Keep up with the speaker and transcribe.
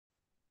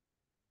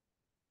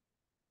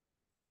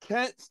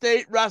Kent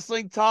State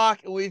Wrestling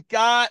Talk, and we've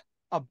got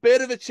a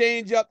bit of a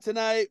change up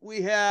tonight.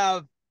 We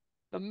have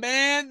the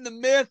man, the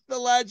myth, the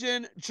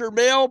legend,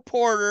 Jermail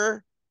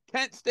Porter,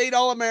 Kent State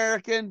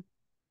All-American.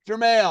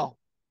 Jermail,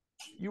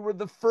 you were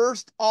the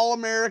first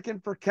All-American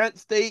for Kent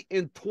State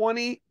in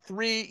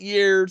 23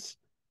 years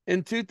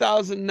in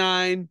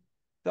 2009.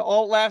 The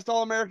last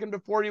All-American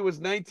before you was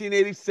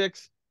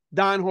 1986,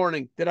 Don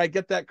Horning. Did I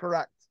get that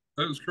correct?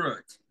 That is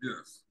correct.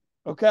 Yes.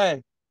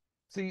 Okay.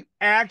 So you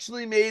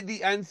actually made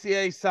the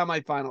NCAA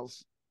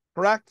semifinals,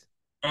 correct?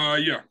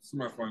 Yeah,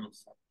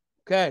 semifinals.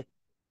 Okay.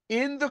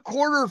 In the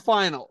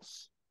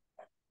quarterfinals,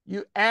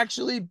 you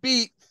actually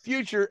beat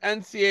future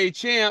NCAA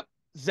champ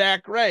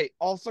Zach Ray.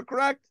 Also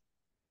correct?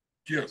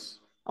 Yes.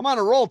 I'm on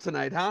a roll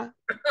tonight, huh?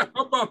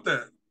 How about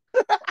that?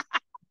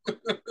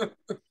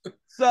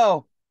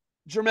 So,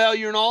 Jermail,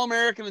 you're an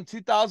All-American in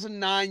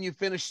 2009. You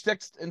finished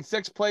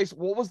sixth place.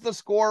 What was the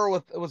score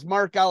with it was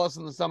Mark Ellis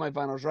in the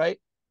semifinals, right?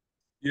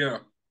 Yeah.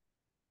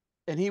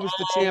 And he was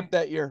the champ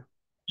that year.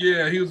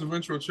 Yeah, he was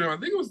eventual champ. I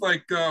think it was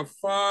like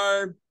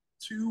 5-2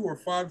 or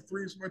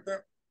 5-3, something like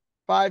that.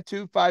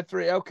 5-2,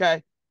 5-3.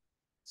 Okay.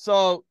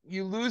 So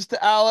you lose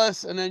to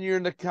Alice, and then you're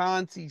in the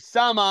Conti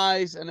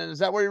semis, and then is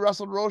that where you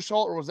wrestled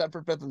Rochelle, or was that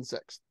for fifth and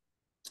sixth?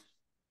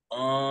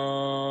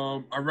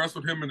 I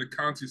wrestled him in the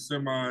Conti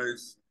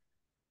semis,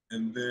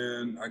 and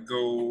then I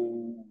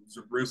go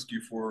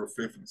Zabriskie for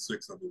fifth and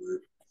sixth, I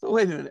believe. So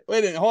wait a minute,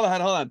 hold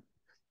on.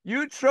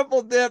 You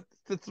triple dipped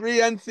to 3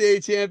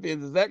 NCAA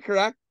champions, is that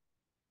correct?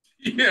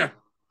 Yeah,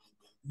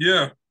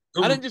 yeah.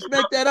 I didn't just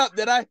make that up,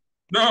 did I?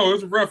 No, it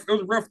was a rough. It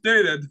was a rough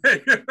day that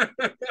day.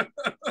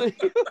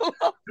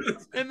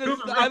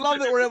 I love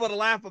that we're able to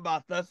laugh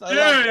about this.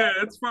 Yeah,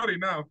 it's funny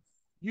now.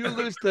 You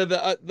lose to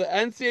the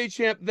NCAA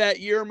champ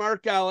that year,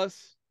 Mark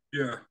Ellis.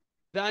 Yeah.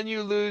 Then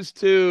you lose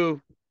to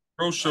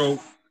Rochelle.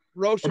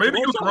 Rochelle. Or maybe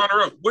he was a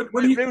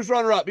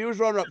runner-up. He was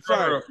runner-up.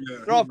 Sorry. Runner-up. Yeah,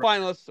 they're all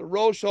finalists.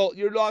 Rochelle.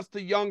 You lost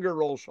to younger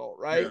Rochelle,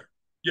 right? Yeah.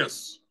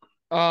 Yes.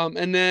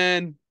 And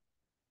then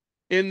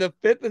in the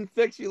fifth and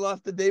sixth, you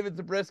lost to David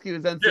Zabriskie,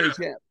 who's NCAA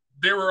champ.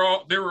 They were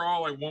all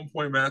like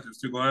 1-point matches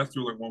too. The last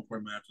two were like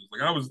 1-point matches.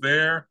 Like I was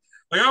there,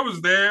 but I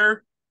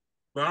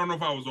don't know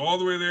if I was all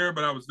the way there,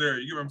 but I was there.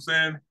 You get what I'm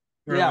saying?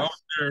 Yeah. I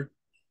was there,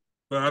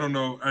 but I don't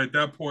know. At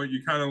that point,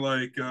 you kind of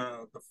like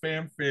the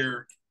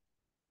fanfare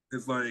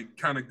is like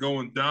kind of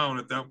going down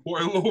at that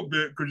point a little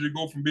bit because you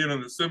go from being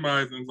on the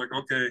semis and it's like,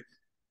 okay,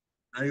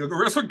 I go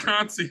wrestle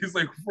Conti. He's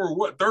like for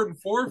what, third and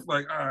fourth?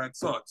 Like, it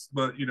sucks,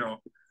 but it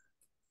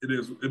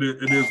is what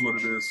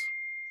it is.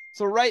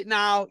 So right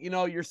now,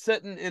 you're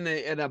sitting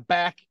in a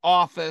back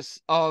office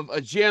of a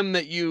gym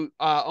that you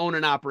own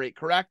and operate,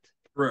 correct?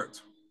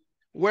 Correct.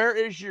 Where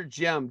is your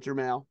gym,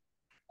 Jermail?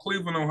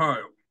 Cleveland,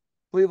 Ohio.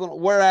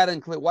 Cleveland. Where at in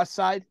Cleveland? West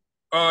side?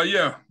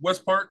 Yeah,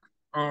 West Park,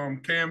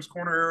 Cam's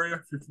Corner area.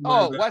 If you're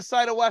familiar with that. West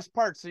side of West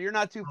Park. So you're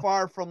not too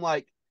far from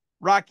like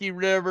Rocky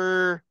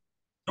River.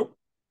 Nope.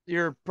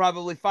 You're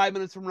probably 5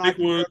 minutes from Rocky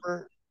Lakewood,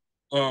 River.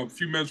 A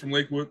few minutes from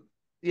Lakewood.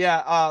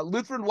 Yeah,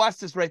 Lutheran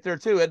West is right there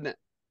too, isn't it?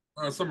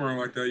 Somewhere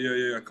like that.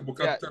 Yeah. A couple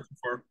too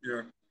far.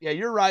 Yeah. Yeah,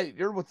 you're right.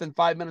 You're within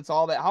 5 minutes of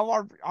all that.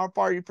 How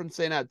far are you from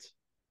St. Ed's?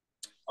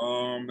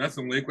 That's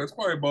in Lakewood. That's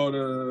probably about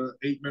a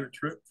 8-minute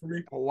trip for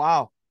me. Oh,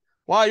 wow.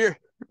 You're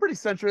pretty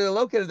centrally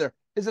located there.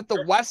 Is it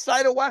the west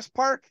side of West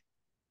Park?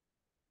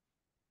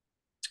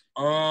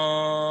 No,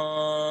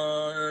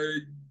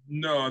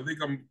 I think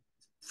I'm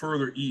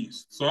further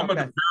east. So I'm at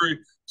the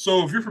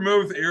so if you're familiar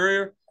with the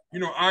area,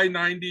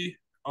 I-90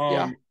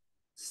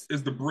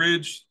 is the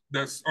bridge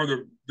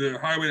the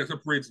highway that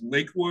separates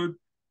Lakewood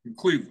from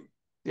Cleveland.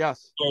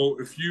 Yes. So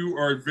if you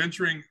are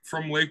venturing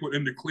from Lakewood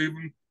into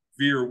Cleveland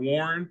via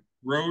Warren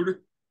Road,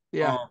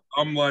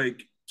 I'm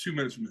like 2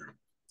 minutes from there.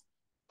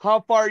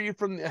 How far are you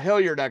from the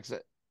Hilliard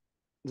exit?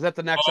 Is that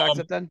the next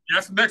exit then? Yeah,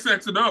 that's the next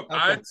exit up. Okay.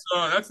 That's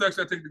the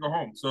exit I take to go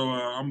home. So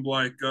I'm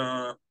like,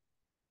 3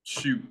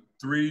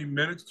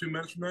 minutes, 2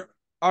 minutes from that.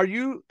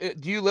 Do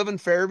you live in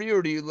Fairview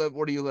or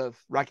where do you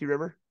live? Rocky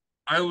River?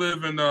 I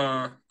live in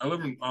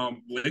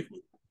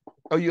Lakewood.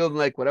 Oh, you live in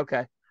Lakewood.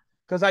 Okay.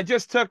 Because I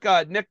just took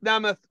Nick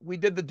Nemeth. We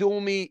did the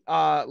dual meet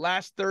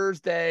last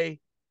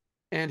Thursday,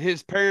 and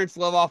his parents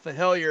live off of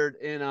Hilliard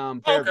in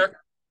Fairview. Okay.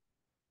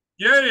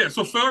 Yeah.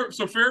 So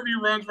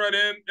Fairview runs right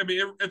in. I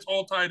mean, it's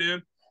all tied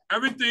in.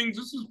 This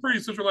is a pretty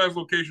centralized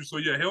location. So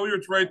yeah,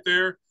 Hilliard's right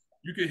there.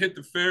 You can hit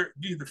the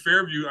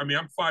Fairview. I mean,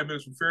 I'm 5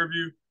 minutes from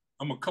Fairview.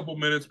 I'm a couple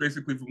minutes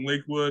basically from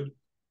Lakewood,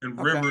 and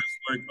River's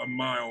like a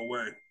mile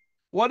away.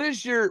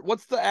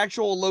 What's the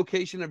actual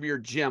location of your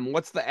gym?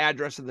 What's the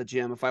address of the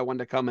gym if I wanted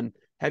to come and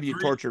have you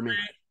torture me?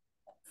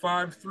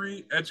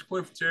 53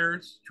 Edgecliff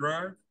Terrace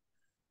Drive.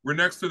 We're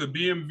next to the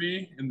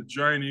BMV and the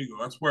Giant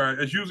Eagle.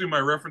 It's usually my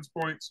reference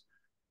points.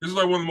 This is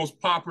like one of the most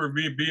popular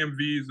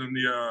BMVs in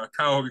the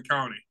Cuyahoga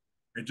County.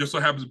 It just so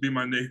happens to be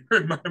my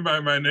neighbor,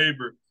 my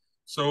neighbor.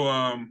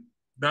 So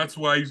that's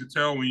why I used to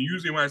tell when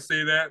I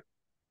say that,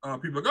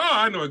 people are like, oh,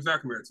 I know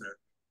exactly where it's at.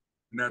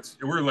 And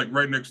we're like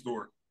right next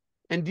door.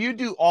 And do you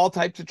do all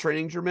types of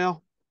training,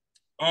 Jermail?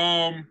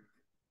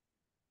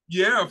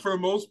 Yeah, for the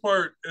most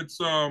part, it's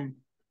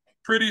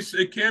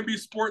It can be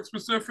sport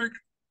specific,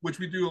 which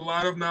we do a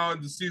lot of now as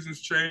the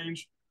seasons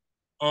change.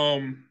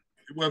 Um,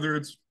 Whether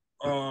it's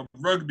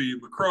rugby,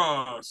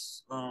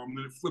 lacrosse, then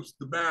it flips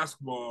to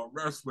basketball,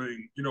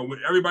 wrestling. You know, when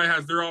everybody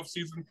has their off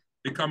season,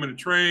 they come in and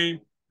train.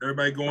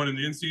 Everybody going in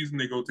the in season,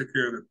 they go take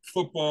care of the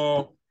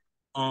football,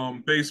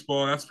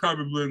 baseball. That's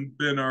probably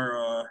been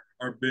our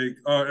big.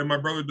 And my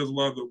brother does a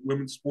lot of the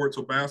women's sports,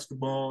 so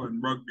basketball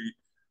and rugby.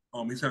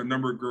 He's had a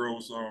number of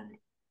girls.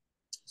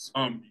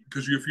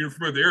 Because if you're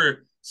familiar with the area,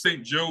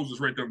 St. Joe's is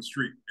right down the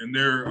street, and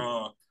they're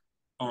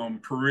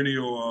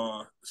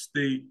perennial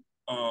state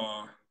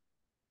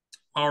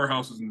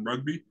powerhouses in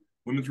rugby,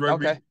 women's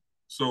rugby. Okay.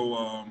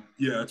 So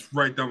yeah, it's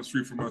right down the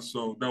street from us.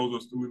 So that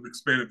was we've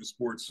expanded the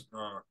sports,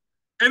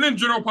 and then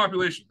general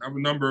population. I have a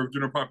number of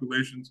general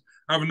populations.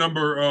 I have a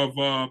number of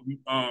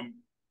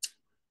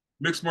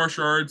mixed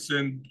martial arts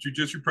and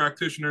jujitsu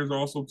practitioners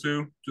also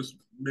too. Just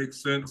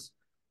makes sense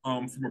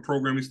from a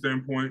programming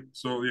standpoint.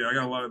 So yeah, I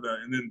got a lot of that,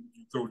 and then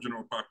you throw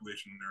general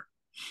population in there.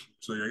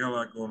 So yeah, I got a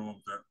lot going on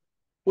with that.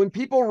 When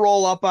people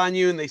roll up on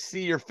you and they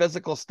see your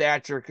physical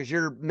stature, because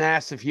you're a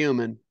massive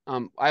human,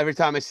 every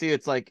time I see it,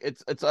 it's like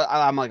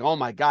I'm like, oh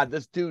my god,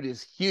 this dude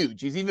is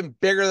huge. He's even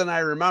bigger than I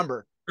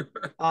remember.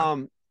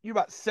 You're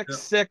about 6'6",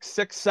 Yeah.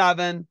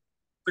 6'7",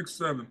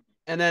 6'7".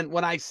 and then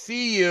when I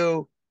see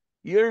you,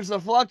 there's a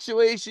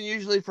fluctuation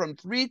usually from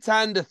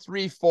 310 to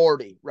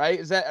 340,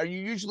 right? Are you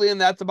usually in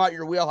that's about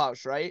your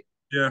wheelhouse, right?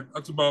 Yeah,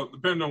 that's about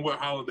depending on what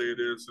holiday it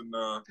is, and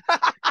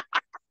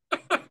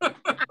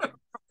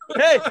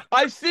Hey,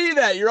 I see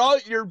that.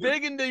 You're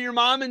big into your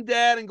mom and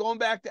dad and going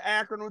back to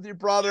Akron with your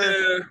brother,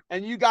 yeah,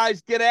 and you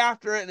guys get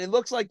after it, and it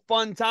looks like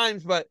fun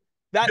times, but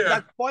yeah,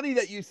 that's funny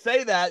that you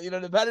say that,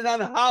 depending on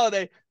the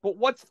holiday. But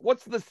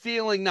what's the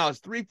ceiling now? Is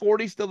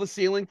 340 still the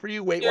ceiling for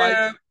you weight wise?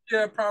 yeah,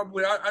 yeah.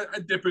 Probably, I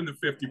dip into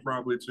 50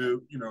 probably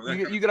too. You know that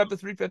You kind you of get up stuff.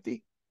 to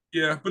 350?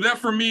 Yeah, but that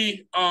for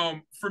me,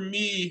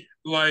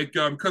 like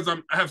because I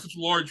have such a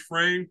large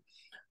frame.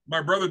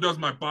 My brother does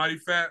my body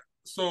fat,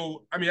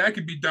 so I mean I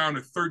could be down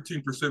to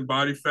 13%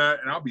 body fat,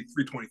 and I'll be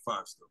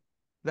 325 still.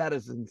 That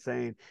is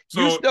insane.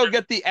 You So still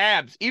get the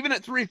abs. Even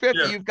at 350,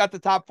 yeah, you've got the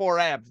top four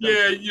abs, don't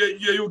yeah, you? yeah,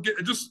 yeah. You'll get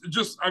just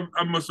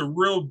I'm just a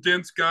real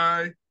dense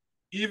guy.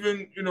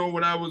 Even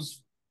when I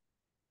was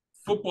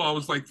football, I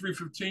was like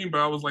 315,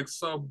 but I was like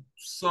sub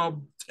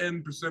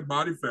 10%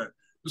 body fat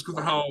just because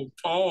of Wow. how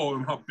tall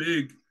and how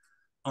big.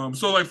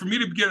 So like for me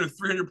to get at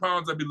 300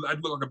 pounds, I'd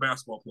look like a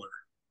basketball player.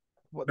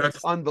 Well, that's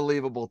That's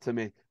unbelievable to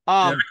me. yeah.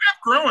 I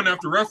kept growing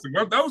after wrestling.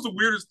 That was the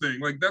weirdest thing.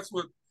 Like that's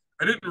what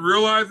I didn't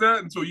realize that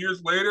until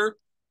years later.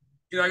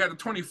 I got to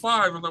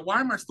 25. I was like, why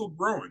am I still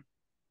growing?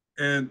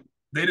 And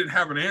they didn't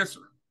have an answer.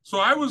 So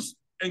I was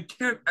and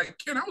Ken, I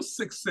was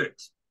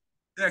 6'6",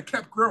 and I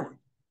kept growing.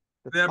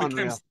 That's Then I became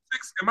unreal.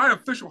 six, and my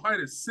official height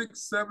is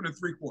 6'7"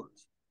 3/4".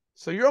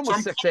 So you're So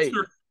almost I'm 6'8".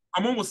 closer.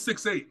 I'm almost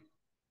 6'8".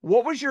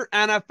 What was your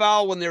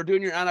NFL when they were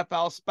doing your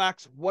NFL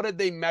specs? What did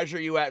they measure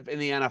you at in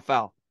the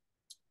NFL?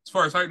 As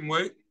far as height and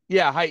weight,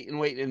 Yeah, height and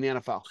weight in the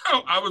NFL.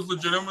 I was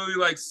legitimately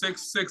like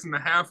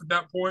 6'6.5" at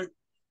that point.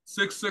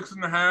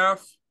 6'6.5".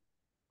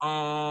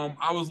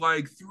 I was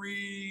like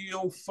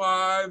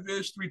 305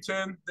 ish, 310.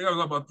 I think I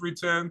was about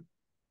 310.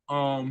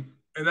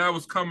 And that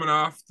was coming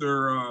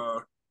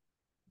after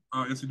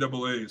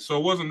NCAA, so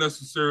it wasn't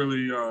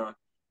necessarily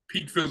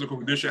peak physical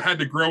condition. I had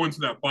to grow into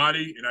that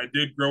body, and I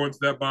did grow into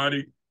that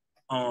body,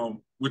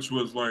 which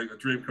was like a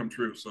dream come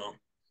true. So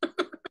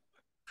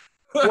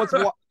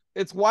Well,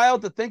 it's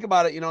wild to think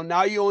about it.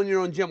 Now you own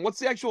your own gym. What's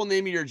the actual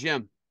name of your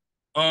gym?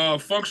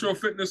 Functional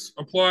Fitness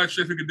Applied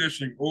Strength and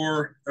Conditioning,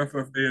 or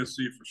FFASC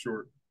for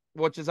short.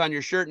 Which is on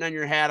your shirt and on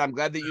your hat. I'm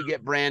glad that you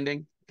get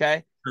branding.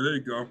 Okay. There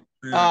you go.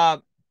 Yeah. Uh,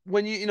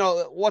 when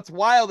what's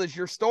wild is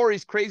your story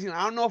is crazy. And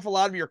I don't know if a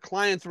lot of your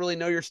clients really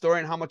know your story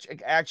and how much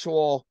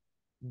actual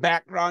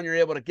background you're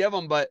able to give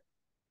them. But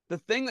the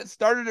thing that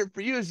started it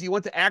for you is you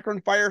went to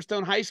Akron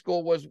Firestone High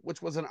School,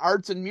 which was an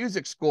arts and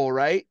music school,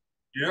 right?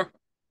 Yeah.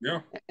 Yeah.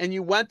 And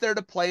you went there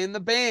to play in the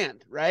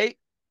band, right?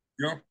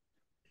 Yeah.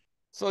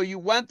 So you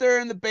went there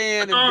in the I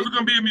band, thought and I was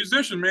gonna be a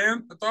musician,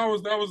 man. I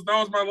thought that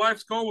was my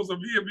life's goal, was to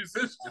be a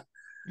musician.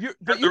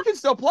 but you can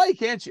still play,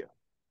 can't you?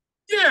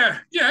 Yeah,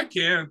 yeah, I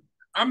can.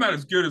 I'm not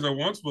as good as I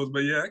once was,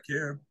 but yeah, I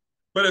can.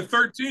 But at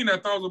 13, I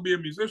thought I was gonna be a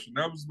musician.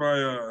 That was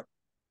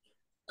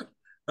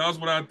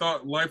what I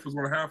thought life was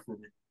gonna have for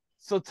me.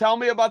 So tell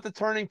me about the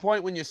turning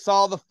point when you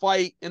saw the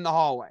fight in the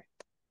hallway.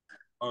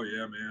 Oh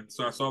yeah, man.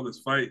 So I saw this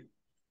fight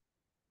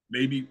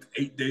maybe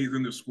 8 days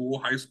into school,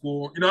 high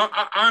school.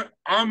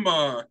 I'm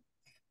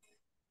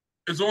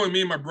it's only me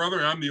and my brother,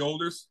 and I'm the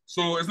oldest.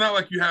 So it's not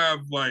like you have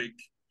like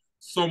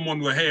someone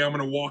like, hey, I'm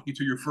gonna walk you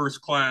to your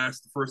first class,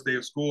 the first day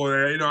of school.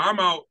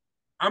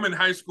 I'm in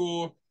high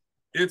school.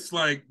 It's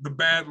like the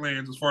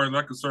Badlands as far as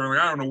I'm concerned. Like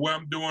I don't know what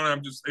I'm doing.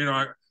 I'm just,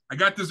 I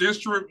got this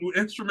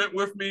instrument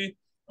with me.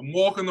 I'm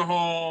walking the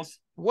halls.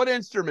 What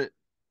instrument?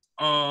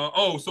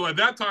 So at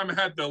that time I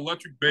had the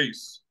electric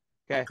bass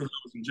Okay. because I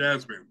was in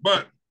jazz band.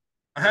 But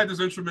I had this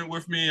instrument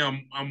with me.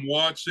 I'm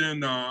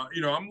watching.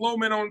 I'm low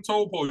man on the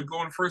toll pole. You go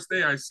on the first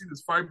day. I see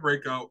this fight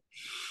break out,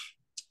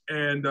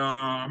 And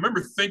I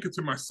remember thinking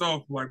to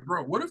myself, like,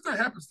 bro, what if that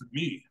happens to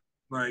me?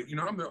 Like, you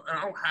know,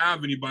 I don't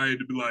have anybody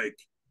to be like,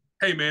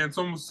 hey, man,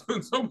 someone's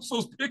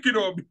picking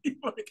on me.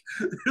 Like,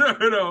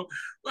 you know,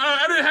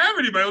 I didn't have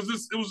anybody.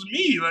 It was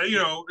me. Like, you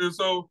know, and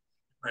so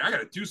like, I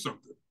got to do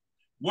something.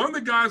 One of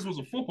the guys was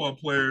a football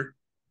player,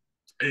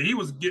 and he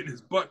was getting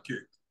his butt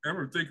kicked. I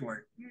remember thinking,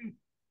 like,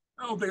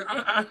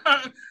 I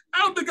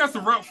don't think that's the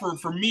route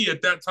for me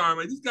at that time.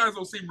 Like, these guys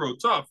don't seem real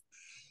tough.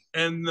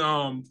 And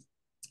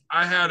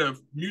I had a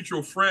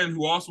mutual friend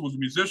who also was a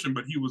musician,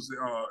 but he was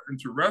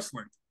into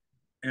wrestling,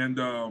 and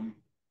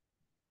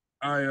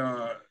I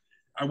uh,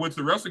 I went to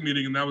the wrestling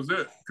meeting, and that was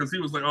it because he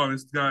was like, "Oh,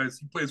 this guy's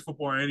he plays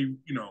football, and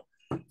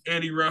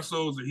he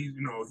wrestles, and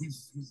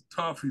he's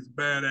tough, he's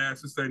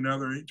badass, this that, and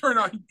other." And it turned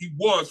out he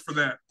was for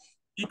that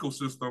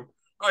ecosystem.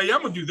 Oh yeah,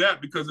 I'm gonna do that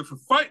because if a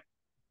fight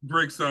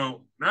breaks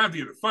out, and I have to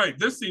get a fight,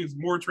 this seems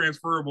more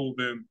transferable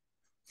than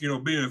being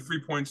in a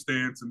 3-point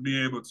stance and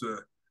being able to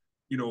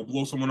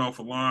blow someone off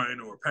a line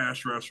or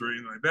pass rush or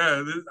anything like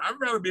that. I'd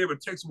rather be able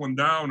to take someone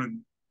down and,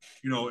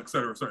 et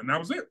cetera, et cetera. And that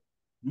was it.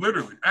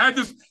 Literally.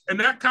 And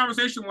that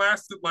conversation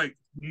lasted like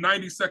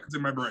 90 seconds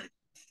in my brain.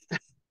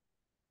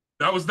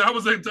 That was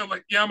it. I'm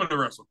like, yeah, I'm going to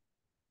wrestle.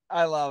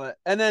 I love it.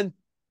 And then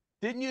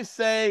didn't you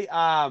say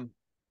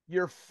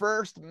your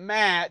first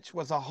match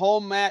was a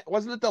home match?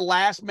 Wasn't it the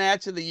last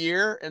match of the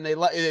year? And they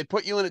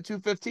put you in at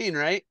 215,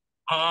 right?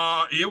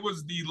 It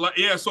was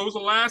so it was the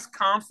last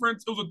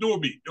conference. It was a dual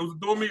meet. It was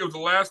the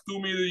last dual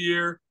meet of the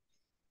year.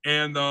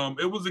 And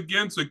it was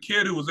against a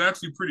kid who was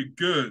actually pretty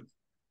good.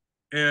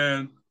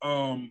 And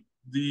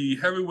the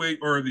heavyweight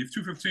or the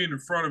 215 in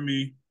front of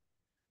me,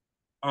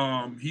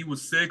 he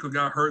was sick or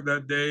got hurt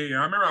that day. And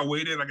I remember I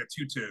weighed in like a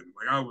 210.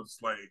 Like I was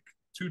like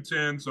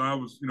 210, so I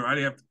was, I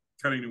didn't have to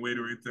cut any weight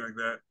or anything like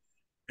that.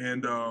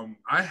 And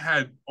I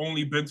had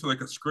only been to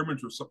like a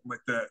scrimmage or something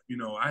like that.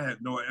 I had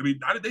no. I mean,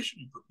 they should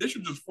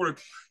have just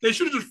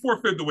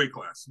forfeited the weight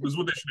class. Was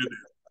what they should have did.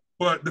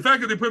 But the fact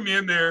that they put me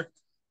in there,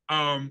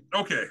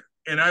 okay.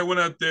 And I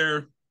went out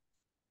there,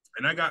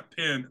 and I got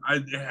pinned.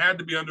 It had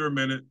to be under a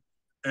minute.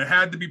 It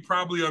had to be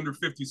probably under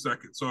 50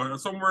 seconds. So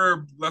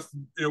somewhere less.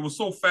 It was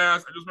so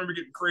fast. I just remember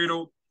getting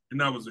cradled,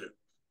 and that was it.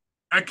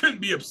 I couldn't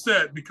be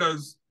upset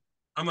because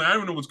I'm like, I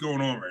don't know what's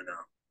going on right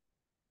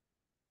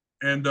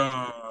now. And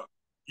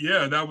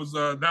yeah, that was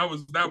that.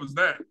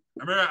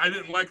 I mean, I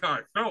didn't like how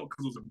I felt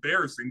because it was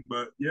embarrassing,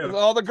 but yeah.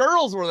 All the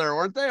girls were there,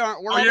 weren't they? Were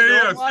all the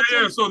yeah, girls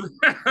watching?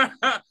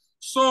 yeah.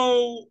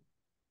 So,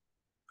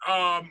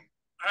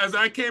 as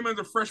I came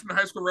into freshman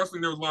high school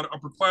wrestling, there was a lot of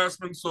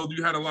upperclassmen, so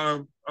you had a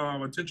lot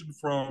of attention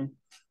from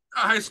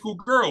high school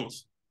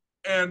girls,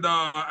 and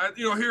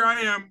here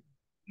I am,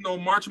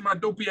 marching my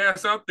dopey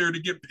ass out there to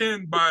get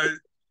pinned by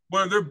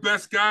one of their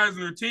best guys in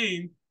their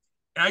team,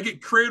 and I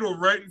get cradled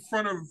right in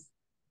front of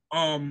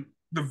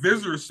the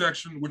visitor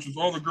section, which was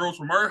all the girls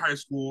from our high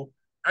school.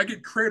 I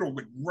get cradled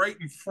like right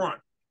in front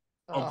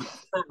of the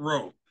front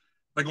row,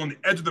 like on the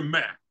edge of the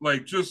mat,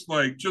 like just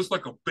like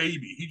a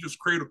baby. He just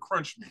cradle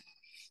crunched me.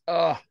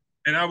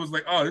 And I was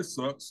like, oh, this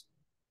sucks.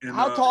 And,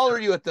 how tall are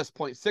you at this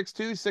point?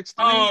 6'2", 6'3"?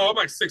 Oh, I'm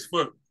like 6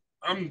 foot.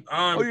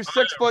 You're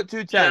 6 foot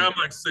 210. Yeah, I'm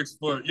like 6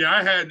 foot. Yeah,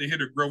 I hadn't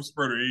hit a growth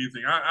spurt or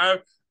anything.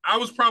 I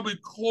was probably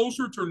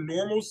closer to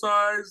normal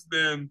size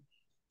than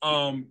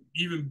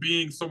even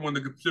being someone to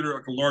consider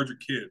like a larger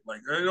kid.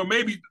 Like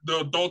maybe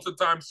the adults at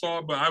times saw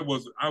it, but I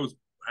wasn't. I was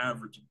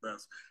average at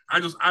best. I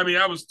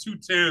I was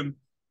 210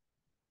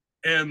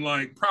 and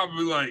like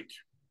probably like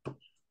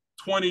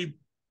 22%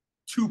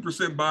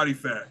 body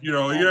fat. You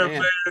know what I'm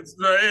saying?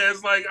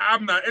 It's like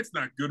it's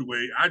not good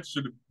weight. I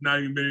should have not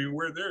even been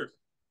anywhere there.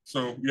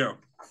 So yeah.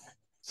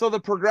 So the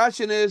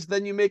progression is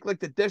then you make like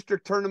the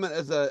district tournament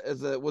as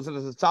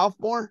a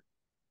sophomore?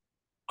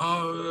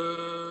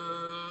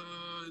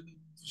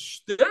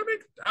 Did I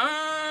make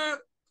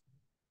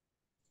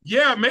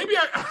yeah, maybe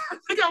I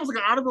think I was like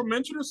an honorable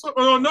mention or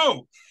something. Oh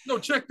no,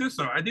 check this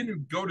out. I didn't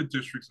even go to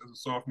districts as a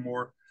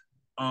sophomore.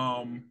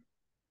 I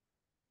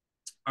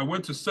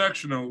went to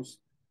sectionals.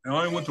 I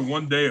only went to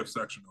one day of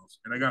sectionals,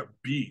 and I got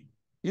beat.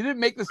 You didn't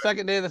make the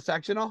second day of the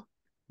sectional?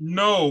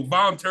 No,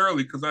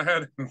 voluntarily because I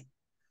had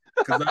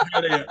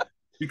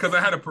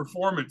a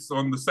performance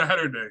on the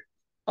Saturday.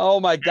 Oh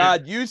my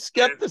God! You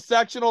skipped the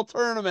sectional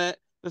tournament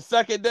the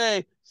second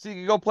day so you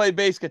could go play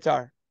bass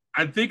guitar.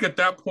 I think at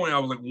that point I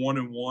was like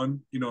 1-1,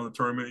 in the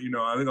tournament. I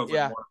think I was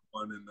like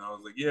 1-1, and I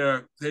was like,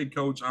 "Yeah, hey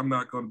coach, I'm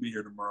not going to be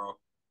here tomorrow."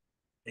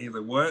 And he's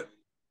like, "What?"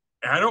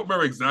 And I don't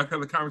remember exactly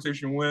how the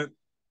conversation went.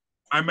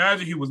 I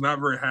imagine he was not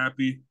very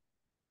happy.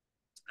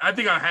 I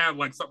think I had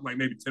like something like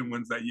maybe 10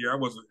 wins that year. It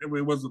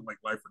wasn't like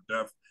life or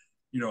death,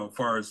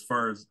 as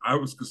far as I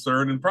was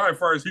concerned, and probably as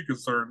far as he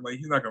concerned, like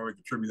he's not going to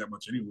contribute that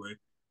much anyway.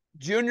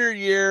 Junior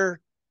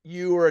year,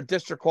 you were a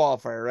district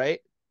qualifier,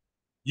 right?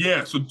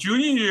 Yeah. So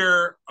junior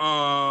year,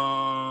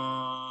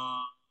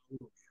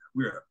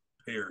 we're at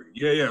Perry.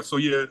 Yeah. So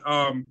yeah,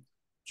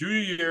 junior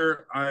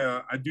year,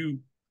 I do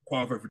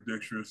qualify for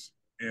districts,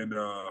 and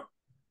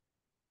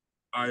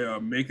I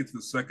make it to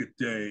the second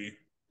day,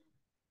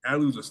 I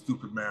lose a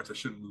stupid match. I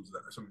shouldn't lose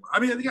that. I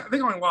mean, I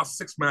think I only lost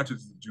 6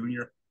 matches as a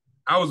junior.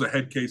 I was a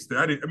head case there.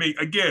 I mean,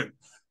 again,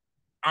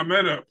 I'm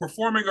at a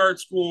performing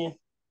arts school.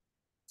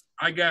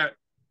 I got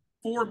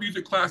 4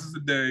 music classes a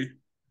day.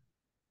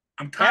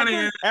 I'm kind of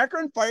in.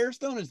 Akron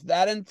Firestone is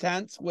that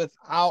intense with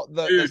how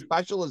the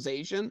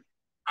specialization.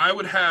 I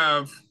would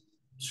have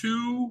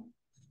 2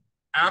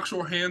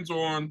 actual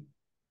hands-on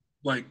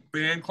like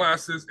band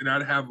classes, and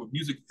I'd have a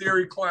music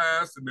theory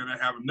class, and then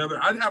I'd have another.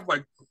 I'd have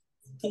like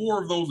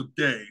 4 of those a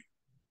day,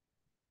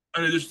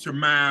 in addition to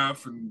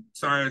math and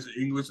science and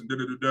English and da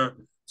da da da.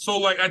 So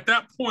like at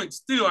that point,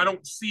 still I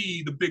don't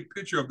see the big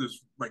picture of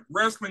this like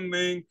wrestling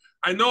thing.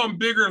 I know I'm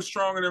bigger and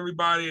stronger than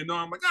everybody, and know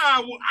I'm like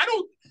well I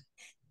don't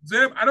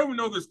even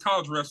know there's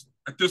college wrestling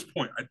at this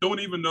point. I don't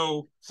even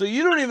know. So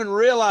you don't even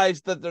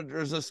realize that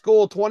there's a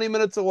school 20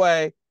 minutes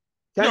away.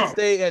 Kent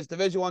State has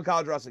Division I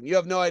college wrestling. You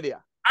have no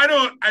idea. I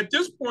don't. At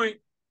this point,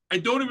 I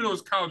don't even know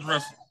it's college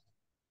wrestling.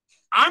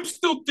 I'm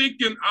still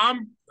thinking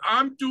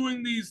I'm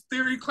doing these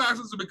theory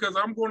classes because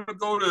I'm going to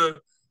go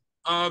to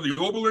the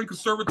Oberlin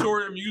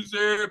Conservatory of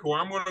Music, or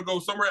I'm going to go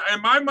somewhere.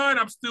 In my mind,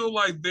 I'm still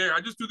like there.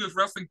 I just do this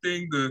wrestling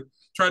thing to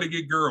try to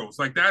get girls.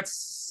 Like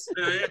that's,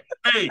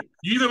 hey,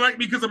 you either like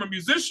me because I'm a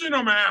musician or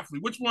I'm an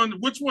athlete. Which one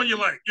you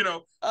like? You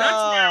know, that's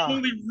my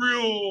only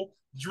real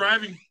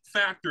driving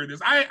factor in this.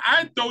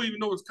 I don't even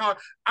know it's college.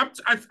 I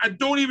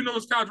don't even know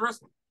it's college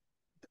wrestling.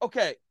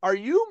 Okay, are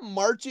you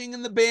marching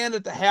in the band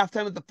at the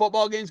halftime at the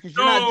football games? Because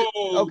you're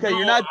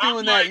not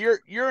doing that.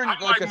 You're in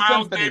like a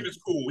Miles symphony. Davis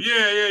cool.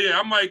 Yeah.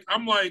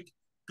 I'm like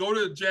go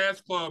to the jazz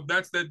club.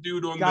 That's that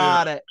dude on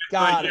Got the. it.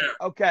 Got it.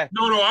 Yeah. Okay.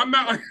 No, I'm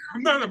not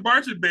in a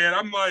marching band.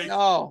 I'm like,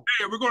 no.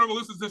 Hey, we're going to go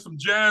listen to some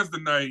jazz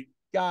tonight.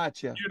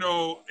 Gotcha. You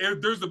know,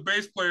 if there's a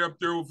bass player up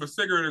there with a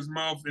cigarette in his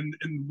mouth and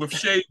with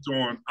shades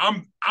on,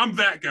 I'm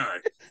that guy.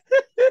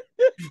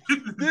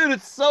 Dude,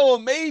 it's so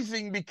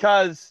amazing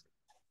because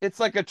it's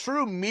like a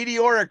true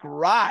meteoric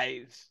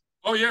rise.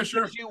 Oh yeah,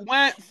 sure. You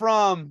went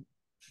from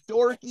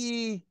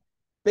dorky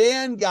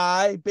band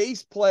guy,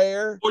 bass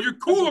player. Well, you're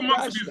cool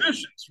amongst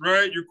musicians,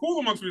 right? You're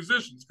cool amongst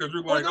musicians because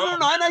you're like, no,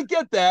 and I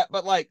get that,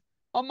 but like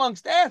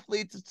amongst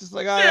athletes, it's just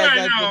like,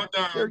 yeah.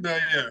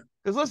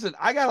 Because listen,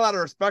 I got a lot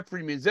of respect for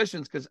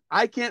musicians because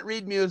I can't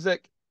read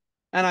music,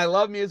 and I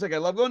love music. I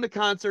love going to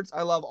concerts.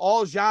 I love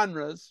all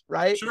genres,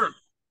 right? Sure.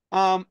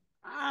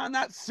 I'm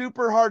not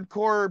super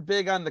hardcore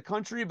big on the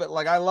country, but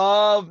like I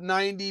love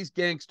 90s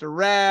gangster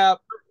rap.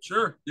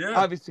 Sure. Yeah.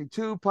 Obviously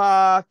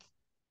Tupac,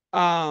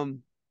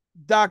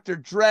 Dr.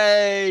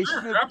 Dre,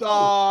 sure, Snoop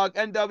Dogg,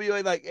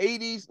 NWA, like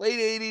 80s,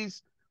 late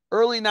 80s,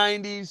 early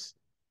 90s.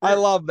 Sure. I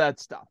love that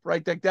stuff,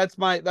 right? Like that's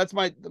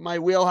my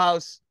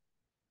wheelhouse.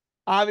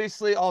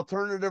 Obviously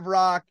alternative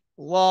rock,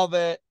 love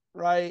it,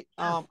 right?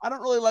 Sure. I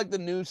don't really like the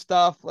new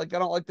stuff. Like I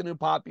don't like the new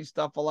poppy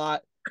stuff a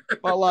lot.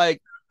 But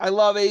like I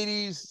love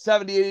 80s,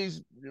 70s,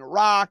 80s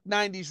rock,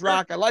 90s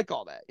rock. I like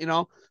all that, you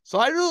know? So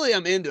I really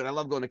am into it. I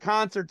love going to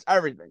concerts,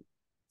 everything.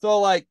 So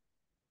like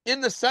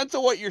in the sense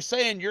of what you're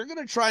saying, you're going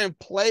to try and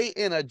play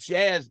in a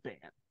jazz band.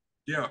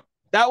 Yeah.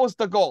 That was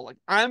the goal. Like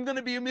I'm going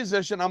to be a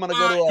musician. I'm going to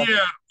go to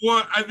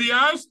Well, the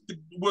odds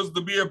was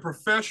to be a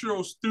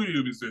professional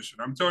studio musician.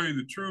 I'm telling you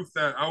the truth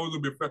that I was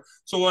going to be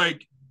so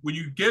like when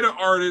you get an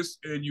artist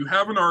and you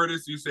have an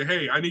artist, you say,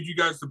 hey, I need you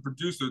guys to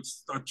produce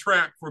a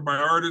track for my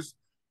artist.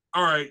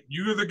 All right,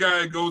 you're the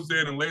guy that goes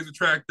in and lays the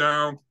track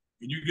down,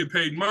 and you get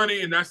paid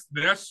money, and that's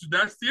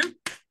it.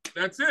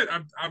 That's it.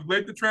 I've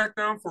laid the track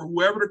down for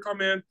whoever to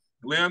come in,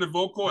 lay on the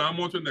vocal, and I'm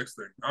on to the next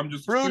thing. I'm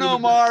just Bruno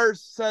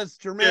Mars says,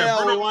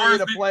 Jermail, we want you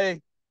to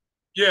play.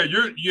 Yeah,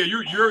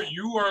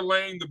 you are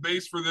laying the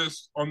bass for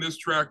this on this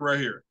track right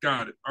here.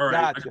 Got it. All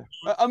right. Gotcha.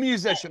 A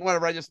musician,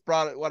 whatever. I just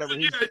brought it. Whatever.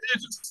 Yeah,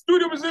 it's a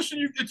studio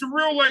musician. It's a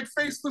real like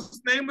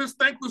faceless, nameless,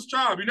 thankless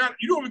job. You don't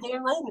even go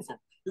on road with them.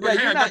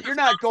 You're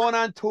not going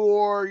on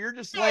tour. You're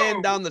just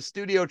laying down the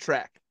studio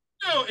track.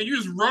 No, and you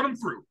just run them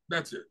through.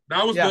 That's it.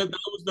 That was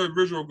the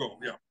original goal.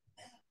 Yeah.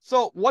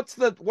 So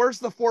where's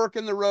the fork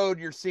in the road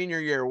your senior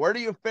year? Where do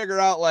you figure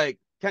out like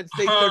Kent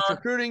State starts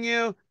recruiting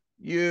you?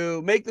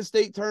 You make the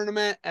state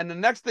tournament, and the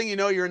next thing you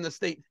know, you're in the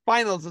state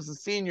finals as a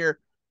senior.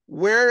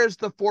 Where is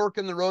the fork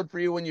in the road for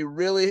you when you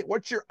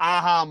what's your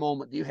aha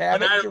moment? Do you have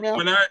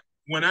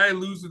when I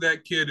lose to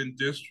that kid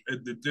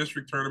at the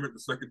district tournament the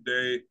second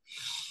day,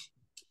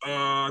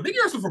 I think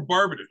he also from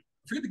Barberton.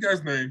 I forget the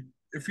guy's name.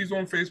 If he's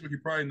on Facebook, he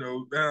probably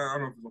knows. I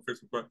don't know if he's on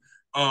Facebook, but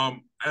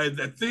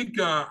I think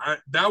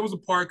that was a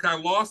part. I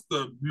lost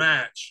the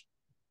match,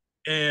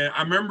 and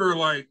I remember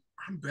like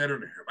I'm better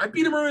than him. I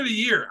beat him early in the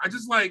year. I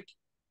just like,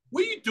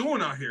 what are you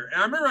doing out here?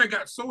 And I remember I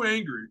got so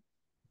angry,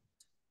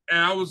 and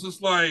I was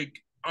just like,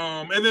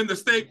 and then the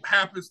state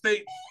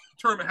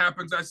tournament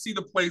happens. I see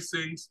the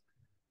placings.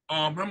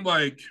 I'm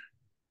like,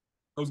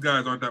 those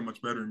guys aren't that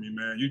much better than me,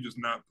 man. You're just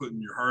not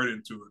putting your heart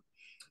into it.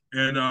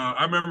 And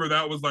I remember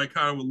that was like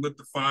kind of what lit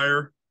the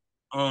fire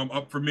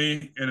up for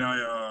me. And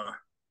I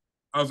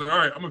was like, all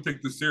right, I'm gonna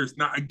take this serious.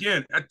 Now,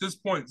 again, at this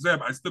point,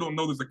 Zeb, I still don't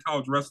know there's a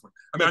college wrestling.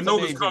 I mean, I know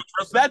there's college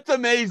wrestling. That's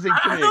amazing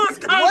to me.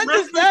 When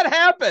does that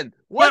happen?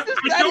 When does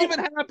that even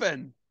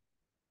happen?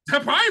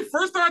 probably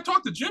first time I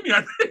talked to Jimmy.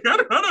 I think I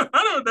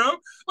don't know.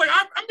 Like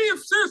I'm being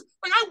serious.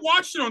 Like I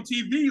watched it on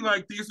TV,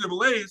 like the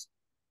NCAA's,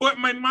 but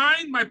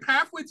my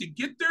pathway to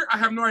get there, I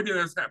have no idea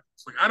how this happens.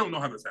 Like I don't know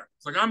how this happens.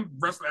 Like I'm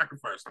wrestling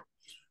sacrifice.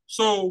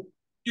 So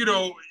I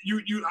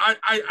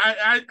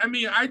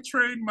mean, I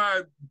trained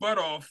my butt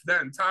off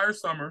that entire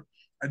summer.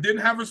 I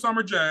didn't have a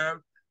summer jab.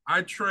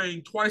 I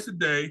trained twice a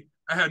day.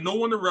 I had no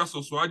one to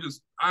wrestle, so I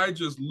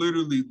just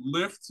literally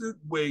lifted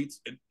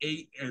weights and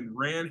ate and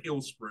ran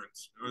hill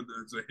sprints.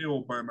 There's a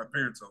hill by my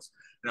parents' house,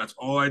 and that's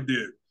all I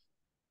did.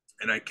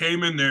 And I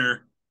came in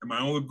there, and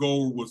my only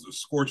goal was to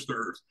scorch the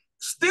earth.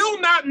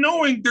 Still not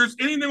knowing there's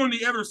anything on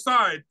the other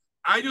side.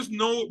 I just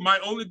know my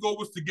only goal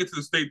was to get to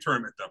the state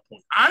tournament at that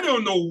point. I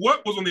don't know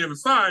what was on the other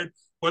side,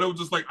 but it was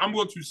just like I'm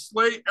going to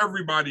slay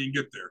everybody and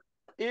get there.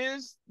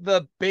 Is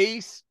the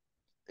bass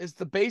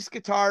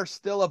guitar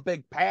still a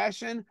big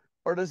passion,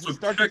 or does it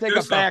start to take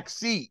a back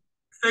seat?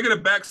 Taking a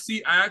back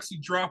seat, I actually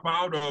drop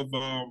out of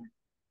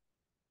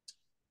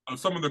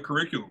some of the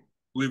curriculum,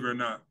 believe it or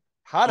not.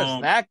 How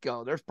does that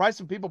go? There's probably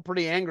some people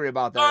pretty angry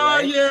about that,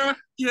 right?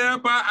 Yeah,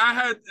 but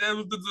it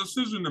was the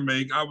decision to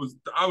make. I was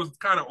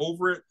kind of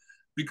over it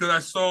because I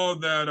saw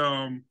that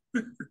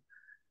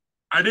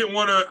I didn't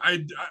want to.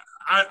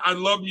 I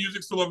love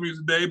music, still love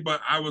music today,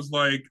 but I was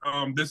like,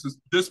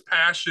 this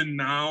passion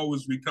now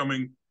is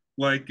becoming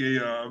like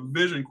a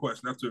vision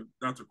quest. Not to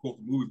quote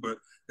the movie, but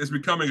it's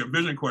becoming a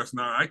vision quest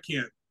now. I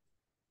can't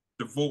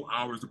devote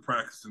hours to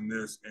practicing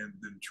this and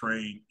then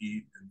train,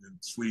 eat, and then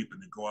sleep,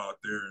 and then go out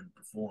there and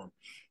perform.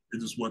 It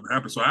just wasn't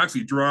happening. So I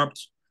actually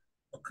dropped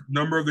a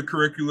number of the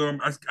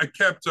curriculum. I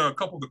kept a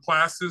couple of the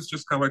classes,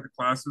 just kind of like the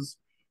classes.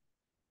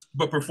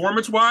 But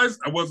performance-wise,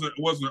 I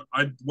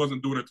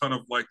wasn't doing a ton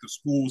of like the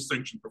school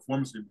sanctioned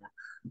performance anymore.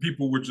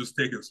 People were just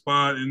taking a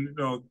spot and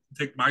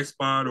take my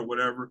spot or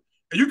whatever.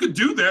 And you could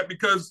do that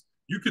because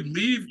you could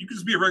leave. You could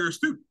just be a regular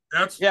student.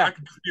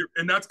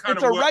 And that's kind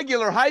of a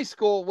regular high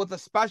school with a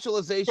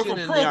specialization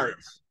in the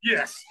arts.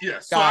 Yes.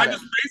 So I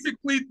just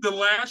basically the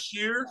last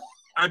year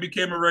I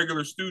became a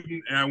regular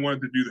student and I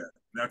wanted to do that.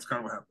 That's kind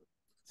of what happened.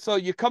 So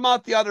you come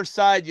out the other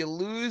side, you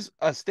lose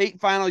a state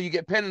final, you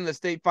get pinned in the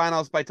state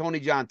finals by Tony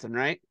Johnson,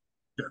 right?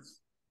 Yes.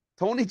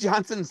 Tony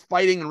Johnson's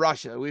fighting in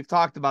Russia. We've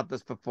talked about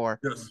this before.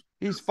 Yes.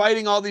 He's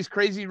fighting all these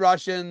crazy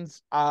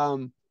Russians.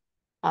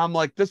 I'm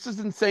like, this is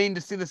insane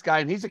to see this guy,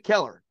 and he's a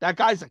killer. That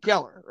guy's a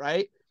killer,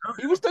 right? Oh,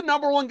 yeah. He was the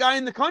 #1 guy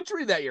in the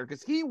country that year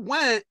because he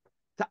went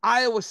to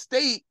Iowa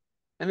State,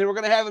 and they were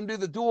going to have him do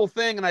the dual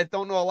thing, and I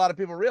don't know a lot of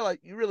people realize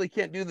you really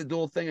can't do the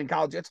dual thing in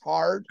college. It's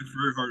hard. It's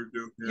very hard to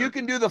do. Yeah. You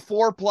can do the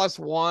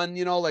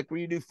 4+1, like where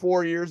you do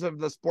 4 years of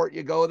the sport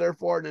you go there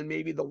for, and then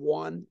maybe the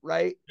 1,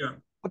 right? Yeah.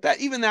 But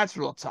that's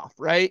real tough,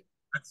 right?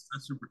 That's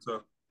super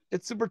tough.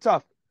 It's super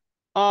tough.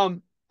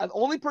 The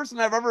only person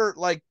I've ever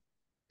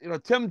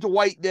Tim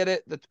Dwight did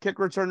it, the kick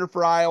returner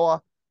for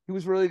Iowa. He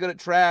was really good at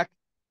track.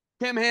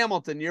 Kim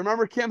Hamilton. You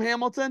remember Kim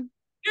Hamilton?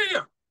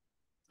 Yeah.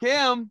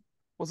 Kim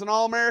was an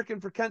All-American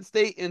for Kent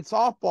State in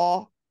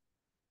softball,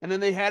 and then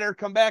they had her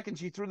come back and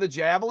she threw the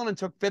javelin and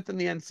took 5th in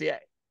the NCAA.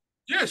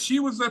 Yeah, she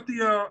was at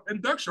the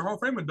induction, Hall of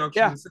Fame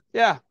induction.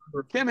 Yeah.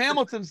 Kim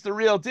Hamilton's the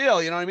real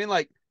deal. You know what I mean?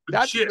 Like,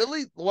 that's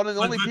really one of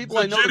the only people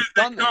I know that's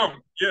done that.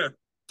 Yeah.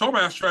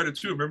 Tomas tried it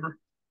too, remember?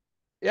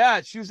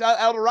 Yeah, she was at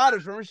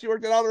Eldorado's. Remember she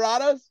worked at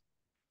Eldorado's?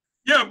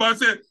 Yeah, but I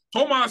said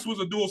Tomas was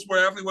a dual sport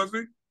athlete,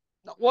 wasn't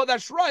he? Well,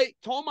 that's right.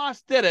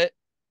 Tomas did it,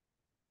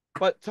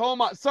 but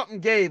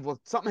something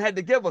had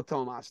to give with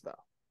Tomas, though.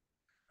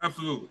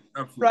 Absolutely.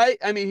 Right?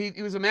 I mean,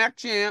 he was a MAC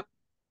champ,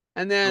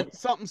 and then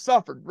something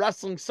suffered.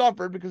 Wrestling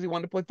suffered because he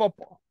wanted to play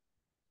football.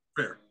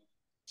 Fair.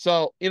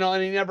 So,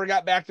 and he never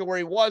got back to where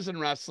he was in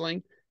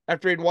wrestling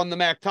after he'd won the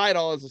MAC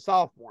title as a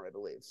sophomore, I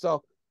believe.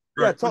 So,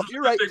 right. Yeah,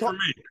 you're right. For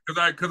me, because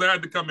I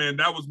had to come in.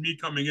 That was me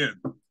coming in.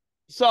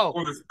 So,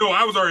 no,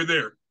 I was already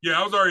there. Yeah,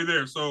 I was already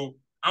there. So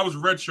I was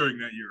redshirting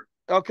that year.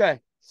 Okay,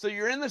 so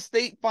you're in the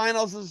state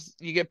finals.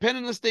 You get pinned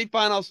in the state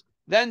finals.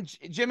 Then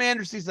Jim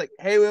Anderson's like,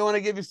 "Hey, we want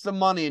to give you some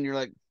money," and you're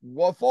like,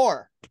 "What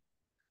for?"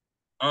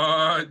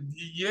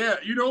 Yeah,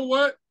 you know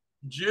what,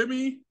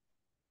 Jimmy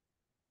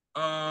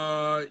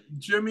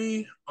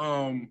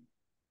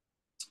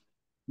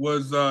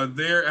was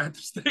there at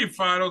the state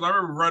finals. I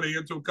remember running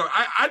into him.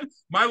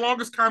 My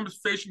longest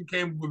conversation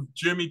came with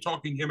Jimmy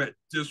talking to him at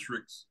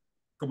districts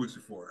a couple weeks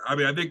before. I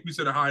mean, I think we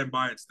said a hi and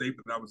bye at state,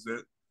 but that was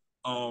it.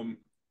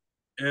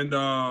 And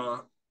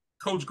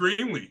Coach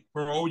Greenlee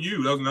from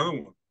OU, that was another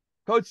one.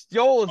 Coach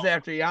Joel is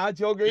after you, huh?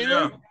 Joe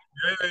Greenlee?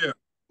 Yeah.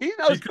 He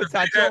knows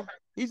potential.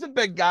 He's a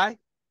big guy.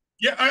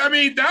 Yeah, I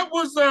mean, that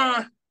was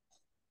if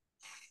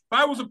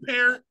I was a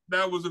parent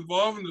that was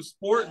involved in the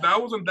sport,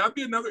 that'd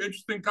be another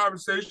interesting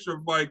conversation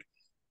of like,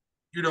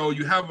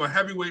 you have a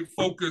heavyweight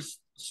focus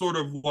sort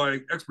of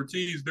like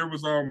expertise. There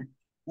was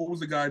what was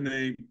the guy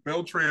named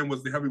Beltran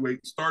was the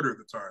heavyweight starter at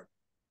the time.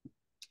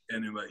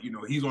 And then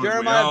he's on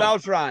Jermail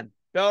Beltran.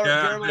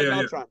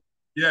 Beltran.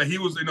 Yeah, he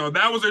was,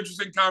 that was an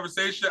interesting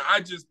conversation.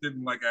 I just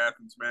didn't like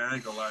Athens, man. I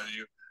ain't gonna lie to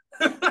you.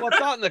 Well, it's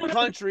out in the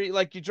country.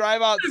 Like you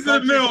drive out the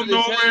country to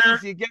the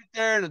Tennessee, you get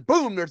there and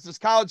boom, there's this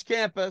college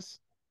campus.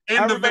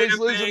 And Everybody's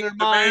losing their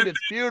mind. It's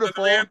the van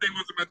beautiful. thing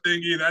wasn't my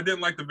thing either. I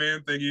didn't like the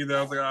van thing either.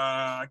 I was like,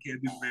 I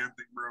can't do the van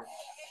thing, bro.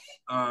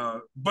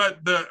 But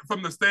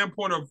from the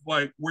standpoint of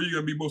like where you're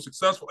gonna be most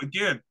successful,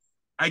 again,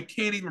 I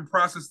can't even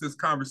process this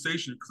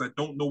conversation because I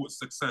don't know what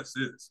success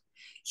is.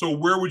 So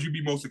where would you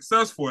be most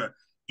successful at?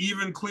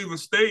 Even Cleveland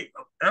State,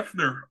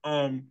 Effner,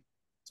 because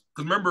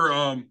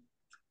remember,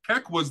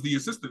 Keck was the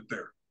assistant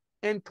there.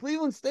 And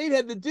Cleveland State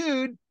had the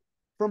dude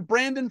from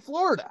Brandon,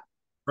 Florida.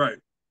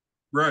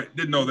 Right.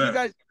 Didn't know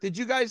that. Did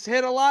you guys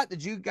hit a lot?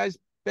 Did you guys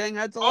bang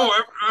heads a lot?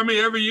 Oh, I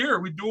mean, every year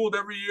we dueled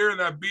every year,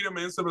 and I beat him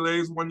in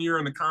NCAA's one year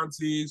in the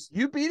Contees.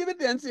 You beat him at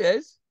the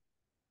NCAAs.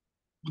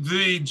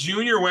 The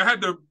junior when I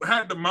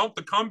had to mount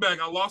the comeback,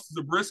 I lost to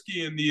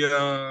Zabriskie in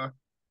the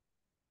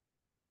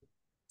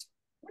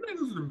when did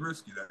I lose to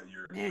Zabriskie that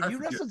year? Man, you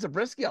wrestled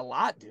Zabriskie a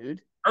lot,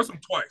 dude. I wrestled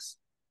him twice.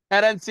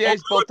 At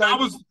NCAAs both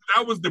times?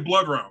 That was the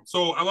blood round.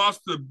 So I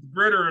lost to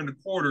Gritter in the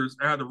quarters.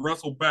 I had to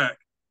wrestle back.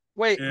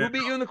 Wait, who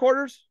beat you in the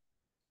quarters?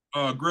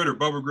 Bubba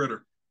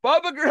Gritter.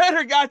 Bubba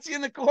Gritter got you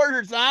in the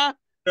quarters, huh?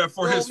 Yeah,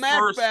 for his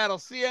first battle,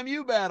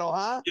 CMU battle,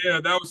 huh? Yeah,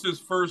 that was his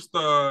first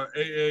AA.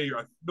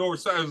 No, it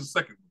was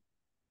the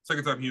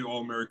second time he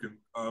All American.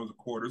 It was a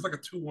quarter. It was like a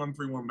 2-1,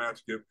 3-1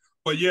 match gift.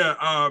 But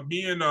yeah,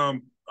 me and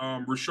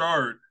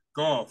Richard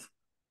Goff.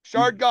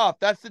 Richard Goff.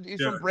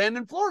 He's from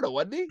Brandon, Florida,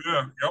 wasn't he?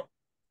 Yeah, yep.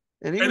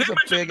 And he was a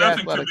big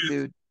athletic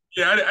dude.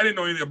 Yeah, I didn't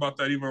know anything about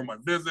that even on my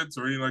visits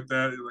or anything like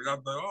that. Like I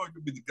thought, oh, you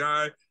could be the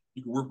guy.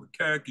 You can work with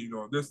Keck,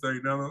 this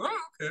thing. Now, oh,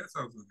 okay, that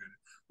sounds good.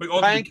 But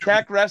Brian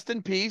Keck, rest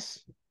in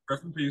peace.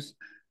 Rest in peace.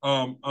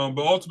 But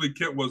ultimately,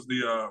 Kent was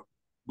the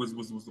was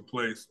the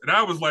place, and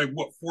I was like,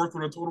 what, fourth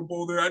on a total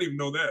bowl there? I didn't even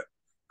know that.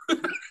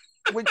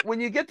 when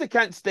you get to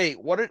Kent State,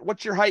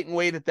 what's your height and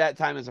weight at that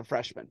time as a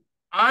freshman?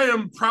 I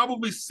am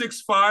probably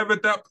 6'5"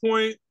 at that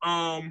point,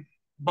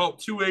 about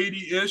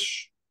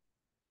 280-ish.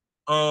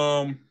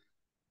 And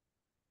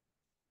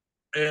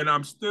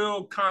I'm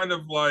still kind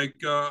of like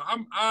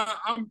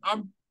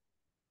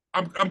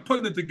I'm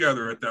putting it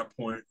together at that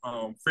point.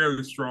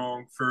 Fairly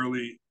strong,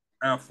 fairly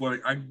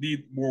athletic. I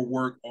needed more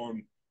work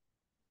on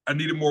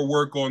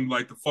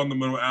like the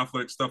fundamental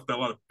athletic stuff that a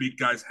lot of big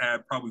guys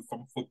had, probably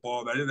from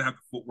football. I didn't have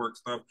the footwork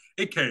stuff.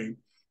 It came,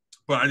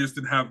 but I just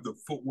didn't have the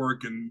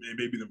footwork and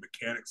maybe the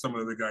mechanics some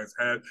of the other guys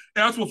had. And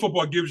that's what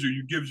football gives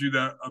you. It gives you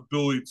that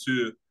ability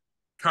to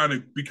kind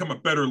of become a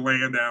better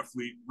land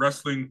athlete.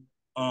 Wrestling,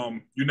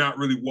 you're not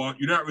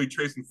really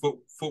tracing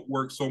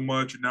footwork so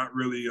much. You're not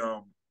really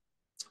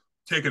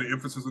taking an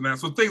emphasis on that.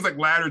 So things like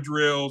ladder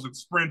drills and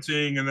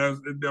sprinting, and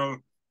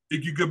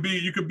you could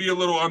be a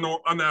little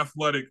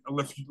unathletic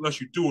unless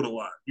you do it a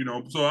lot.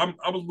 So I'm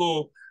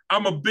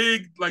a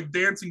big like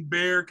dancing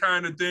bear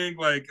kind of thing.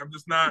 Like I'm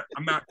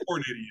not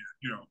coordinated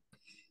yet.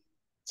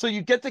 So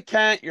you get to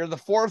Kent, you're the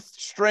fourth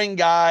string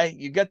guy.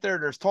 You get there.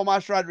 There's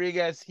Tomas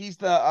Rodriguez. He's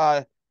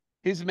the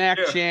MAC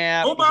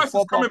champ. Tomas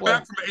is coming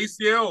back from an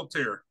ACL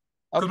tear.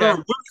 Because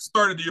remember, Willie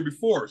started the year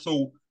before,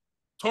 so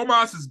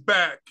Tomas is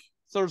back.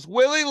 So there's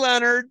Willie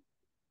Leonard,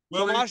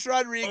 Tomas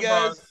Rodriguez,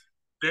 Tomas,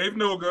 Dave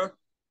Noga.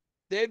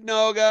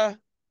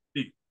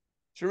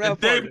 Jermail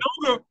Dave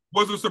Noga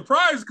was a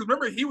surprise because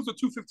remember he was a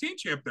 215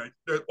 champ that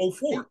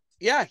 04.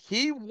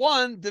 He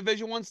won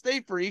Division I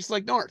state for East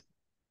Lake North.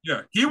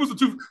 Yeah, he was a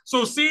two.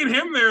 So seeing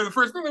him there the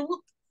first time, like,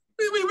 what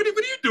are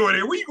you doing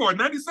here? Where you going,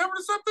 97 or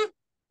something?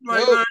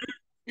 Like, nope.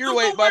 Your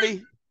weight,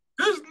 buddy.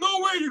 There's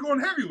no way you're going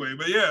heavyweight.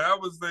 But yeah, that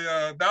was the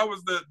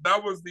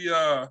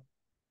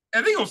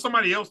I think it was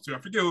somebody else too.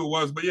 I forget who it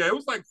was, but yeah, it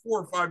was like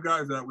 4 or 5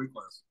 guys in that weight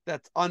class.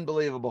 That's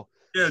unbelievable.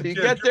 Yeah, so you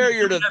get there,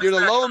 you're the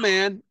low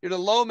man. You're the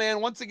low man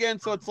once again.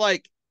 So it's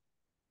like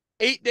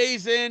 8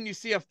 days in, you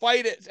see a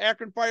fight at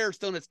Akron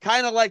Firestone. It's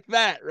kind of like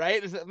that,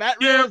 right? Is it that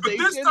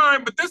realization?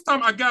 But this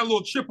time I got a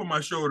little chip on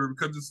my shoulder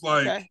because it's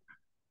like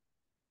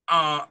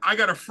I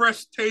got a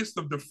fresh taste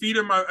of defeat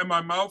in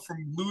my mouth from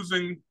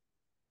losing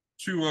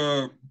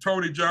to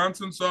Tony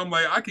Johnson. So I'm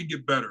like, I can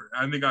get better.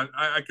 I think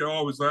I can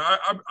always like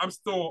I'm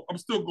still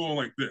going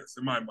like this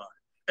in my mind.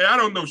 And I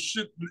don't know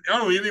shit. I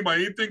don't know anything about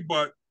anything,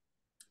 but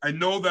I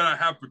know that I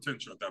have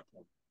potential at that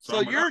point.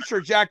 So your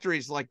trajectory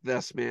is like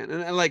this, man,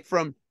 and like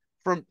from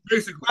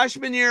basically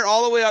freshman year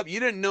all the way up, you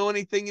didn't know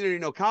anything. You didn't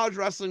know college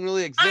wrestling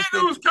really existed. I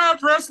didn't know it was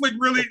college wrestling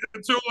really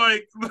until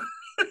like.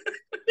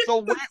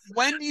 So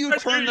when do you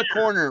turn the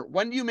corner?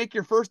 When do you make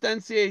your first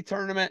NCAA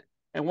tournament?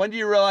 And when do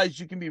you realize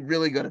you can be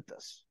really good at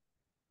this?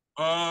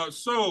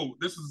 So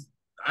this is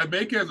I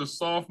make it as a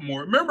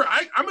sophomore. Remember,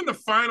 I'm in the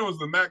finals of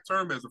the MAC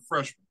tournament as a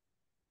freshman.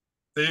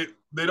 They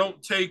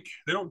don't take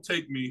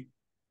me.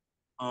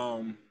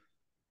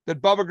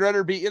 Did Bubba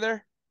Gritter beat you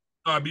there?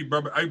 No, I beat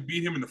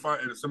him in the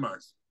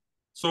semis.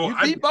 So you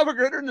beat Bubba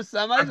Gritter in the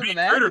semis. I beat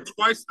Gritter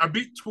twice. I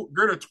beat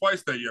Gritter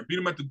twice that year. I beat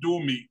him at the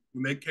dual meet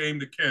when they came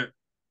to Kent,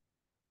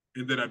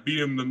 and then I beat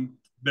him the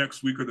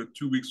next week or the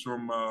 2 weeks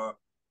from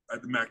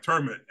at the MAC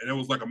tournament, and it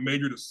was like a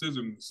major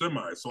decision in the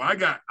semis. So I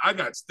got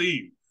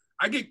steam.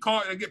 I get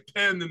caught. I get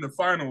pinned in the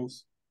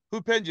finals.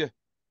 Who pinned you?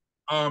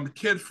 The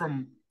kid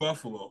from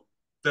Buffalo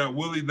that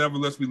Willie never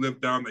lets me live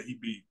down that he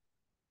beat.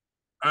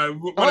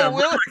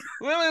 Whatever.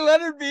 Willie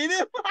Leonard beat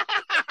him.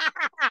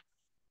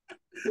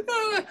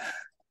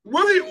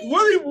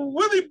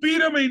 Willie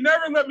beat him. He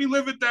never let me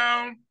live it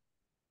down.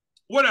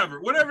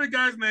 Whatever the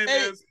guy's name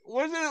Hey, is.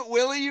 wasn't it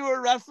Willie you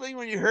were wrestling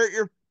when you hurt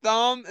your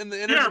thumb in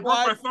the inner Yeah, I broke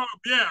squad? my thumb.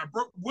 Yeah,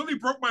 Willie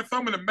broke my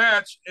thumb in a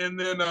match, and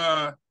then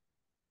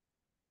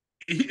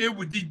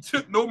he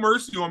took no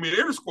mercy on me in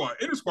inter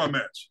squad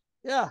match.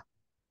 Yeah.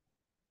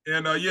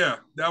 And yeah,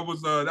 that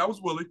was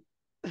Willie.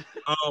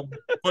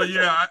 But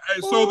yeah,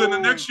 so then the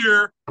next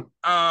year,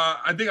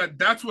 I think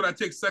that's when I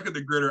take second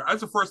to Gritter.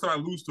 That's the first time I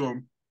lose to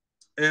him,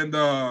 and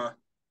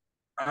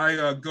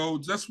I go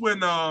just when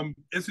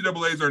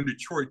NCAA's are in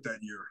Detroit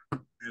that year,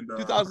 and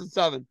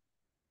 2007.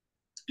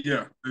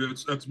 Yeah,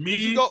 that's me.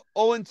 Did you go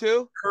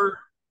 0-2? Kurt.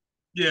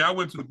 Yeah, I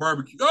went to the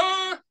barbecue.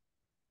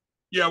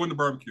 Yeah, I went to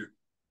barbecue.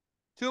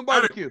 2 and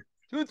barbecue.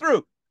 2 and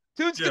through.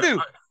 2 and skidoo.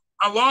 Yeah,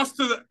 I lost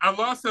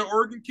to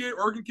Oregon kid.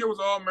 Oregon kid was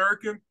All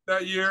American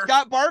that year.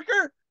 Scott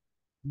Barker?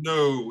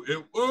 No,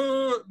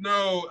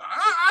 no.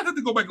 I have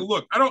to go back and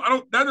look. I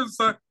don't. That name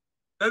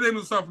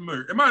doesn't sound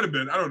familiar. It might have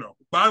been. I don't know.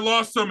 But I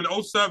lost to him in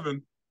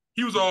 2007.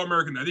 He was All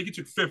American. I think he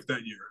took fifth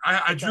that year.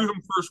 I drew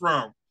him first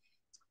round.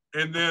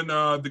 And then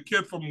the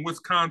kid from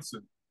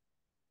Wisconsin.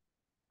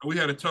 We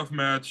had a tough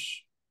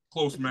match,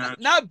 close match.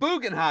 Not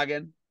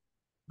Bugenhagen.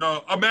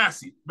 No,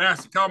 Massey,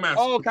 Kyle Massey.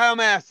 Oh, Kyle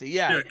Massey.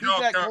 Yeah, he's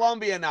at Kyle.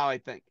 Columbia now, I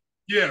think.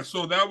 Yeah,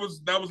 so that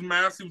was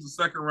Massey. Was the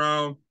second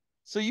round.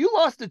 So you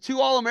lost to 2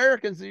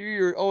 All-Americans the year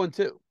you're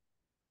 0-2.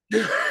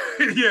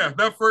 Yeah,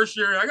 that first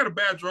year I got a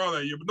bad draw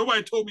that year, but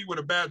nobody told me what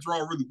a bad draw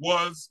really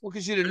was. Well,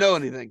 because you didn't know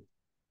anything.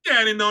 Yeah,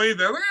 I didn't know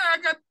anything. Like, I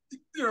got,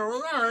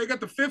 all right, I got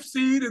the 5th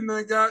seed, and then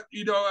I got,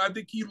 I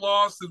think he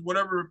lost his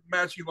whatever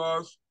match he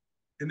lost,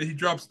 and then he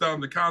drops down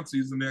the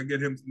consies, and then I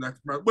get him to the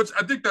next match, which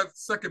I think that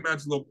second match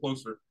is a little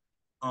closer.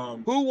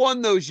 Who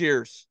won those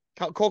years?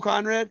 Cole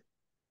Conrad?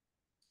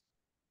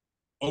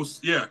 Oh,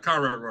 yeah,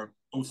 Conrad run.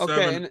 07.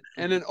 Okay,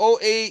 and in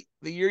 08,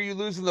 the year you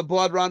lose in the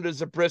blood round to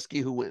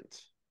Zabriskie, who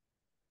wins?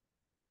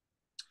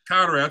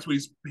 Conrad, that's what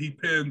he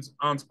pins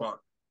Anspach.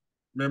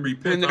 Remember, he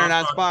pinned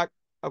Anspach?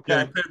 Okay.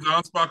 Yeah, he pins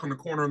Anspach on the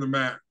corner of the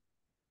mat.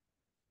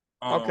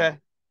 Okay.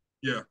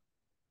 Yeah.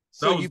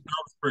 That was a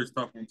pretty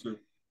tough one, too.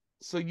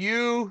 So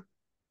you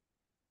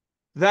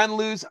then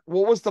lose.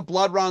 What was the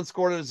blood round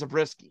score to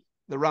Zabriskie,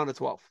 the round of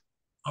 12?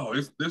 Oh,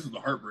 this is the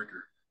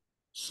heartbreaker.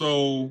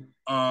 So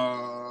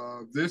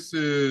this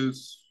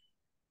is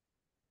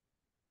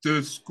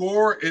the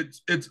score.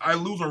 It's I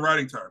lose on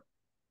riding time.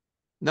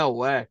 No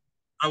way.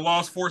 I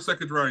lost 4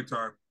 seconds riding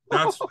time.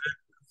 That's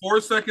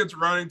 4 seconds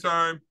riding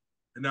time,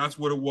 and that's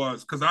what it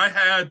was. Because I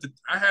had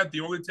the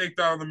only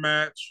takedown of the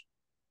match.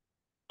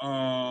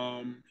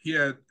 He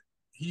had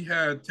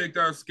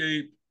takedown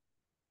escape.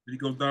 And he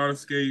goes down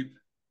escape,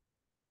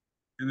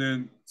 and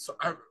then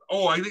I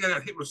think I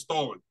got hit with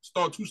stalling.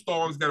 2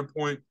 stallings, got a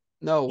point.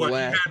 No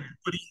way.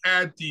 He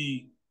had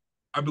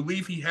I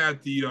believe he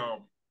had the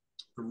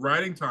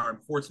riding time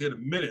forced to hit a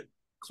minute.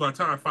 So by the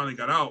time I finally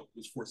got out, it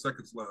was 4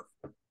 seconds left.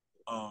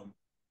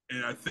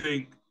 And I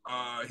think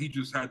he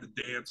just had to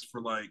dance for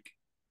like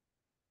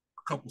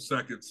a couple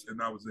seconds, and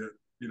that was it.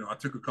 I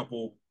took a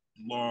couple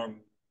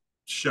long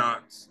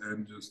shots,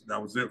 and just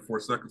that was it. 4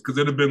 seconds, because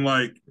it'd have been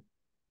like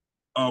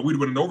we'd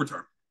win in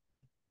overtime.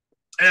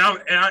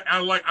 And I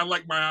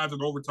like my odds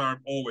in overtime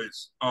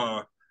always.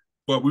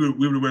 But we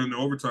would win in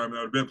overtime, and that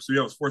would have been. So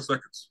yeah, it was 4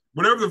 seconds.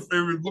 Whatever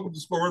look at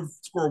the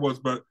score was,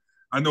 but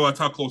I know that's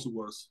how close it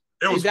was.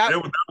 That was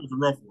a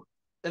rough one.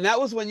 And that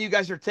was when you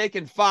guys were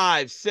taking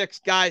 5, 6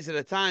 guys at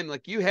a time.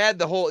 Like you had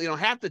the whole,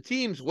 half the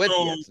teams with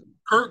you.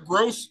 Kurt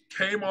Gross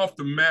came off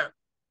the mat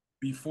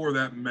before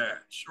that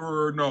match,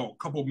 or no, a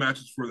couple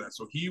matches before that.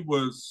 So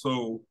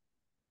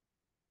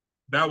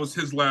that was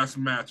his last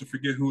match. I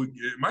forget who it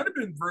might have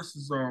been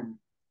versus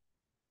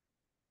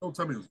don't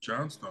tell me it was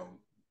Johnstone.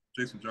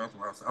 Jason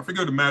Johnstone. I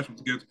forget the match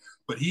was against,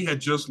 but he had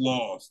just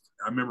lost.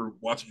 I remember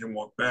watching him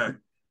walk back,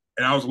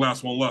 and I was the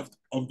last one left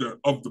of the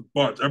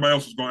bunch. Everybody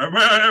else was going.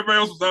 Everybody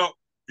else was out.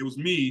 It was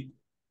me,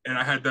 and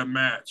I had that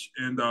match.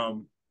 And it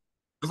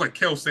was like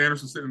Kel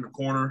Sanderson sitting in the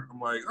corner. I'm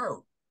like,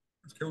 oh,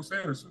 it's Kel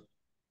Sanderson.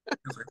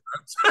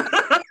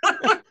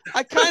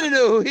 I kind of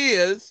know who he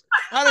is.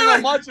 I don't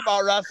know much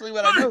about wrestling,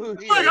 but I know who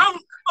he is.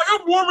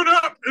 I'm warming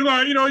up,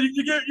 and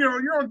you get,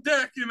 you're on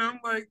deck, and I'm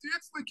like, dude,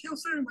 it's like Kel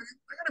Sanderson. Like,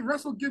 I gotta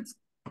wrestle against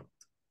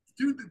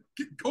dude that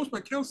get coached by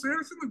Kel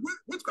Sanderson. Like,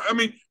 what's? I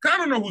mean, I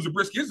don't know who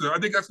Zabriskie is. I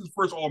think that's his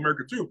first All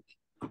American too.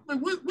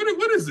 Like,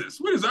 what is this?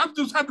 What is it? I've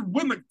just had to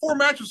win like 4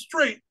 matches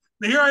straight,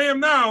 and here I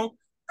am now.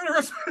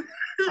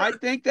 I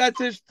think that's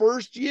his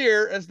first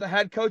year as the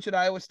head coach at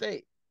Iowa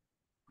State.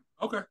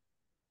 Okay.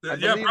 I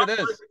believe it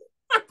is.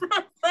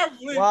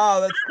 Probably.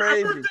 Wow, that's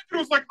crazy. It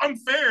was like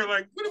unfair.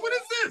 Like, what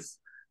is this?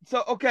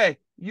 So, okay,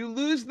 you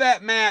lose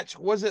that match.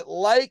 Was it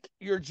like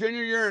your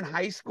junior year in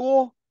high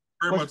school?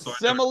 Very much so.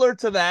 Similar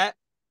to that?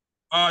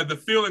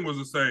 The feeling was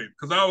the same,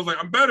 because I was like,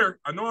 I'm better.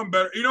 I know I'm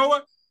better. You know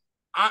what?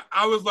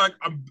 I was like,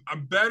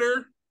 I'm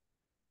better.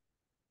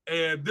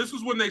 And this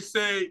is when they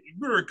say, you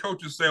remember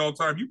coaches say all the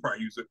time, you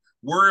probably use it,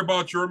 worry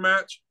about your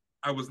match.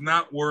 I was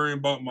not worrying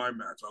about my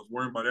match. I was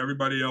worrying about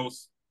everybody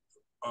else,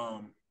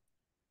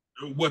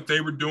 what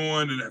they were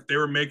doing, and if they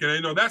were making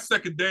it. That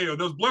second day, there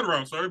was blood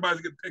round, so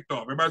everybody's getting picked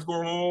off. Everybody's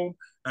going home.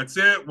 That's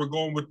it. We're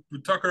going with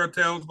tucking our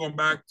tails, going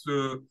back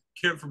to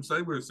Kent from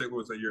St. Louis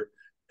that year.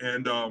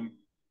 And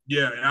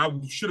yeah, I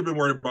should have been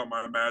worried about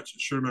my match. I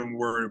should have been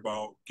worried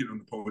about getting on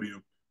the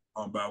podium,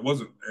 but I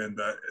wasn't. And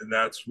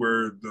that's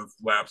where the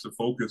lapse of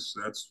focus.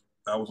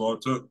 That was all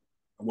it took.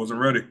 I wasn't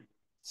ready.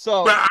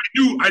 So, but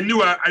I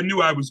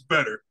knew I was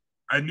better.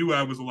 I knew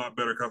I was a lot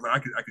better because I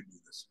could do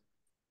this.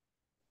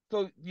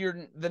 So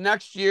the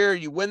next year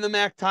you win the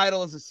MAC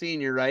title as a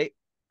senior, right?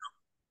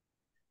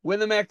 Win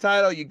the MAC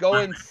title, you go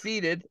in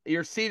seeded.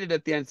 You're seeded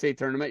at the NCAA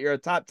tournament. You're a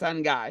top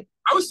 10 guy.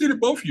 I was seeded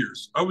both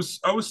years. I was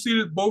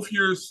seeded both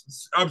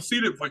years. I was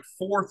seeded like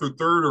fourth or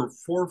third or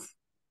fourth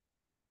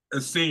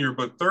as senior,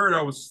 but third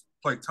I was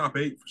like top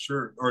 8 for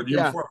sure. Or the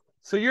year before.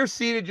 So you're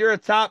seeded. You're a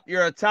top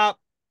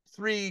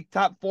 3,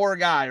 top 4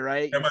 guy,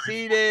 right? You're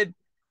seeded.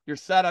 You're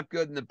set up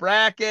good in the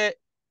bracket.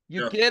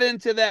 You get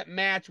into that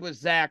match with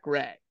Zach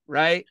Ray,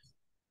 right?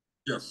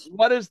 Yes.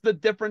 What is the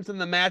difference in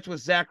the match with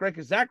Zach Ray?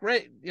 Because Zach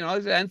Ray, he's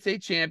an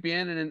NCAA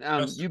champion,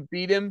 and you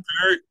beat him.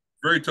 Very,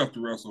 very tough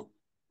to wrestle.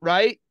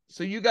 Right?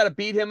 So you got to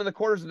beat him in the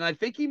quarters, and I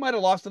think he might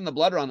have lost in the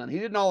blood round then. He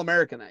did an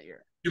All-American that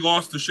year. He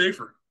lost to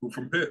Schaefer,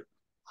 from Pitt.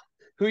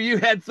 Who you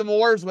had some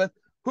wars with,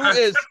 who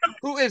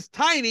is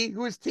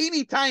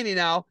teeny tiny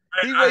now.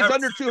 He weighs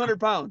under 200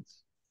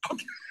 pounds.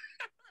 Okay.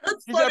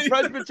 He's at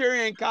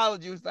Presbyterian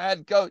College. He was the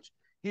head coach.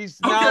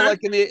 He's now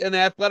like an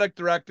athletic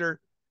director,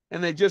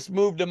 and they just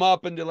moved him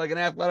up into like an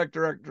athletic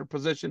director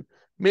position,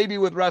 maybe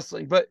with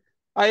wrestling. But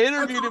I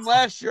interviewed him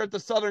last year at the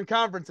Southern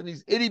Conference, and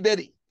he's itty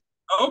bitty.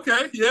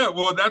 Okay, yeah.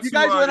 Well, that's you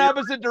guys went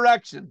opposite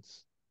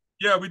directions.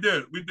 Yeah, we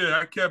did.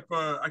 I kept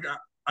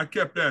I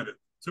kept at it.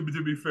 To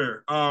be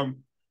fair,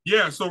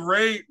 yeah. So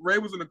Ray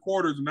was in the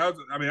quarters, and that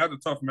was a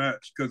tough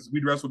match because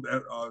we wrestled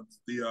at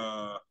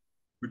the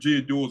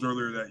Virginia duels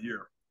earlier that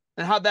year.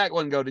 And how'd that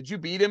one go? Did you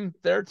beat him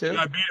there too?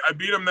 Yeah, I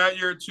beat him that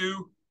year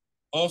too.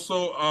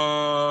 Also,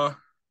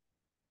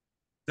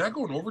 did that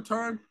go in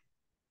overtime?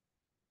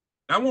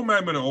 That one might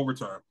have been in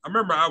overtime. I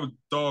remember I was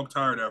dog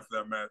tired after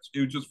that match.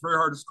 It was just very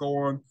hard to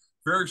score on.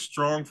 Very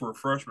strong for a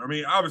freshman. I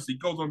mean, obviously, he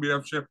goes on to be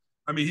that champ.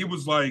 I mean, he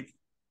was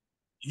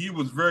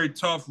very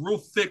tough, real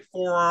thick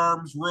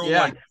forearms,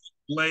 like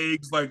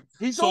legs. Like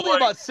he's only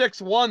about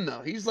 6'1",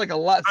 though. He's like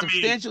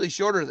substantially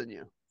shorter than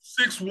you.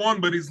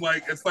 6'1", but it's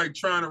like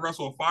trying to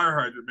wrestle a fire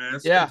hydrant, man.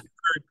 It's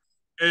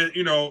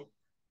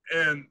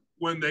and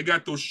when they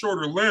got those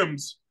shorter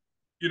limbs,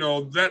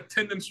 that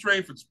tendon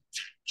strength is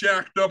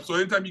jacked up. So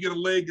anytime you get a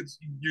leg, it's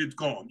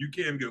gone. You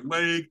can't even get a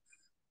leg.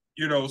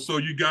 So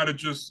you got to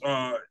just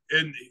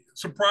and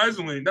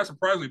not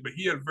surprisingly, but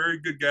he had a very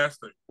good gas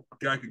tank.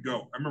 Guy could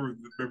go. I remember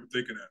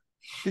thinking that.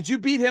 Did you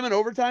beat him in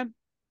overtime?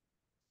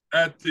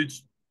 At the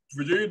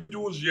Virginia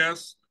duels,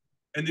 yes.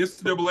 And the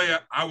NCAA,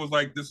 I was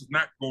like, this is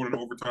not going in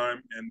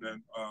overtime. And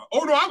then,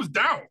 I was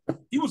down.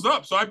 He was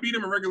up, so I beat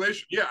him in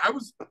regulation. Yeah, I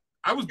was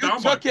down.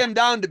 You took him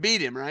down to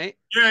beat him, right?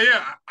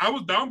 Yeah. I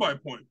was down by a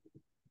point.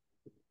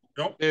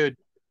 Nope. Dude,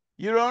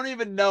 you don't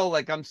even know.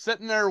 Like, I'm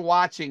sitting there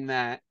watching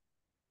that,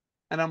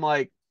 and I'm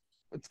like,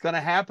 it's going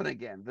to happen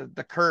again.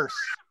 The curse.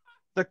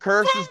 The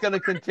curse is going to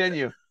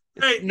continue.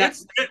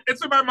 It's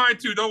in my mind,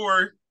 too. Don't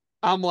worry.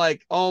 I'm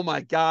like, oh,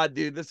 my God,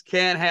 dude, this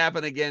can't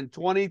happen again.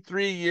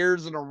 23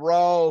 years in a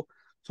row,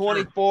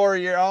 24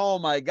 years. Oh,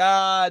 my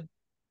God.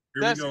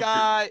 This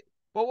guy.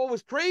 But what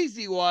was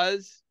crazy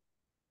was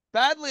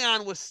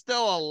Badleon was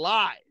still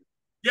alive.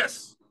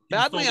 Yes.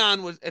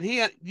 Badleon was, and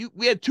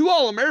we had 2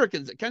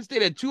 All-Americans. Kent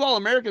State had 2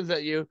 All-Americans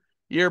that year,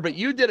 but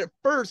you did it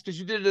first because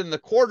you did it in the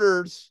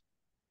quarters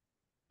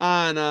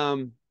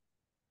on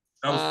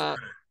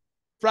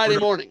Friday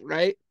morning,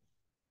 right?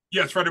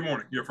 Yes, Friday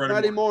morning. Yeah,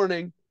 Friday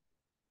morning.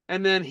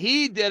 And then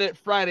he did it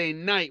Friday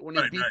night when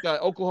he beat the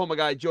Oklahoma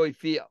guy, Joey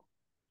Fio.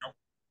 Nope.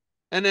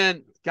 And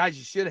then, guys,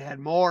 you should have had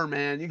more,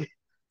 man.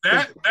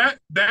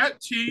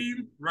 That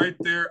team right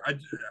there,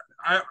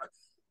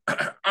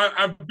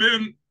 I've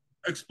been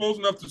exposed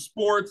enough to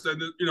sports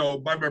and,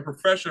 by my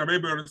profession, I'm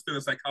able to understand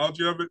the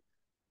psychology of it.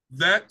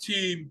 That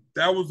team,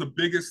 that was the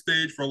biggest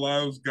stage for a lot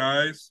of those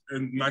guys,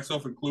 and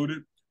myself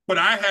included. But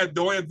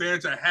the only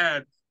advantage I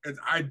had is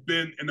I'd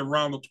been in the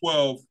round of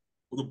 12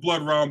 or the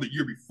blood round the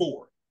year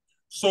before.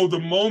 So the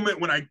moment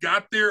when I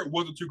got there, it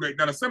wasn't too great.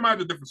 Now the semi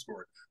is a different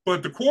story,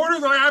 but the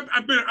quarters,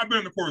 I've been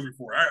in the quarters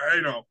before.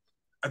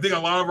 I think a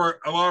lot of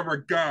our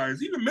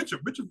guys, even Mitchell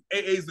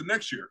AA's the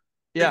next year.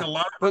 Yeah,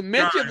 but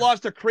Mitchell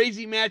lost a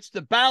crazy match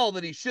to Bell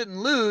that he shouldn't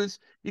lose.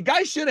 You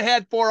guys should have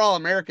had 4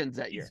 All-Americans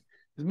that year.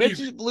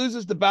 Mitchell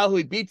loses to Bell, who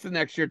he beats the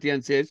next year at the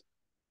NCAAs.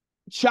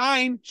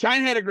 Chine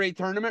had a great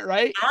tournament,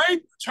 right?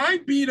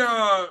 Chine beat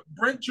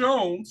Brent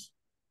Jones,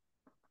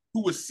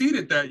 who was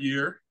seeded that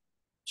year.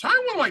 Chine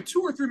won like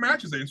 2 or 3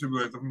 matches at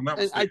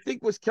NCAA. I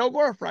think, was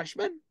Kilgore a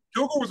freshman?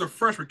 Kilgore was a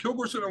freshman.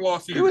 Kilgore shouldn't have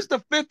lost either. He was the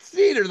 5th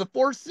seed or the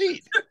 4th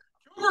seed.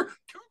 Kilgore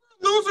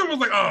losing was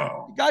like, You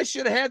oh. guys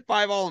should have had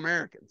 5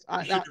 All-Americans.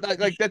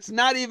 Like that's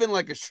not even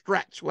like a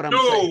stretch. What I'm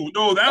saying.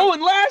 No, that. Oh,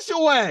 and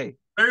Lashaway.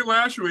 Larry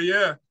Lashaway,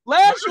 yeah.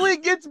 Lashley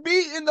gets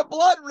beat in the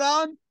blood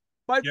round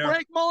by Yeah.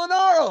 Frank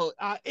Molinaro,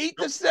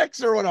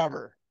 8-6 or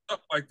whatever.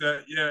 Stuff like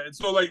that, yeah. And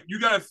so, like, you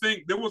got to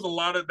think there was a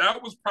lot of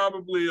that. Was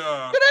probably It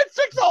had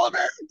 6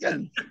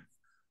 All-Americans.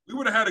 we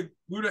would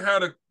have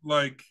had a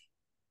like.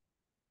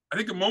 I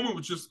think the moment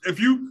was just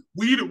we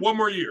needed one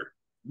more year.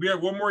 We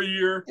had one more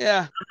year.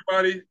 Yeah.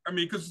 Everybody, I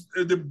mean, because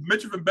the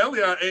Mitch and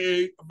Belly on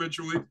AA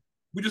eventually.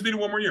 We just needed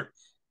one more year.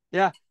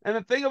 Yeah. And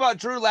the thing about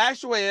Drew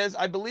Lashaway is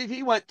I believe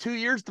he went 2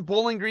 years to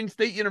Bowling Green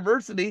State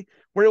University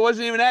where he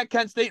wasn't even at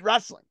Kent State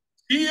Wrestling.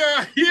 He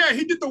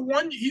did the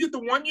 1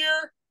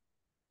 year,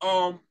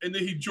 and then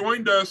he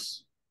joined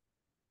us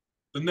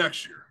the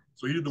next year.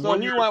 So he did the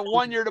 1 year. So he went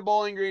 1 year to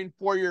Bowling Green,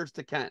 4 years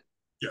to Kent.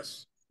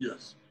 Yes.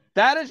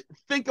 That is,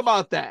 think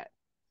about that.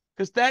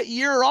 Because that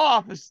year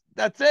off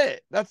that's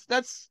it. That's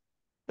it.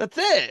 That's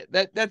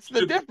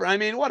the difference. I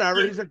mean,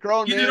 whatever. He's a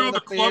grown man with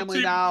a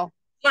family now.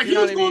 Like, he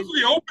was going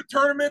to the open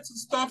tournaments and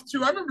stuff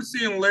too. I remember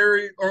seeing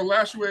Larry or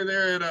Lashaway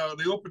there at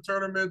the open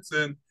tournaments,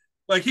 and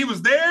like he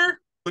was there,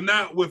 but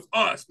not with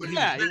us. But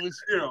yeah, he was,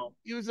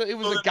 he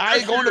was a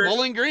guy going to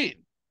Bowling Green.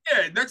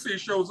 Yeah, next year he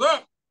shows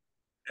up,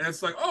 and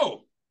it's like,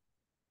 oh,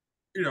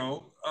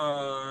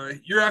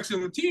 you're actually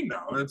on the team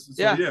now.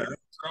 Yeah,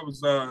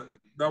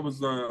 that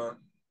was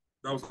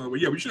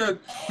yeah. We should have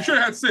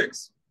had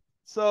 6.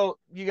 So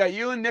you got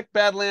you and Nick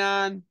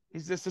Badleon.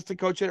 He's the assistant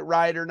coach at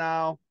Ryder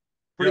now.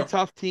 Pretty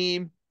tough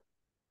team.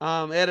 They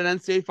had an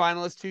NCAA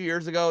finalist 2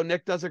 years ago.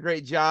 Nick does a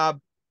great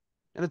job.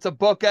 And it's a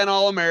bookend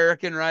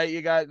All-American, right?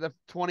 You got the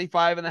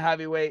 25 and the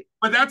heavyweight.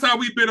 But that's how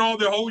we've been all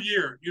the whole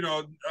year.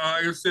 Like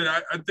I said,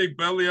 I think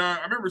Bellion,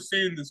 I remember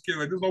seeing this kid,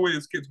 like, there's no way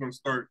this kid's going to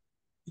start.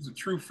 He's a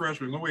true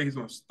freshman. No way he's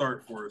going to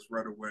start for us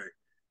right away.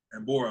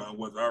 And boy,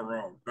 was I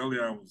wrong.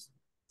 Bellion was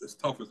as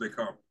tough as they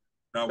come.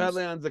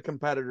 Bellion's a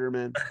competitor,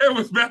 man. It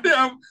was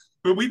Bellion,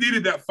 but we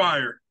needed that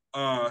fire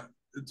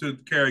to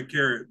carry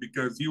it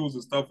because he was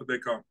as tough as they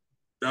come.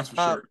 That's for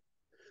sure.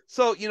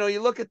 So,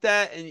 you look at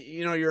that and,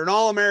 you're an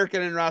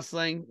All-American in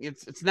wrestling.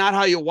 It's not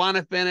how you want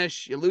to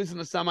finish. You lose in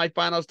the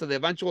semifinals to the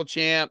eventual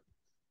champ.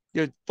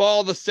 You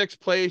fall to 6th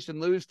place and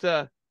lose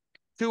to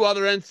 2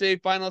 other NCAA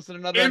finalists and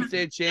another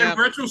NCAA champ.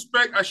 In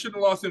retrospect, I shouldn't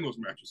have lost in those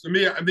matches. I'm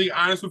being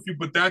honest with you,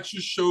 but that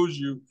just shows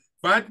you,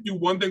 if I had to do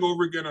one thing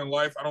over again in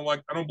life, I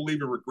don't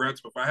believe in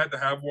regrets, but if I had to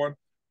have one,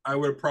 I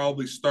would have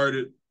probably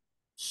started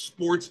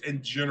sports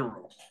in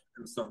general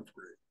in 7th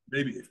grade,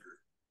 maybe 8th grade.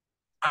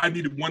 I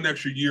needed 1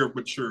 extra year of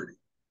maturity.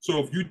 So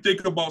if you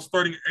think about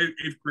starting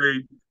 8th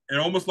grade and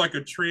almost like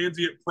a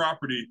transient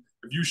property,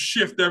 if you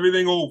shift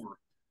everything over,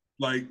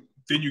 like,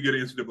 then you get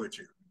an NCAA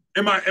champ.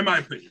 In my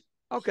opinion.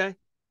 Okay.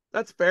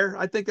 That's fair.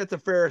 I think that's a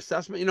fair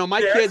assessment.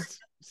 My kid's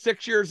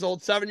 6 years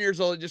old, 7 years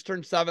old. He just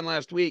turned 7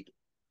 last week.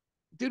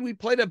 Dude, we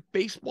played a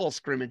baseball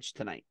scrimmage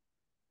tonight.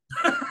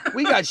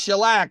 We got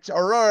shellacked.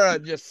 Aurora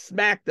just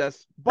smacked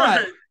us.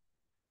 But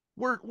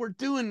we're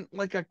doing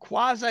like a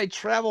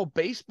quasi-travel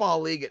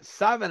baseball league at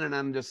 7, and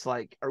I'm just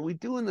like, are we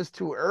doing this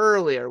too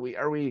early? Are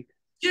we?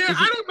 Yeah,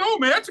 I don't know,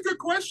 man. That's a good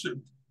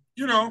question.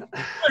 Here's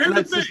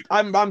the thing.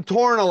 I'm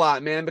torn a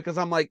lot, man, because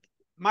I'm like,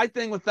 my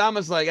thing with them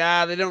is like,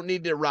 they don't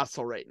need to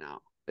wrestle right now.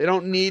 They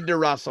don't need to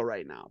wrestle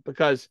right now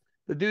because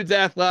the dude's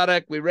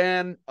athletic. We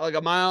ran like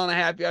a mile and a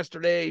half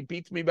yesterday. He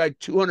beats me by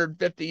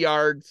 250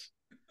 yards.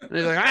 And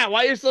he's like,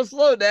 why are you so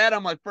slow, Dad?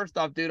 I'm like, first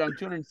off, dude, I'm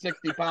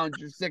 260 pounds.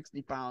 You're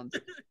 60 pounds.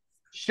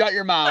 Shut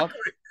your mouth.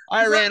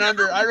 I ran a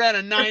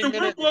 9-minute. If the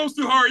wind blows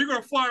too hard, you're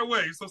going to fly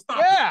away. So stop.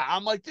 Yeah.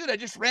 I'm like, dude, I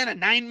just ran a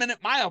 9-minute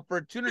mile for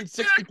a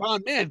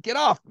 260-pound man. Get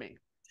off me.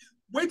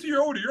 Wait till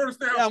you're older. You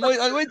understand?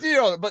 Wait till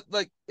you're older. But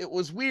like, it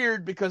was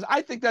weird because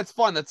I think that's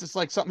fun. That's just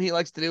like something he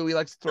likes to do. He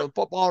likes to throw the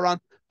football around.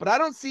 But I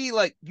don't see,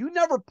 like, you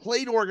never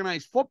played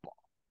organized football.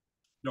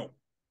 No.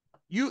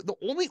 The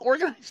only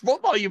organized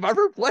football you've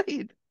ever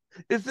played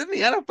is in the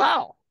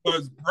NFL.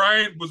 Was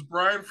Brian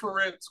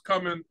Ferentz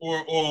coming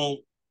or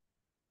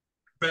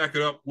back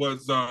it up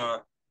was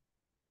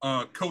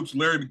Coach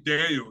Larry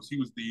McDaniels. He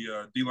was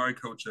the D-line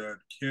coach at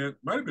Kent.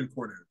 Might have been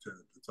coordinator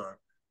at the time.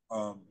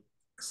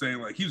 Saying,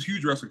 like, he was a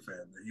huge wrestling fan.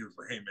 And he was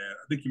like, hey, man,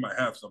 I think you might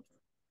have something.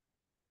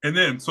 And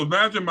then, so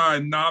imagine my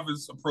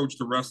novice approach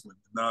to wrestling.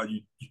 Now you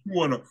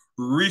want to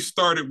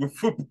restart it with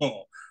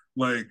football.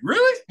 Like,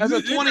 really? As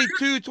a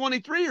 22,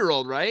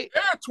 23-year-old, right?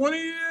 Yeah,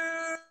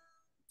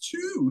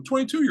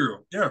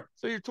 22-year-old. Yeah.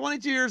 So you're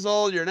 22 years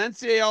old. You're an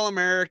NCAA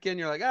All-American.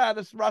 You're like,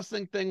 this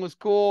wrestling thing was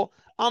cool.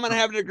 I'm going to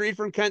have a degree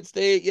from Kent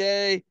State.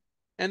 Yay.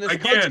 And this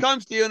coach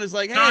comes to you and is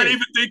like, hey. Not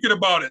even thinking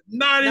about it.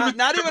 Not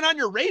even on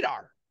your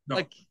radar. No.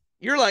 Like,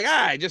 you're like,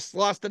 I just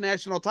lost the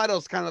national title.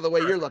 Is kind of the way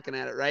you're looking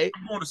at it, right?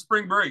 I'm going to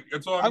spring break.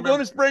 That's all I'm going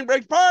to spring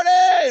break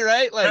party,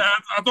 right? Like,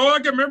 that's all I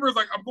can remember is,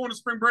 like, I'm going to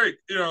spring break.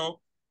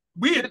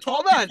 We had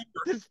hold on.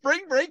 Did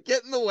spring break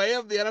get in the way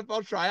of the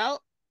NFL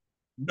tryout?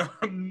 No,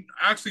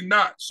 actually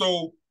not.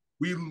 So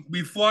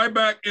we fly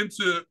back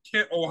into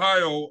Kent,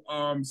 Ohio,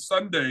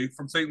 Sunday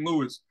from St.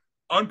 Louis,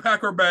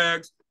 unpack our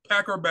bags,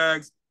 pack our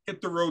bags,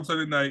 hit the road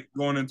Sunday night,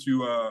 going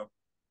into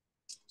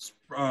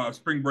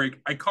spring break.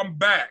 I come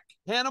back.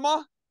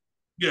 Panama?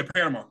 Yeah,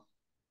 Panama.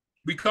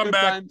 We come Good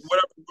back, times.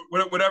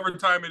 whatever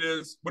time it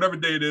is, whatever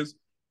day it is,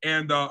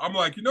 and I'm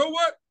like, you know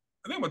what?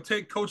 I think I'm gonna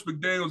take Coach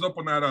McDaniels up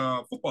on that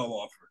football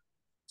offer.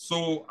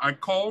 So I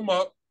call him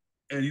up,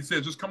 and he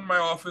says, just come to my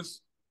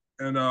office,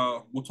 and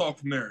we'll talk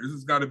from there. This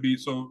has got to be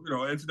so.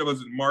 NCAA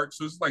was in March,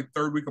 so it's like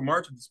third week of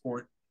March at this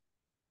point.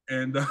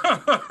 And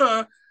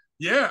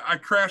yeah, I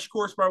crash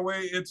course my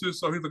way into.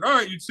 So he's like, all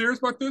right, you serious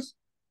about this?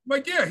 I'm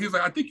like, yeah. He's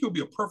like, I think you'll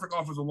be a perfect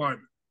offensive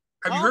lineman.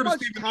 Have you How heard of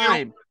much Stephen Neal?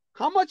 time?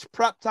 How much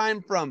prep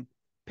time from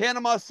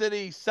Panama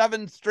City,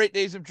 7 straight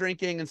days of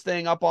drinking and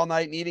staying up all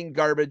night and eating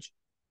garbage?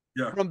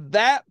 Yeah. From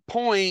that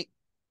point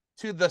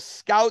to the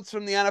scouts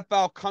from the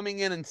NFL coming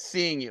in and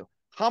seeing you.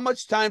 How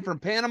much time from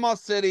Panama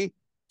City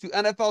to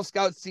NFL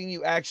scouts seeing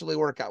you actually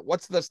work out?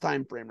 What's this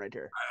time frame right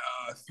here?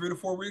 3 to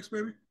 4 weeks,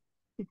 maybe.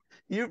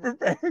 You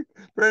prepared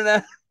for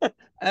an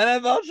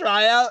NFL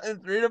tryout in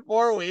 3 to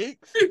 4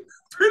 weeks? 3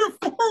 to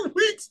 4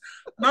 weeks.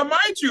 Now,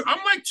 mind you,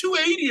 I'm like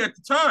 280 at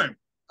the time.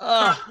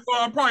 Well,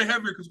 I'm probably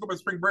heavier because going by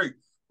spring break.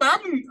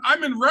 But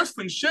I'm in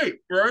wrestling shape,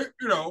 right?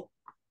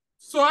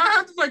 So I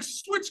have to like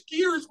switch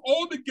gears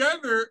all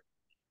together,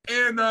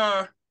 and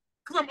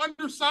because I'm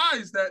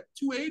undersized at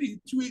 280,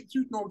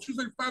 282, no,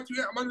 275,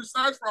 280, I'm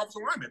undersized for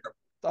offensive lineman.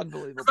 It's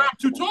unbelievable. I'm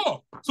too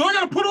tall, so I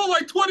got to put on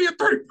like 20 or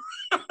 30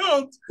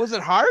 pounds. Was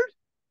it hard?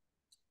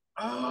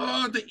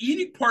 The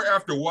eating part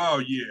after a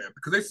while, yeah,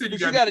 because they said you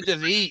got to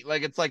just eat.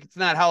 Like it's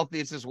not healthy.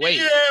 It's just weight.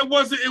 Yeah, it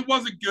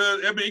wasn't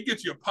good. I mean, it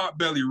gets you a pot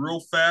belly real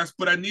fast.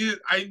 But I needed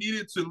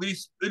to at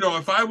least,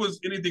 if I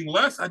was anything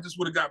less, I just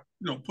would have got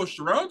pushed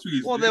around too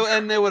easily.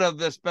 Well, they would have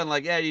just been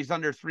like, yeah, he's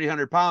under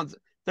 300 pounds.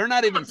 They're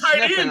not even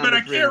tight end, but I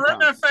can't run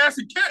that fast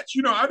and catch.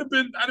 I'd have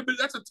been.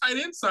 That's a tight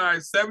end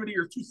size, 70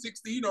 or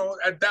 260.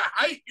 At that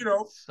height.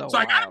 So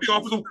I got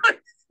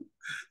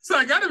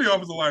to be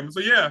offensive lineman. So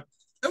yeah,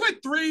 it was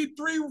like three.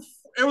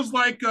 It was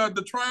like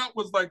the tryout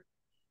was like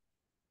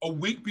a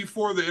week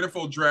before the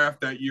NFL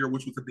draft that year,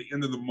 which was at the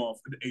end of the month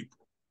in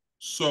April.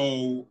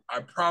 So I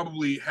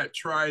probably had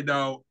tried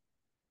out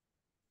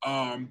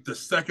the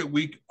second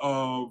week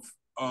of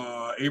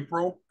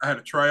April. I had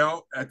a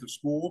tryout at the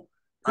school.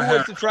 Who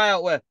was the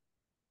tryout with?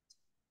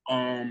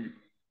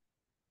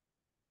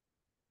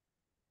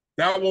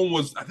 That one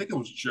was, I think it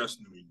was just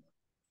New England.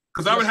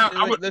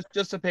 Because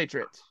just the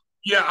Patriots.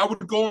 Yeah, I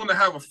would go on to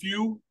have a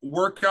few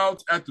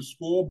workouts at the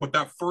school, but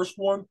that first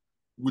one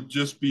would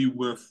just be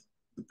with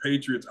the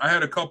Patriots. I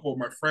had a couple of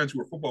my friends who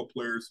were football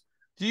players.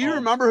 Do you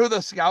remember who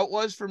the scout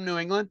was from New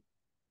England?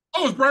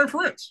 Oh, it's Brian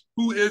Ferentz,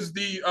 who is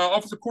the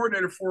offensive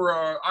coordinator for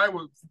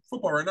Iowa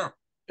football right now.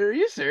 Are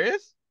you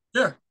serious?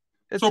 Yeah.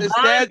 His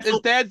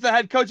dad's the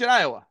head coach at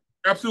Iowa.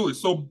 Absolutely.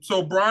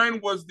 So Brian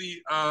was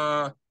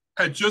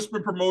had just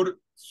been promoted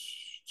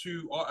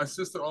to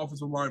assistant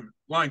offensive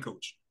line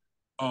coach.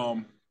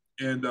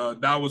 And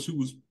that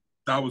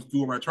was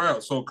doing my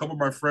tryout. So a couple of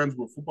my friends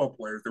were football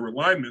players. They were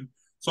linemen.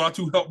 So I had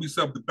to help me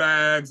set up the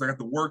bags. I had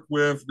to work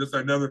with this, that,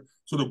 and another.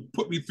 So to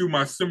put me through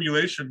my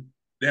simulation,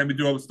 they had me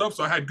do all the stuff.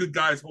 So I had good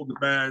guys hold the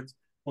bags,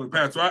 hold the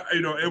pads. So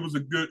it was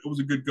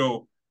a good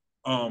go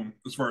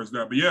as far as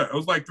that. But yeah, it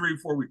was like 3 or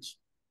 4 weeks.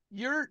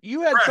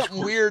 You had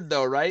something weird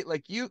though, right?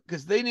 Like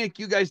because they make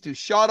you guys do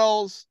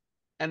shuttles,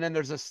 and then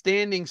there's a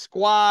standing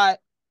squat,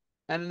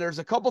 and then there's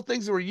a couple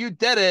things where you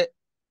did it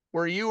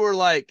where you were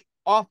like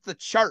off the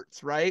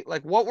charts, right?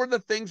 Like what were the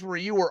things where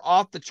you were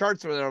off the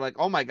charts where they're like,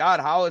 oh my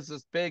God, how is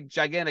this big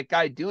gigantic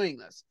guy doing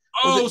this?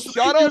 Was it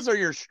shuttles or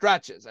your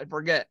stretches? I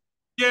forget.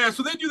 Yeah,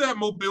 so they do that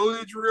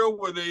mobility drill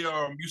where they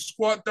you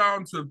squat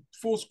down to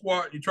full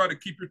squat, you try to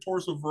keep your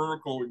torso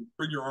vertical and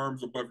bring your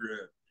arms above your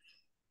head.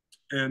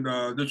 And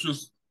there's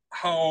just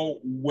how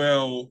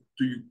well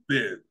do you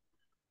bend?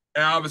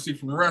 And obviously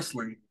from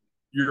wrestling,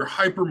 you're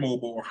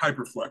hypermobile or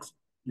hyperflexible.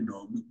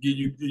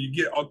 You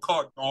get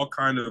caught in all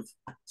kind of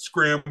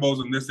scrambles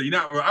and this.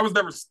 I was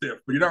never stiff,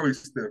 but you're not really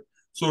stiff.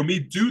 So me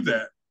do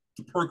that,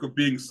 the perk of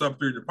being sub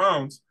 300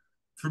 pounds,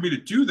 for me to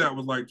do that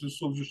was like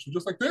just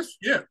like this,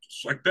 yeah,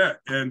 just like that,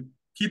 and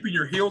keeping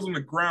your heels on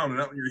the ground and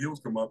not letting your heels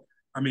come up.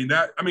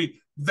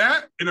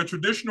 That in a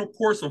traditional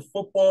course of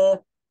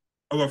football,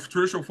 of a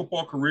traditional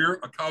football career,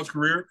 a college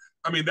career,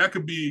 that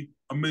could be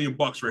 $1 million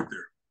right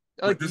there.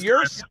 Like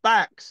your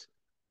specs.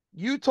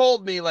 You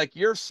told me like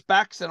your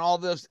specs and all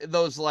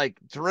those like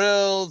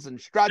drills and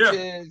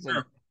stretches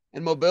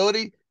and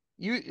mobility.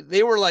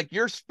 They were like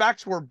your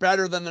specs were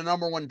better than the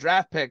number 1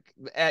 draft pick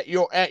at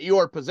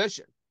your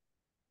position.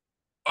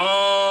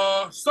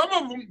 Some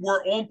of them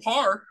were on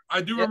par.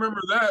 I do remember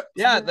that.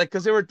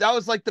 Because that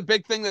was like the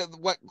big thing that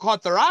what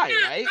caught their eye,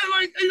 right? And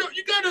like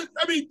you gotta.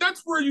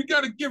 That's where you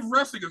gotta give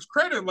wrestling its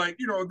credit. Like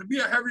to be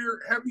a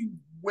heavy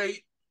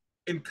weight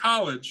in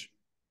college.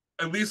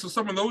 At least for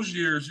some of those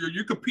years,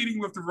 you're competing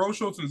with the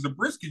Roshos and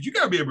Zabriskis. You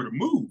got to be able to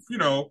move,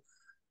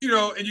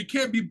 and you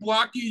can't be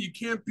blocky. You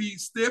can't be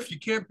stiff. You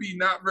can't be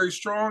not very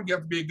strong. You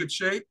have to be in good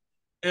shape.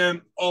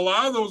 And a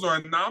lot of those are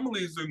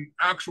anomalies in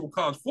actual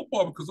college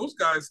football because those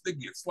guys, they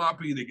get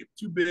sloppy, they get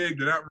too big,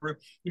 they're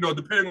not,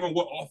 depending on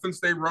what offense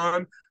they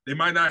run, they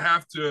might not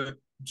have to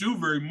do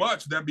very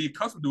much, that be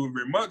accustomed to doing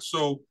very much.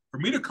 So for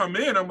me to come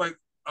in, I'm like,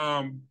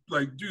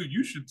 dude,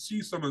 you should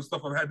see some of the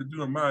stuff I've had to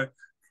do in my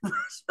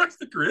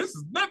rest of career. This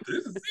is nothing.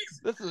 This is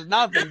easy. This is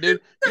nothing,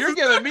 dude. You're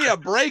giving me a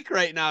break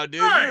right now,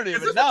 dude. Right. You don't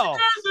even Is know.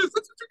 this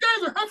what you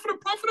guys are huffing and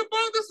puffing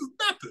about? This is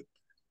nothing.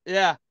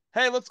 Yeah.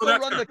 Hey, let's So go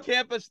run the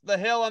campus, the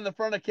hill on the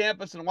front of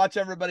campus, and watch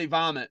everybody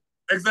vomit.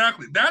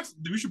 Exactly.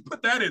 We should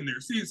put that in there.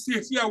 See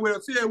how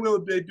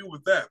well they do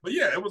with that. But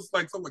yeah, it was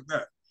like something like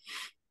that.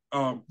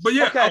 But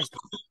yeah, okay. I was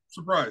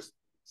surprised.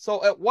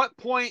 So at what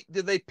point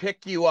did they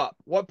pick you up?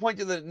 What point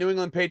did the New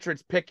England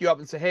Patriots pick you up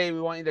and say, hey,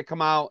 we want you to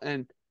come out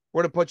and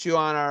we're to put you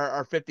on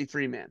our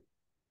 53 man?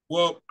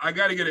 Well, I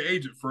got to get an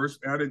agent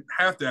first. And I didn't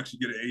have to actually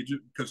get an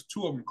agent because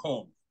two of them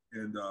called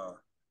me. And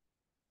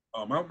I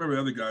don't remember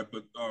the other guy,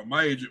 but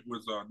my agent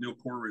was Neil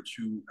Corrich,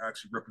 who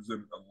actually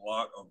represented a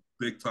lot of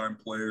big time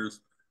players,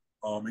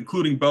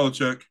 including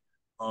Belichick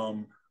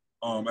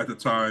at the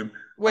time.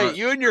 Wait,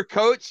 you and your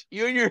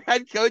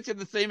head coach have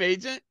the same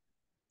agent?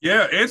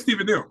 Yeah, and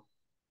Stephen Neal.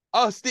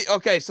 Oh, Steve.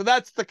 Okay, so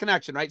that's the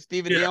connection, right?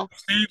 Stephen Neal.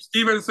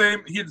 Steve had the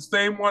same. He had the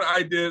same one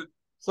I did.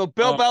 So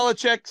Bill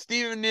Belichick,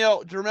 Stephen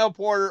Neal, Jermail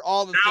Porter,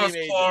 all the Dallas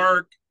same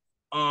Clark.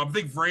 I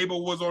think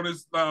Vrabel was on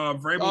his.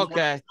 Vrabel.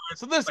 Okay,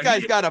 so this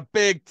guy's got a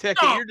big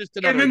ticket. You're just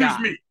another guy. And then there's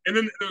me. And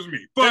then there's me.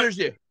 But then there's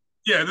you.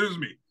 Yeah, there's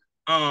me.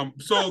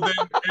 So then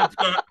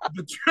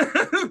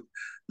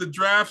the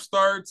draft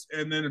starts,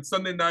 and then it's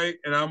Sunday night,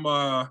 and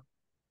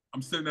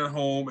I'm sitting at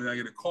home, and I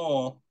get a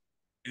call,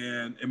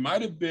 and it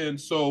might have been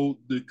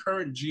the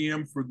current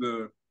GM for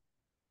the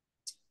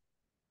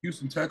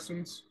Houston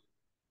Texans,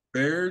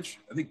 Berge.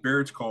 I think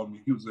Berge called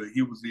me. He was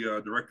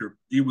the director.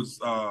 He was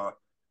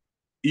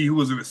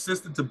an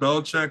assistant to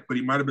Belichick, but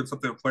he might have been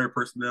something in player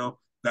personnel.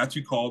 That's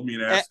who called me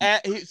and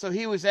asked me. So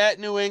he was at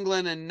New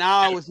England, and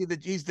now he's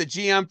the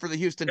GM for the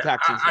Houston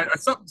Texans.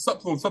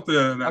 Something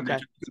of that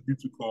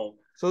nature. Called.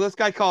 So this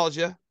guy calls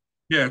you.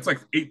 Yeah, it's like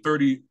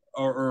 8:30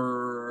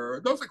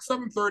 or no, it's like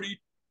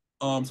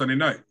 7:30 Sunday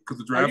night because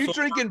the draft. Are you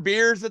drinking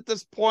beers at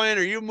this point?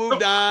 Or you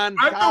moved on?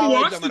 I've been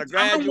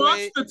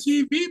watching the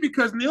TV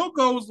because Neil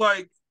goes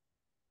like,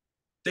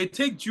 they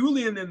take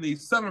Julian in the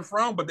 7th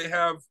round, but they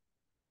have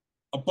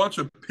a bunch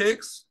of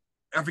picks.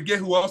 I forget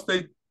who else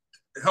they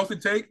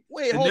take.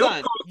 Wait, hold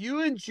on.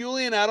 You and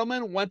Julian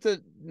Edelman went to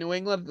New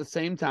England at the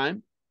same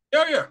time?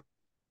 Yeah.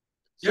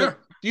 So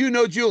do you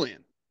know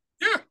Julian?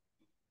 Yeah.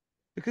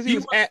 Because he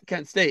was at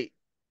Kent State.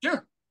 Yeah.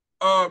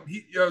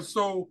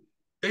 So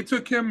they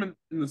took him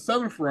in the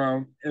 7th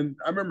round, and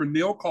I remember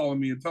Neil calling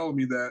me and telling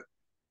me that,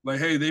 like,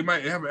 hey, they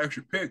might have an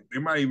extra pick. They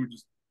might even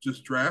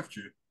just draft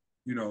you.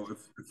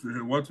 If they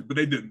want to, but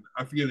they didn't.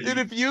 I forget. Dude,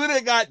 if you would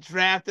have got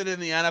drafted in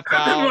the NFL,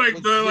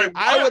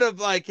 I would have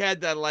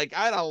had that.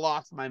 I'd have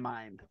lost my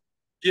mind.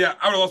 Yeah,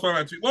 I would have lost my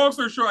mind too. Long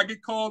story short, I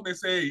get called. They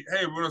say,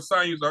 "Hey, we're gonna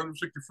sign you as an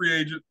unrestricted free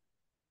agent,"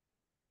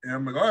 and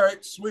I'm like, "All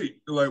right,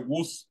 sweet." They're like,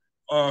 "We'll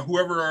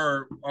whoever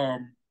our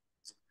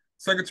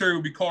secretary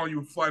will be calling you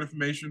with flight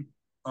information,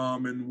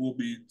 and we'll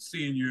be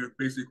seeing you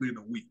basically in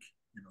a week.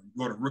 You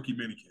go to rookie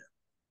minicamp."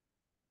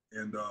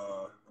 And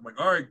I'm like,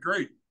 "All right,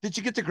 great." Did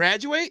you get to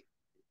graduate?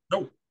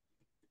 No,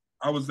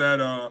 I was at.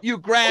 You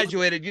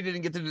graduated. You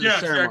didn't get to do the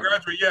ceremony. Yeah, I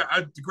graduated.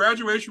 Yeah, the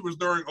graduation was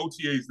during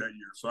OTAs that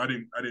year, so I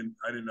didn't.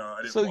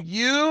 So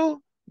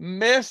you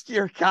missed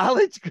your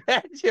college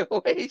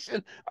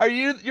graduation.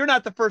 You're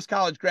not the first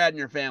college grad in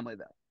your family,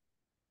 though.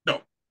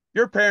 No,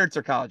 your parents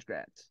are college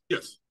grads.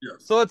 Yes.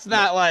 So it's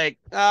not like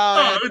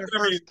the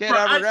first kid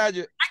ever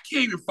graduate. I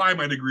can't even find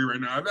my degree right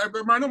now.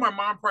 I know my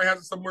mom probably has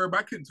it somewhere,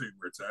 but I couldn't tell you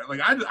where it's at. Like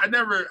I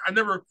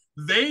never.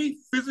 They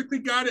physically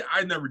got it.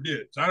 I never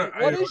did. So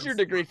what is your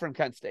degree from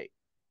Kent State?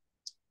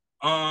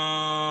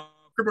 Criminal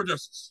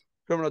justice.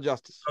 Criminal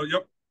justice. Oh,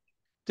 yep.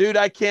 Dude,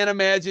 I can't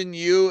imagine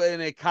you in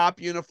a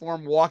cop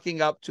uniform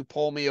walking up to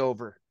pull me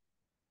over.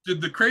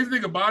 The crazy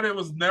thing about it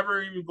was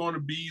never even going to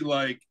be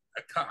like,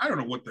 I don't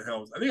know what the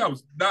hell. I think I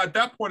was at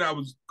that point. I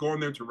was going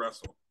there to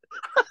wrestle.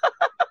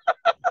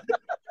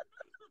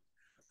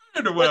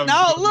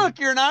 Now look,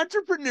 you're an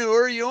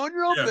entrepreneur. You own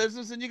your own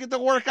business, and you get to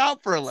work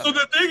out for a living. So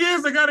the thing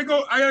is, I gotta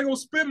go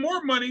spend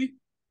more money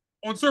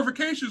on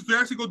certifications to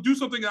actually go do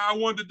something that I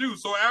wanted to do.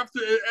 So after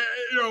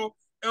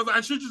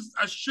I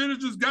should have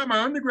just got my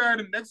undergrad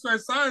in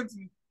exercise science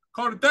and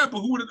called it that.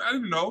 But I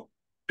didn't know.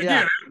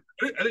 Again,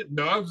 I didn't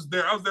know. I was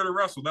there to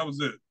wrestle. That was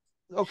it.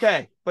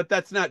 Okay, but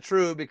that's not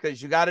true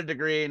because you got a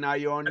degree and now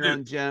you own your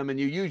own gym and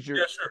you use you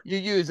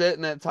use it,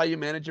 and that's how you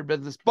manage your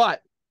business.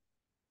 But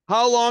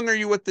how long are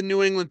you with the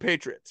New England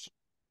Patriots?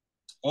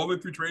 All the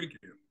way through training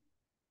camp.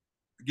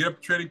 I get up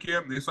to training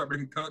camp, they start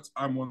making cuts.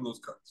 I'm one of those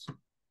cuts.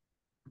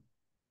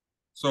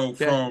 So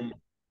from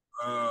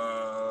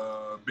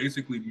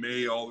basically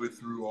May all the way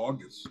through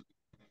August.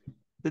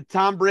 Did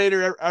Tom Brady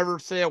ever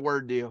say a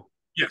word to you?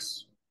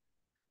 Yes.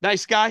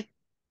 Nice guy?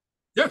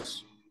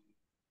 Yes.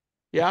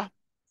 Yeah?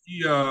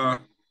 He I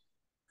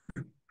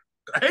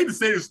hate to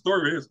say this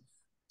story, but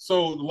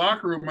So the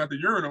locker room at the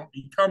urinal,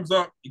 he comes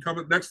up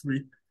next to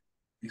me.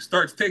 He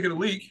starts taking a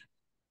leak.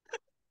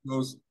 He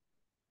goes,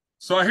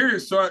 so I hear you.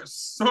 So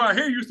I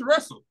hear you used to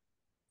wrestle.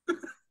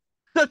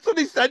 That's what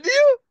he said to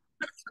you?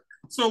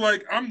 So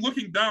like I'm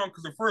looking down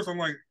because at first I'm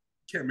like,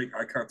 can't make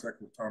eye contact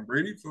with Tom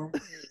Brady. So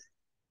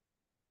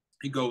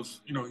he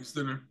goes, he's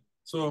sitting there.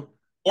 So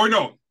or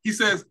no, he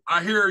says,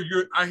 I hear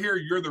you're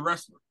the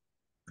wrestler.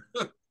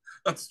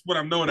 That's what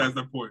I'm known as at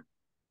that point.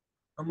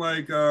 I'm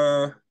like,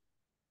 yeah.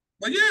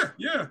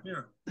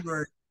 He's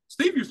like,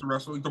 Steve used to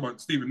wrestle. He's talking about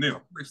Steve and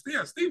Neil. Like,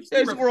 yeah, Steve He's a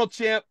wrestled. world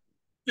champ.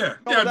 Yeah,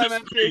 Oh, just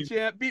MMA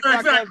champ. Beat yeah, Brock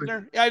exactly.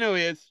 Lesnar. Yeah, I know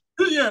he is.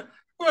 Yeah.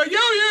 Well, yeah.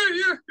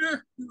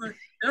 He's like,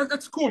 yeah,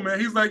 that's cool, man.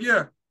 He's like,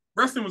 yeah,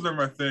 wrestling was never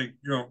my thing,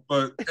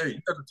 but hey,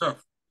 you guys are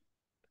tough.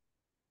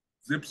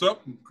 Zips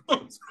up and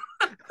goes.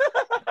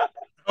 That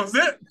was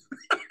it.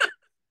 Is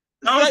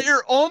that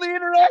your only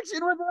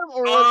interaction with him,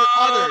 or were there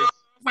others?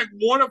 Like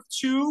one of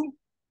two,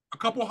 a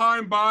couple high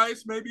and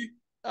buys, maybe.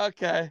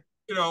 Okay.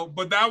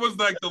 But that was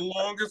like the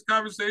longest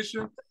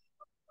conversation.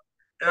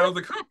 And I was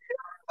like,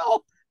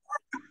 oh.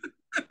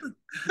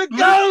 The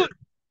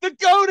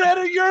goat had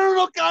a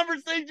urinal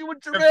conversation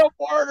with Jermail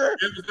Porter.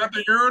 It was at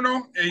the urinal,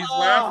 and he's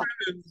laughing,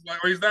 and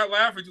he's not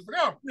laughing, just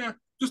like, oh yeah,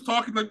 just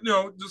talking, like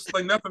just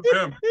like nothing for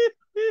him.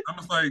 I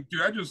was like,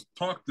 dude, I just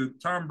talked to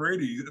Tom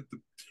Brady at the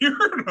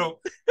urinal.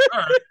 All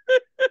right.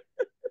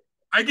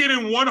 I get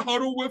in one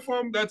huddle with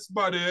him. That's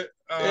about it.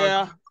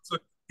 Yeah.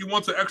 He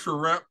wants an extra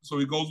rep, so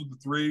he goes with the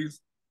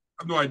threes.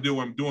 I have no idea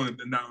what I'm doing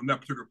in that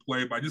particular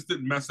play, but I just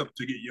didn't mess up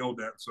to get yelled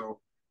at. So,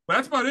 but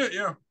that's about it.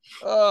 Yeah.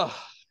 Oh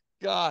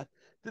God.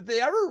 Did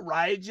they ever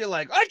ride you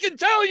like, I can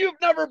tell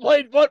you've never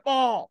played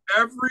football?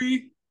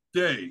 Every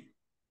day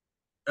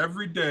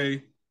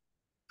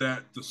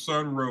that the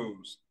sun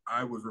rose,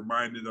 I was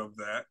reminded of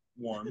that,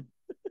 one.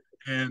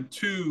 And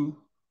two,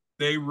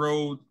 they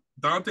rode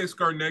Dante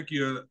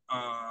Scarnecchia,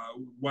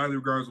 widely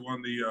regarded as one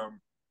of the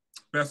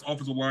best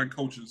offensive line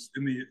coaches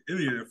in the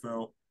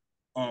NFL,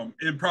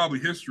 in probably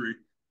history.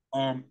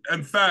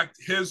 In fact,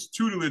 his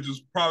tutelage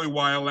is probably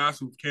why I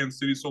lasted with Kansas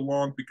City so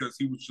long, because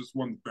he was just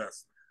one of the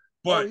best.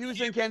 But he was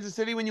in Kansas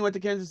City when you went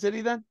to Kansas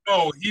City then?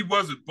 No, he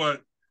wasn't.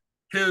 But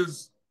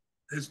his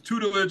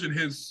tutelage and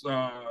his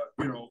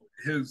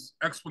his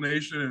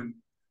explanation and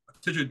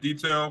attention to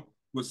detail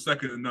was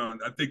second to none.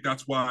 I think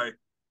that's why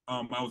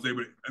I was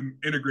able to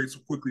integrate so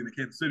quickly into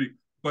Kansas City.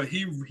 But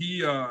he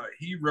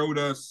wrote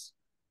us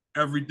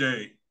every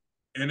day,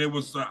 and it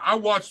was I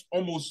watched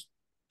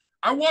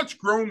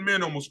grown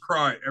men almost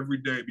cry every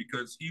day,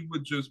 because he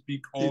would just be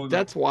calling. Dude,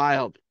 that's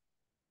wild.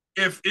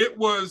 If it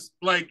was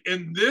like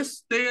in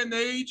this day and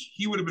age,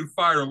 he would have been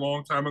fired a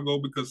long time ago,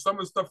 because some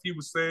of the stuff he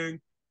was saying,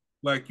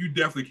 like, you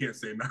definitely can't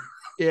say no.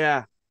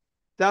 Yeah,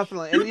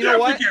 definitely. And you know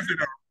what? Can't say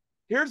no.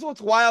 Here's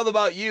what's wild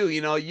about you.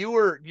 You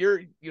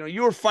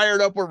were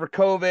fired up over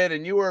COVID,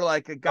 and you were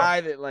like a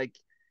guy that like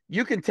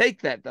you can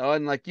take that though,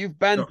 and like you've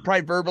been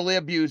probably verbally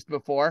abused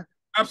before.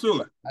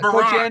 Absolutely.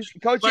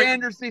 Coach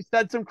Anderson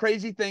said some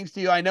crazy things to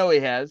you. I know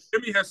he has.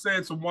 Jimmy has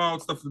said some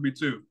wild stuff to me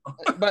too.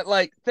 But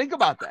like, think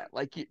about that.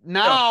 Like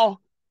now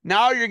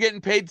you're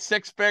getting paid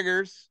six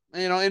figures.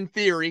 In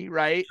theory,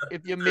 right?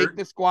 If you make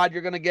the squad,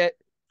 you're gonna get.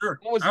 Sure.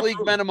 What was league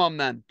minimum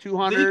then?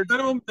 200. League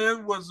minimum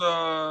then was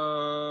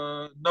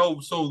no.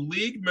 So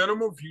league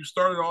minimum, if you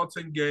started all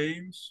 10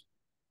 games,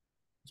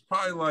 it's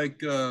probably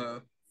like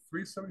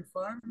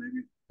 375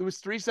 maybe. It was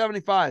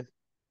 375.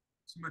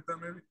 Something like that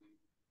maybe.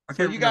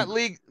 So you got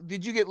league?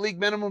 Did you get league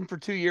minimum for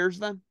 2 years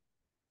then?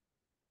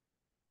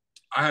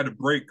 I had a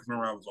break because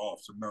remember I was off,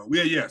 so no.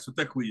 Yeah. So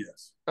technically,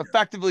 yes.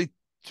 Effectively,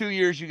 2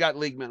 years you got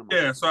league minimum.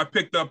 Yeah. So I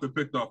picked up and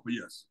picked off, but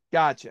yes.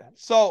 Gotcha.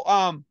 So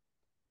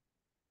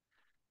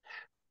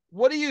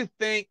what do you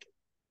think?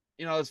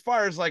 As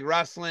far as like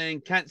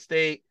wrestling, Kent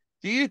State,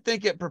 do you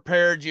think it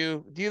prepared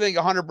you? Do you think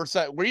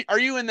 100%? Are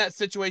you in that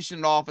situation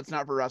at all? If it's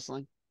not for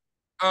wrestling?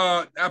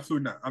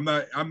 Absolutely not.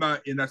 I'm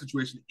not in that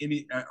situation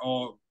at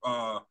all.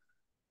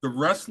 The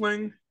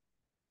wrestling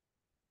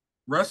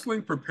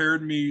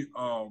prepared me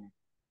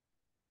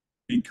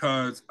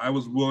because I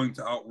was willing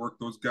to outwork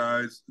those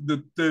guys.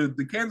 The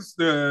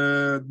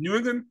New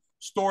England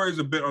story is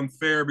a bit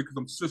unfair because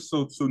I'm just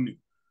so new.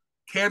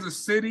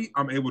 Kansas City,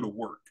 I'm able to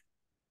work,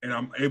 and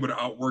I'm able to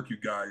outwork you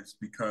guys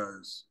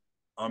because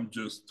I'm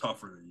just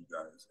tougher than you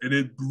guys. And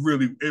it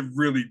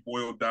really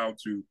boiled down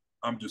to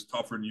I'm just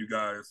tougher than you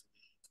guys,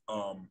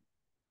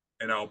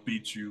 and I'll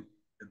beat you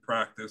in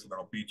practice, and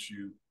I'll beat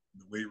you in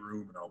the weight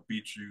room, and I'll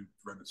beat you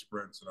during the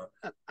sprints.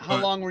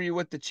 How long were you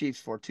with the Chiefs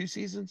for? 2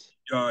 seasons?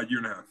 Year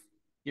and a half.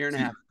 Year and a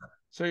half.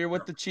 So you're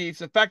with the Chiefs.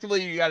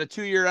 Effectively, you got a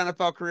 2-year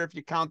NFL career if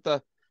you count the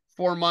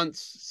 4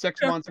 months,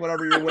 6 months,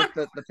 whatever you're with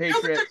the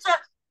Patriots.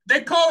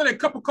 They call it a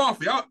cup of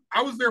coffee.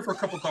 I was there for a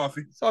cup of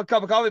coffee. So a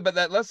cup of coffee, but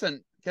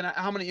listen,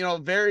 how many,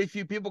 very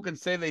few people can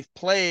say they've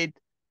played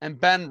and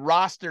been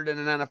rostered in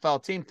an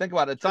NFL team. Think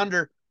about it. It's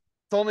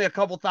only a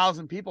couple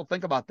thousand people.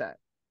 Think about that.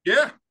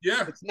 Yeah.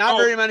 It's not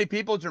very many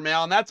people,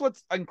 Jermail, and that's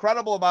what's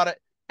incredible about it.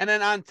 And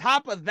then on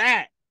top of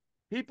that,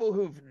 people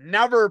who've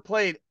never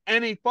played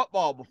any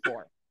football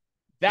before.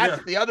 That's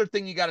Yeah. the other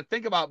thing you got to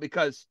think about,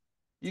 because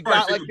you Probably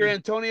got think like of your the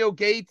Antonio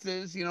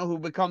Gateses, who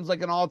becomes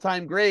like an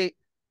all-time great,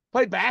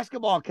 play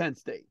basketball at Kent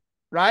State,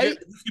 yeah. right?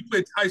 He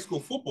played high school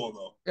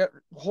football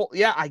though.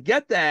 Yeah, I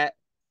get that,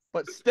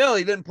 but still,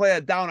 he didn't play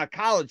it down a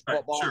college Right.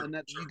 football, Sure. and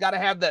that Sure. you got to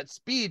have that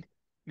speed.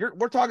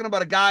 We're talking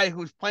about a guy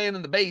who's playing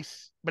in the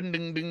base, ding,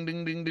 ding, ding,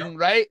 ding, ding, Yeah. ding,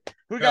 right?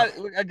 We Yeah.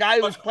 got a guy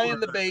who was Much playing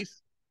the quarterback.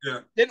 base, Yeah.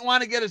 didn't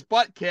want to get his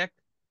butt kicked,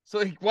 so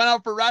he went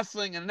out for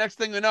wrestling, and the next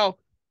thing we know,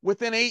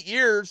 within 8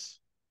 years,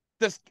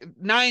 this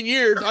 9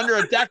 years, under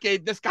a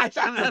decade, this guy's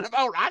on an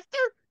NFL roster.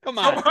 Come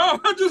on, Somehow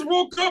I just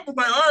woke up and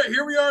like, all right,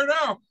 here we are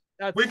now.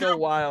 that's Waking so up,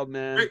 wild,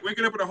 man.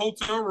 waking up in a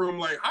hotel room,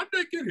 like, how did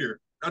they get here?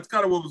 That's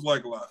kind of what it was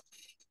like a lot.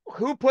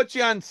 Who put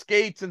you on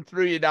skates and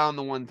threw you down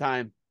the one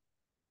time?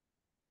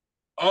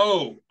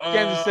 Oh,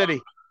 Kansas City.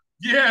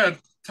 yeah,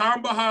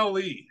 Tom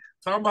Bahali.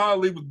 Tom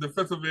Bahali was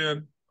defensive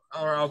end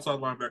or outside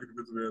linebacker,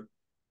 defensive end.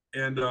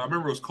 And I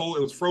remember it was cold.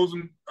 It was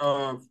frozen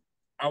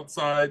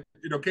outside.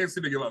 Kansas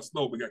City get a lot of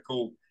snow, but it got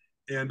cold.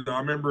 And I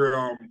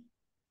remember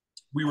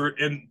we were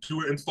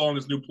installing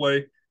this new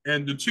play,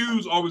 and the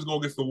twos always go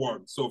against the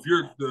one. So if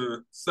you're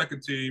the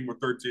second team or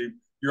third team,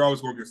 you're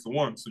always going against the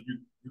one. So you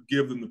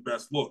give them the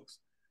best looks.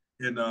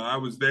 And I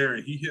was there,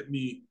 and he hit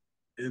me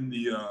in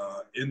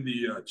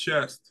the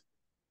chest.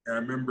 And I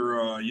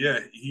remember,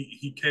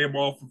 he came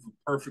off of a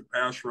perfect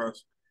pass rush,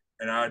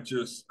 and I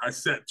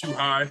set too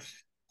high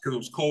because it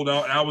was cold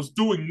out, and I was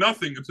doing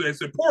nothing until they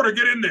said, "Porter,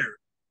 get in there."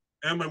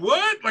 And I'm like,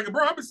 "What?" Like,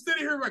 bro, I've been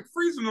sitting here like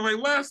freezing the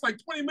last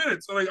 20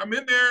 minutes. So like, I'm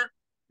in there,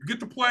 you get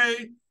to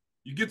play,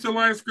 you get to the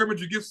line of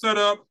scrimmage, you get set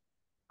up.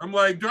 I'm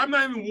like, dude, I'm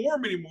not even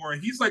warm anymore.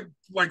 And he's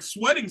like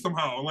sweating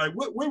somehow. I'm like,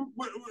 what?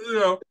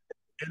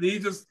 And he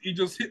just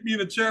hit me in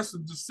the chest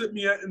and just sent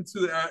me into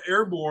the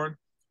airborne.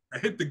 I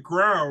hit the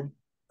ground.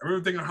 I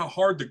remember thinking how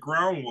hard the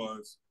ground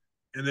was.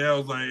 And then I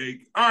was like,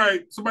 all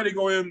right, somebody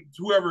go in,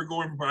 whoever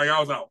go in. Like, I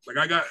was out. Like,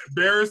 I got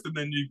embarrassed, and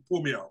then you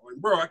pull me out. Like,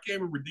 bro, I can't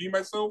even redeem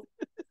myself.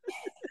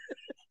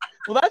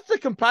 Well, that's the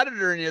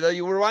competitor in you, though.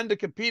 You were wanting to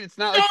compete. It's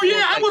not like Oh you yeah,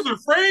 were I like, was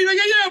afraid. Like,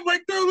 yeah, I'm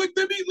like, dude, like,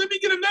 let me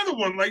get another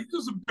one. Like, you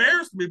just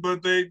embarrassed me,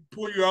 but they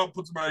pull you out,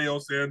 put somebody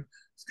else in.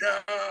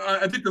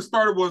 I think the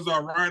starter was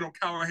Ryan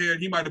O'Callahan.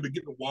 He might have been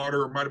getting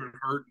water or might have been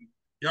hurt. And,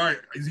 yeah, all right,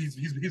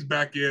 he's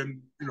back in.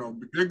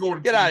 They're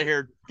going. get out of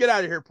here. Get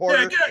out of here, Yeah,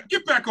 Porter.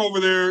 get back over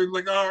there.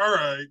 Like, all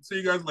right, see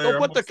you guys Go later.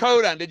 put the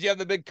coat on. Did you have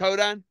the big coat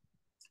on?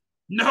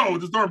 No,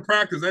 just during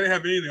practice, I didn't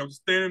have anything. I was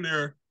just standing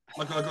there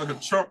like a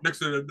chump next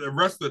to the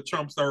rest of the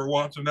chumps that were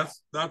watching.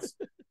 That's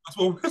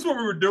what we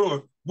were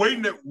doing,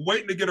 waiting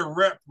to get a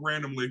rep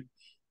randomly.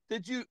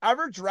 Did you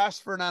ever dress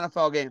for an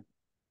NFL game?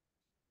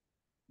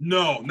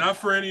 No, not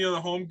for any of the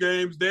home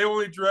games. They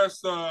only dress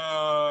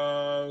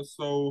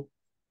so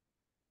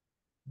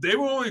they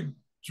would only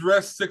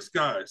dress six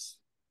guys.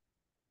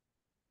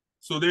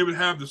 So they would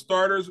have the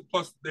starters,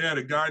 plus they had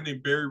a guy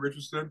named Barry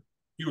Richardson.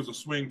 He was a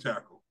swing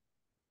tackle.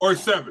 Or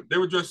seven. They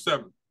would dress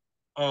seven.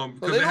 So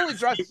Because they only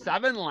dressed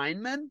 7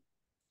 linemen?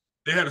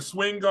 they had a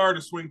swing guard,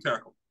 a swing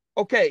tackle.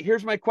 Okay,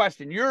 here's my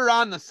question. You're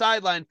on the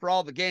sideline for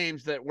all the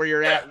games where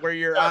you're Yeah, at, where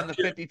you're yeah, on the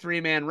yeah.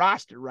 53-man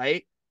roster,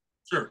 right?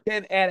 Sure.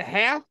 Can at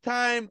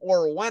halftime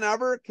or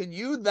whenever, can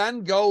you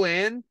then go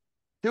in,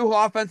 two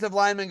offensive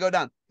linemen go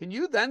down? Can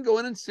you then go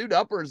in and suit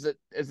up, or is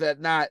that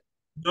not? I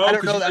No,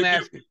 don't because know. I'm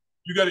asking.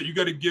 you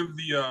gotta give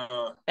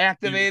the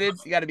Activated.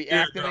 You got to be the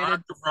activated.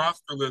 active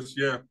roster list,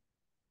 yeah.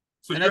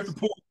 So And that's,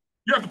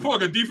 you have to pull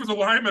like a defensive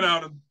lineman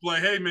out and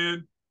like, hey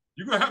man,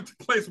 you're gonna have to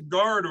play some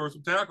guard or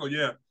some tackle,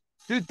 yeah.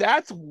 dude,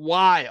 that's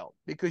wild,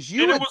 because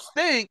you And would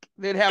think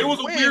they'd have it was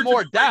a way weird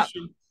more depth.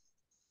 situation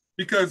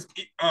because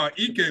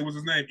Ike was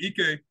his name.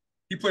 Ike,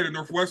 he played at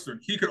Northwestern.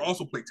 He could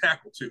also play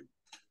tackle too.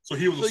 So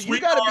he was So a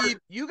swing guard.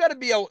 you got to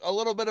be a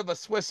little bit of a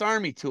Swiss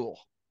Army tool.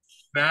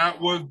 That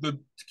was the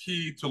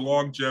key to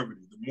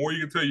longevity. The more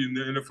you can tell you in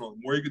the NFL, the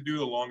more you can do,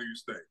 the longer you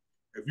stay.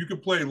 If you can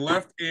play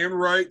left and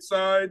right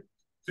side,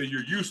 then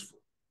you're useful.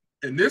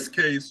 In this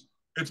case,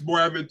 it's more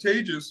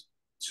advantageous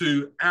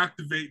to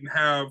activate and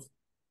have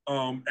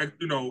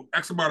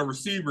X amount of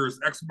receivers,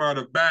 X amount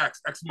of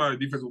backs, X amount of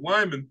defensive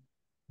linemen.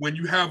 When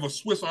you have a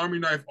Swiss Army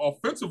knife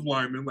offensive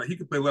lineman, like he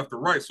can play left or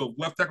right. So if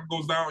left tackle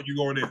goes down, you're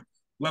going in.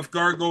 Left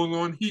guard goes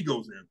on, he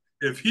goes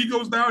in. If he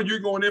goes down, you're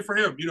going in for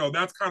him.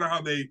 That's kind of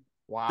how they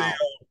Wow.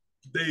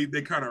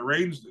 they kind of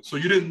arranged it. So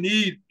you didn't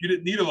need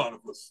a lot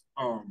of us.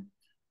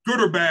 Good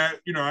or bad,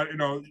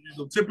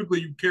 typically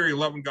you carry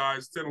 11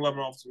 guys, 10, 11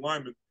 offensive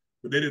linemen,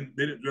 but they didn't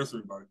dress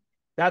everybody.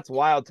 That's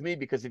wild to me,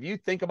 because if you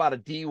think about a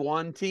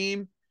D1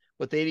 team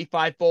with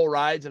 85 full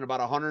rides and about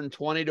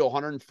 120 to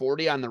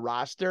 140 on the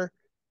roster,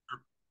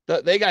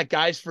 they got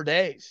guys for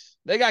days.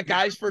 They got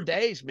guys for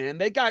days, man.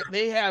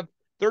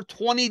 They're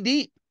 20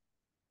 deep.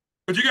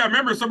 But you got to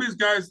remember, some of these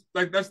guys,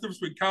 like, that's the difference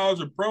between college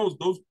and pros.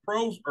 Those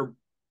pros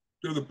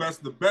they're the best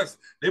of the best.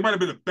 They might have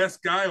been the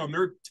best guy on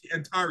their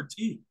entire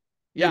team.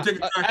 Yeah,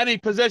 any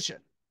position.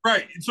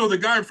 Right. So the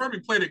guy in front of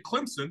me played at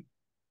Clemson.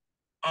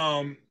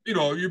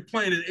 You're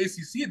playing in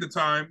ACC at the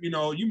time.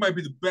 You might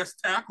be the best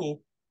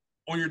tackle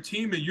on your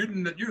team, and you're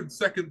the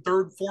second,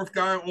 third, fourth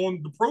guy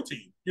on the pro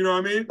team. You know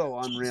what I mean? So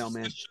unreal,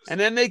 man. It's just, And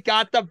then they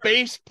got the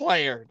bass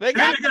player. They and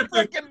then got they the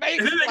got the, freaking bass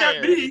and then they got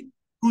player. me,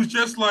 who's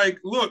just like,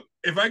 look,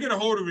 if I get a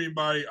hold of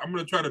anybody, I'm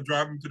gonna try to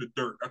drive them to the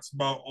dirt. That's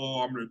about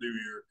all I'm gonna do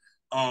here.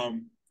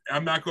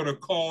 I'm not gonna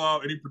call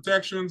out any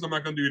protections. I'm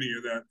not gonna do any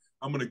of that.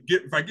 I'm gonna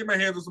get if I get my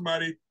hands on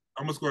somebody,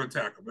 I'm just gonna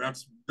attack them.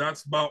 That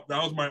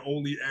was my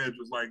only edge.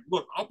 Was like,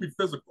 look, I'll be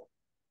physical.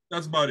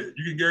 That's about it.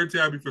 You can guarantee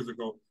I'll be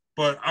physical,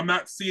 but I'm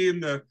not seeing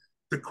the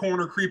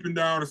corner creeping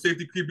down, the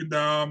safety creeping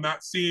down. I'm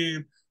not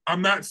seeing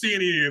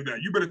any of that.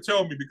 You better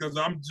tell me because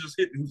I'm just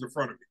hitting who's in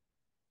front of me.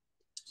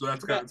 So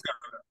that's kind Jermail,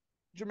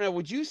 of Jermail,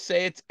 would you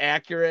say it's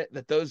accurate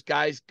that those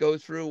guys go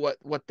through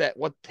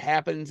what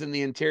happens in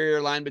the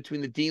interior line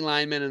between the D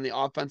linemen and the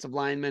offensive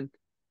linemen,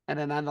 and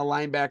then on the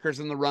linebackers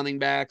and the running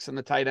backs and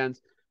the tight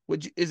ends?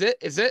 Is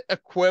it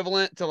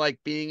equivalent to like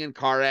being in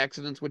car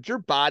accidents? Would your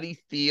body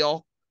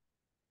feel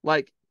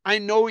like, I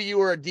know you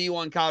were a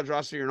D1 college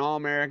wrestler, you're an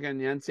All-American,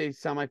 the NCAA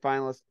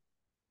semifinalist.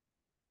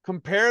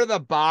 Compare the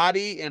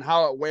body and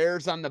how it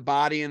wears on the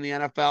body in the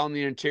NFL and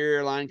the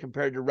interior line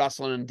compared to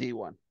wrestling in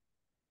D1.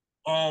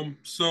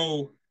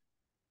 So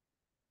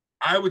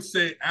I would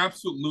say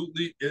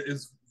absolutely it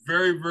is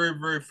very, very,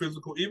 very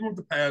physical, even with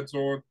the pads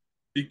on,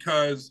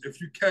 because if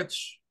you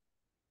catch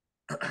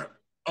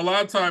a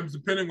lot of times,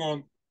 depending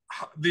on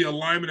the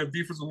alignment of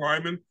defensive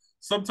linemen,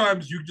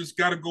 sometimes you just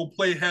got to go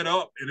play head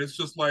up, and it's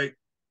just like,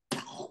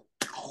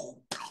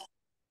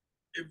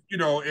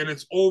 and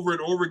it's over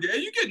and over again.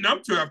 And you get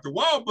numb to it after a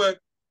while, but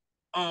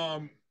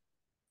um,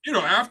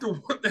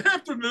 after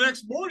after the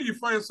next morning, you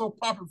find yourself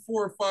popping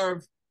 4 or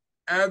 5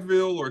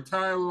 Advil or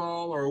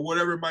Tylenol or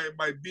whatever it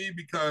might be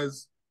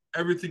because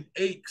everything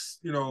aches.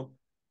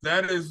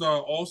 That is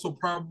also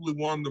probably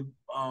one of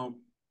the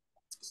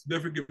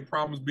significant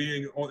problems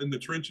being in the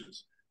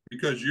trenches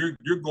because you're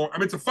going. I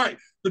mean, it's a fight.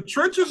 The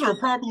trenches are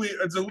probably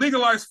it's a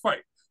legalized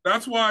fight.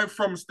 That's why,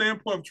 from a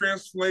standpoint of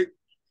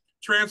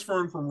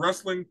transferring from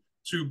wrestling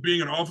to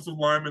being an offensive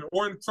lineman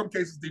or in some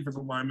cases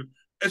defensive lineman,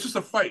 it's just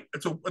a fight.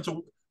 It's a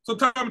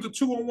sometimes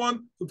it's a 2-on-1,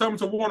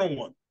 sometimes it's a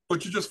 1-on-1.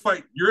 But you just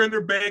fight. You're in there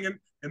banging,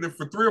 and then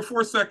for 3 or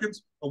 4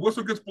 seconds, a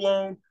whistle gets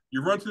blown.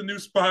 You run to the new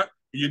spot,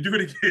 and you do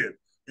it again.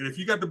 And if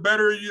you got the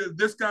better of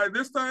this guy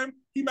this time,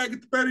 he might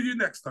get the better of you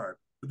next time.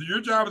 But your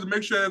job is to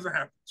make sure that doesn't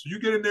happen. So you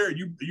get in there and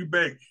you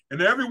bang. And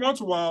then every once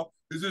in a while,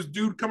 there's this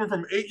dude coming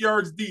from 8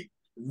 yards deep,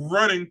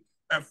 running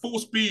at full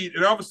speed,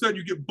 and all of a sudden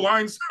you get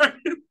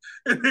blindsided,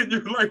 and then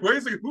you're like, wait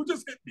a second, who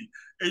just hit me?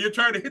 And you're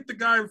trying to hit the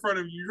guy in front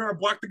of you. You're trying to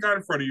block the guy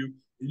in front of you,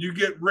 and you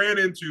get ran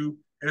into,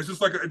 and it's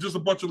just like a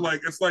bunch of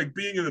it's like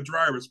being in a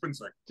dryer with spin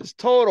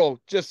cycle.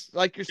 Just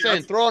like you're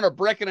saying, throwing a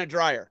brick in a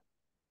dryer.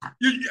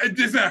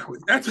 Exactly.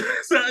 That's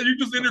you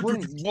just in there. Boom,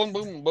 boom,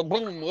 boom, boom,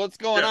 boom. What's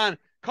going on?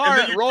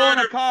 Rolling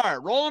a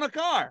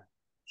car.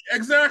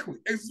 Exactly.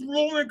 It's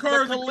rolling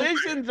cars. The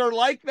collisions are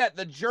like that.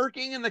 The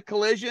jerking and the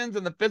collisions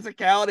and the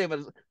physicality of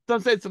it. So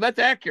that's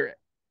accurate.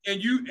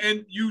 And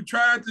you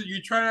try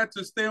not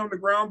to stay on the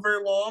ground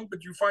very long,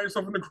 but you find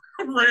yourself on the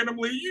ground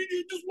randomly.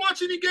 You just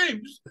watch any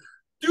game.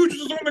 Dude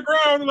just on the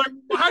ground. Like,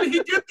 how did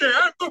he get there?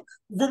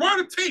 Rewind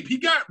the tape. He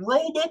got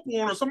rolled up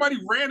on, or somebody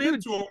ran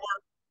into him.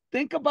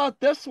 Think about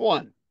this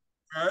one,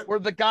 right, where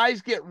the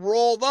guys get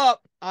rolled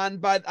up on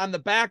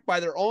the back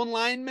by their own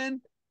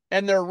linemen,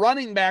 and their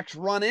running backs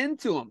run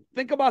into them.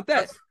 Think about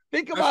that.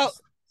 Think about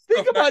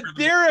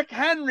Derrick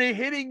Henry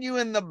hitting you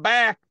in the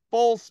back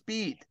full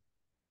speed.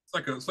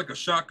 It's like a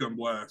shotgun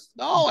blast.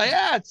 Oh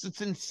yeah,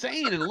 it's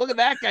insane. And look at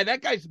that guy.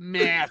 That guy's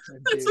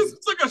massive.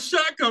 It's like a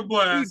shotgun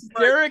blast. Dude,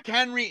 Derrick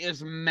Henry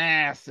is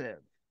massive.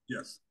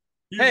 Yes.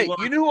 Hey,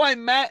 you know who I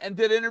met and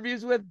did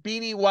interviews with?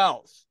 Beanie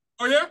Wells.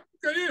 Oh yeah,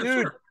 okay, yeah,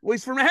 dude. Sure. Well,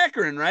 he's from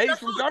Akron, right? He's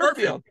from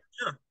Garfield.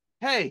 Yeah.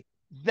 Hey,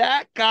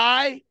 that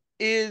guy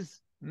is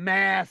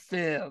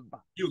massive.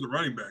 He was a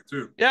running back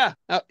too. Yeah,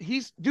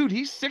 he's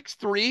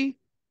 6'3",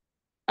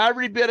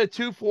 every bit of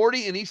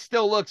 240, and he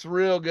still looks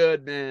real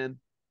good, man.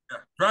 Yeah,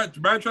 trying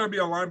to be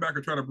a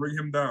linebacker, trying to bring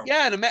him down.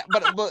 Yeah,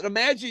 but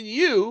imagine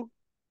you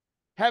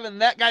having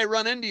that guy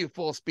run into you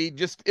full speed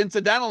just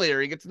incidentally,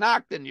 or he gets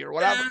knocked into you or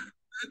whatever.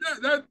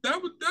 Yeah,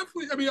 that would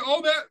definitely. I mean,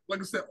 all that, like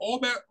I said, all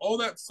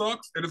that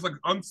sucks, and it's like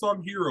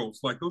unsung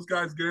heroes. Like those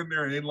guys get in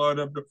there and they line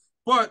up,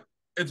 but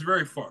it's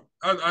very fun.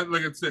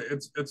 Like I said,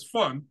 it's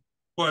fun,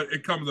 but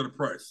it comes at a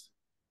price,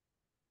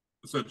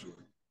 essentially.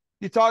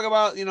 You talk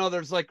about,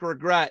 there's like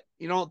regret.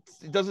 It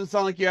doesn't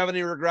sound like you have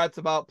any regrets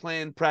about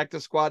playing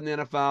practice squad in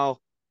the NFL.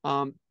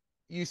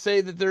 You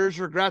say that there's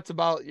regrets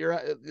about your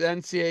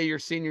NCAA, your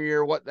senior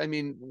year. What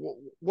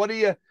do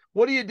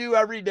you do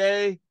every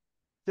day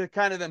to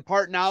kind of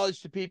impart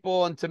knowledge to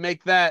people and to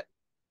make that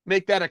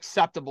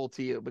acceptable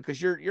to you? Because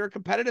you're a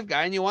competitive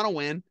guy and you want to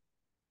win.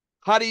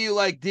 How do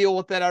you deal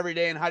with that every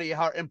day, and how do you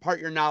impart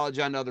your knowledge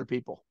on other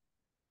people?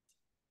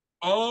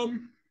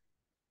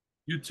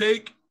 You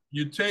take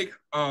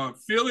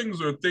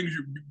feelings or things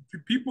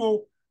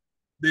people,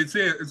 they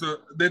say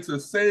it's a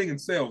saying in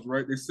sales,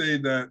 right? They say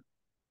that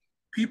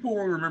people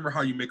will remember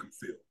how you make them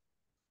feel.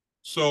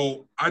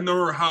 So I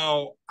know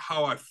how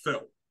I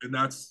felt, and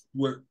that's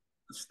what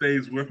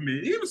stays with me.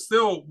 Even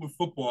still with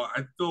football,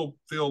 I still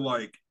feel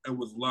like it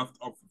was left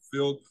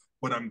unfulfilled.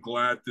 But I'm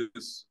glad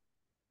this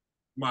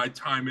my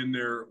time in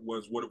there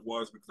was what it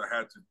was because I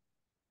had to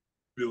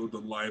build a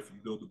life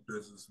and build a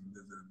business and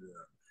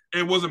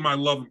it wasn't my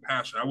love and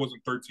passion. I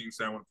wasn't 13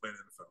 saying I want to play in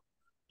the NFL.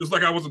 Just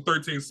like I wasn't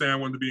 13 saying I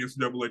wanted to be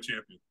NCAA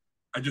champion.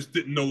 I just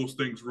didn't know those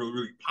things were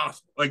really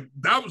possible. Like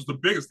that was the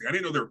biggest thing. I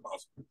didn't know they were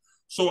possible.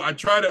 So I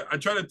try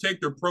to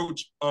take the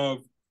approach of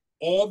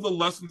all the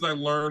lessons I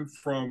learned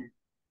from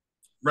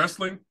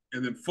wrestling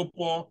and then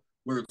football,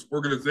 whether it's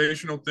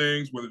organizational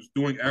things, whether it's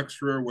doing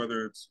extra,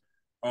 whether it's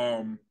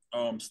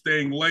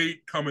staying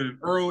late, coming in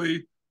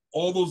early,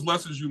 all those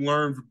lessons you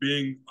learn from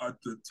being at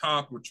the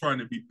top or trying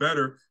to be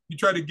better, you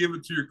try to give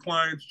it to your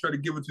clients, try to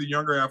give it to the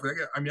younger athletes.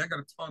 I got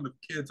a ton of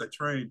kids I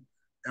train.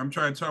 And I'm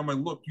trying to tell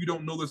them, look, you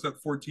don't know this at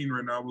 14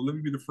 right now, but let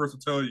me be the first to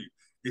tell you.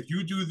 If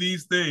you do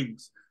these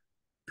things,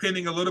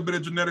 pinning a little bit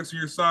of genetics on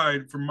your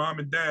side from mom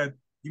and dad,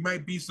 you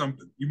might be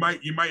something. You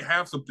might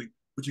have something,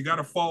 but you got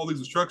to follow these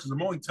instructions.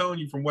 I'm only telling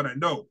you from what I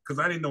know because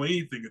I didn't know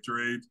anything at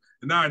your age,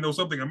 and now I know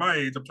something at my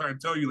age. I'm trying to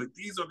tell you like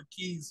these are the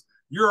keys.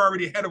 You're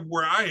already ahead of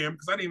where I am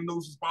because I didn't even know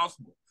this was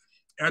possible.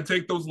 And I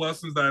take those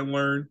lessons that I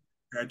learned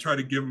and I try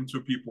to give them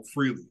to people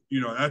freely.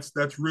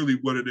 That's really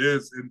what it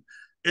is, and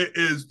it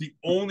is the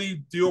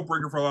only deal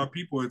breaker for a lot of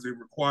people is it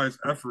requires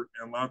effort,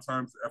 and a lot of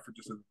times the effort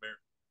just isn't there.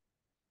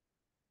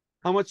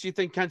 How much do you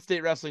think Kent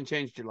State wrestling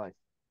changed your life?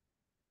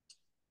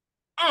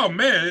 Oh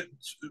man,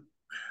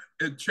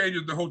 it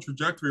changes the whole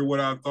trajectory of what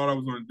I thought I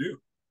was going to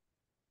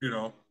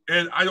do.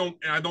 And I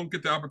don't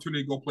get the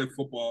opportunity to go play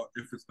football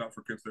if it's not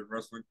for Kent State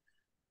wrestling,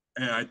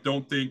 and I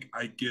don't think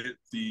I get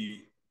the.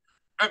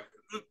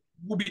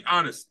 We'll be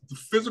honest, the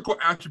physical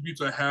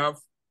attributes I have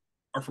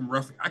are from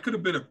wrestling. I could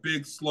have been a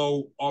big,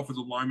 slow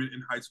offensive lineman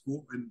in high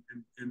school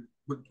and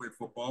wouldn't play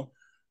football.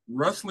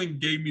 Wrestling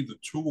gave me the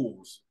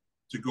tools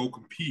to go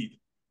compete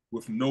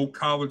with no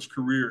college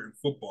career in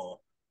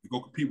football, to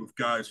go compete with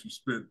guys who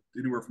spent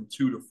anywhere from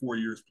 2 to 4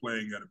 years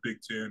playing at a Big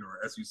Ten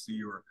or SEC,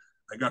 or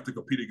I got to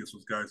compete against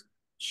those guys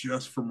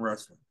just from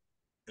wrestling.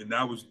 And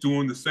I was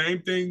doing the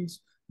same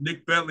things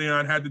Nick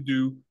Betleon had to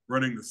do,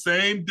 running the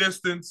same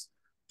distance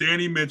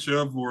Danny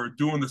Mitchell, or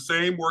doing the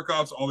same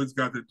workouts all these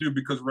guys that do,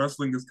 because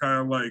wrestling is kind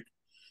of like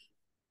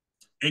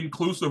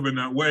inclusive in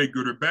that way,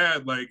 good or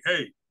bad. Like,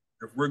 hey,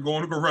 if we're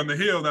going to go run the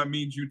hill, that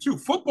means you too.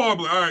 Football,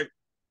 like, all right,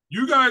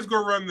 you guys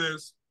go run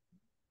this.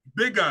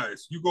 Big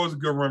guys, you guys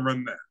go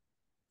run that.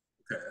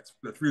 Okay,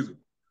 that's reasonable.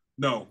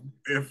 No,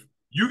 if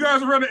you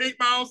guys are running 8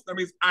 miles, that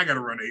means I got to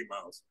run 8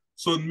 miles.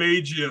 So it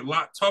made you a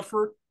lot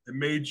tougher. It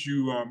made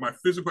you, my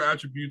physical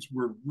attributes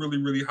were really,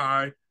 really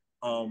high.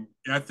 And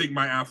I think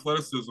my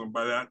athleticism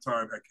by that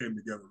time had came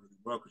together really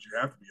well because you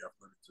have to be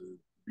athletic to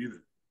be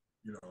there.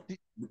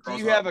 Do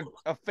you have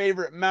a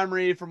favorite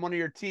memory from one of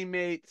your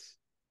teammates,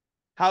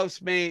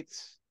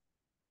 housemates,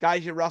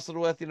 guys you wrestled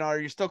with? Are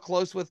you still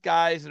close with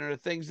guys, and are there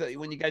things that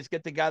when you guys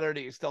get together, do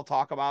you still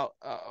talk about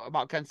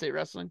Kent State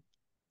wrestling?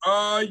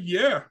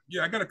 Yeah.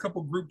 I got a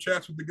couple group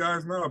chats with the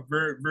guys now.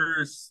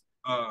 Various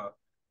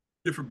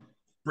different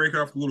break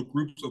off the little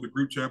groups of the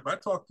group chat. But I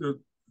talked to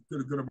a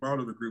good amount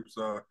of the groups.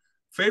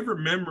 Favorite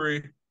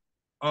memory,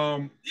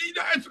 like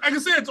I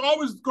said, it's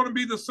always going to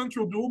be the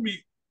Central dual meet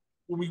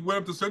when we went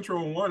up to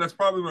Central and won. That's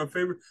probably my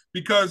favorite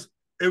because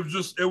it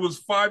was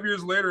 5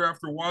 years later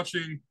after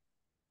watching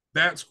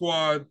that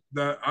squad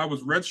that I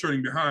was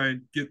redshirting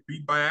behind get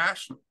beat by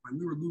Ashland. Like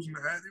we were losing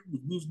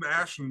to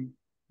Ashland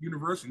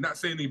University. Not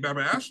saying anything bad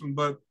about Ashland,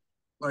 but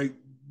like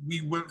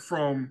we went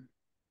from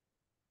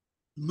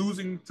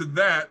losing to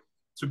that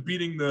to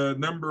beating the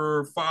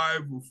number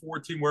 5 or 4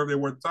 team, wherever they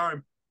were at the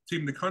time,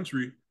 team in the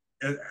country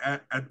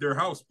at their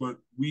house. But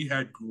we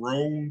had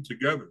grown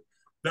together.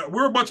 That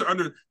we're a bunch of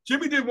under.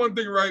 Jimmy did one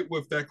thing right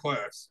with that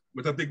class,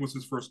 which I think was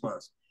his first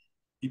class.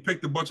 He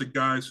picked a bunch of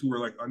guys who were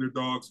like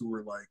underdogs,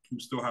 who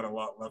still had a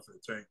lot left in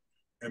the tank,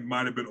 and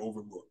might have been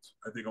overlooked.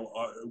 I think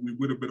we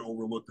would have been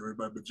overlooked,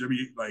 everybody. But Jimmy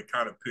like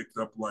kind of picked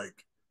up like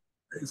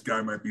this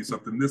guy might be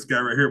something. This guy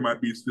right here might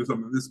be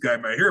something. This guy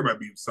right here might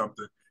be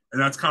something.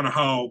 And that's kind of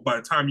how, by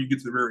the time you get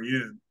to the very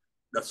end,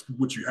 that's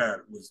what you had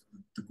was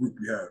the group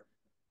you had.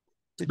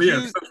 But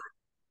yeah,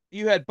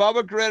 you had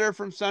Bubba Gritter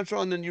from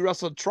Central, and then you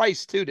wrestled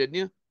Trice too, didn't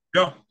you?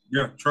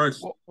 Yeah,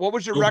 Trice. What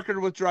was your record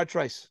with Gerard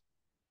Trice?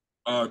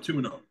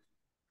 2-0.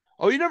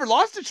 Oh, you never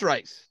lost to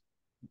Trice?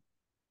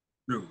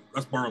 No,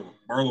 that's Barlow.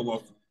 Barlow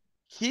lost.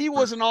 He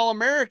was an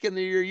All-American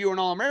the year you were an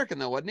All-American,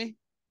 though, wasn't he?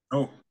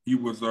 Oh, he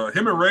was.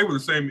 Him and Ray were the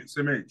same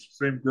age,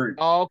 same grade.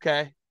 Oh,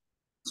 okay.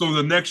 So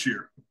the next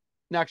year.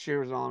 Next year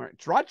was an All-American.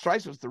 Gerard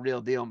Trice was the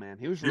real deal, man.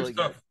 He was really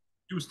good.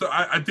 He was tough.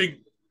 I think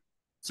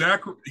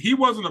Zach. He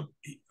wasn't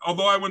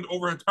although I went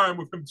over time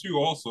with him too.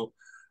 Also,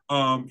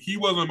 he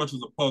wasn't as much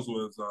as a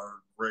puzzle as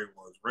Ray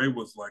was. Ray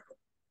was like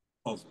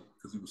a puzzle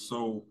because he was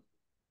so.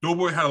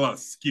 Doughboy had a lot of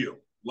skill.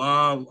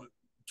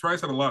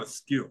 Trice had a lot of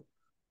skill,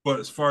 but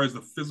as far as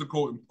the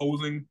physical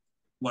imposing,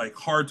 like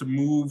hard to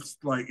move,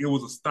 like it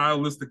was a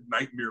stylistic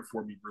nightmare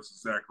for me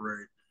versus Zach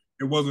Ray.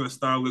 It wasn't a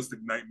stylistic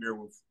nightmare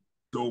with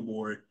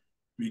Doughboy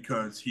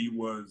because he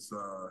was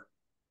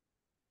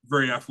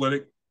very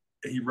athletic.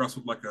 He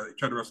wrestled he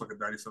tried to wrestle like a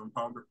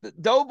 97-pounder. The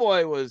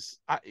Doughboy was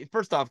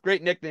first off,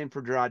 great nickname for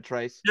Gerard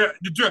Trice. Yeah,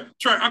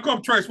 try. I call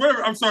him Trice.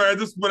 Whatever. I'm sorry. I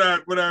just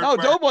No,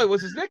 Doughboy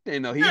was his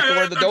nickname though. He used to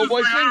wear the I just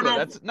Doughboy like, I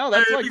singlet. don't know.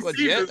 That's Hey, like he sees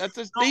legit. this.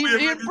 That's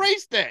he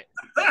embraced it.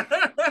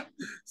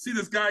 See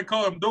this guy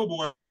call him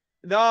Doughboy.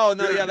 No,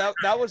 yeah,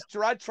 that was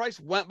Gerard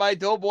Trice went by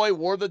Doughboy,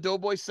 wore the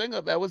Doughboy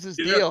singlet. That was his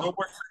deal.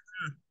 Doughboy.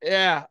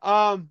 Yeah.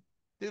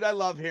 Dude, I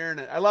love hearing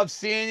it. I love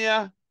seeing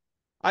you.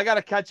 I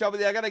gotta catch up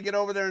with you. I gotta get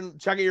over there and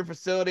check out your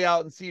facility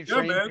out and see you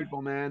train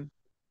people, man.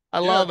 I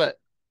love it.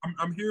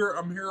 I'm here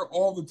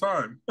all the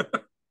time.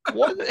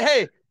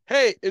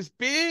 Hey, is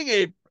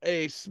being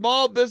a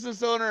small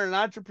business owner and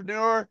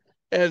entrepreneur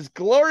as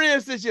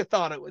glorious as you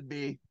thought it would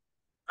be?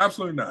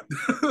 Absolutely not.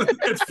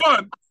 It's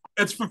fun.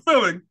 It's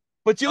fulfilling.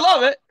 But you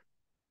love it.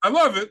 I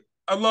love it.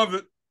 I love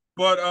it.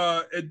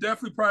 But it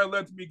definitely probably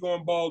led to me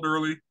going bald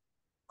early.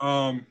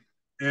 Yeah,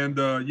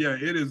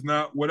 it is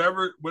not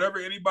whatever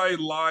anybody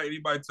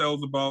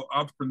tells about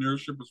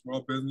entrepreneurship or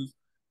small business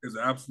is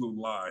an absolute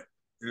lie.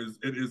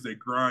 It is a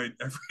grind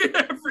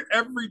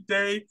every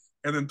day,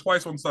 and then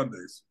twice on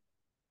Sundays.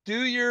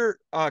 Does your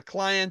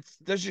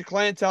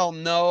clientele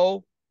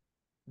know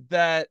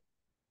that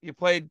you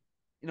played,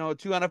 2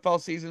 NFL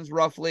seasons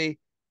roughly,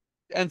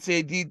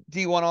 NCAA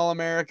D1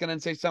 All-American,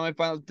 NCAA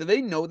semifinals? Do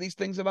they know these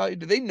things about you?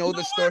 Do they know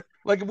the story?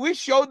 Like, if we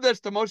showed this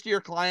to most of your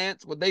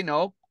clients, would they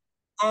know?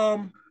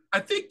 I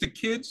think the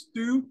kids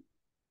do,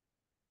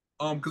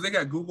 because they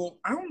got Google.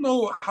 I don't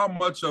know how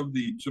much of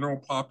the general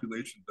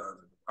population does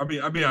it. I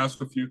mean, I'll be honest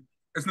with you.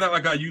 It's not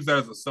like I use that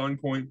as a selling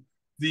point.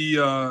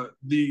 The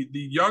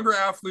younger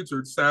athletes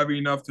are savvy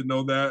enough to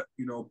know that,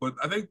 but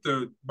I think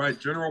my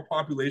general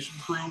population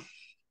crew,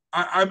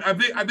 I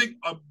think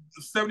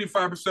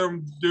 75% of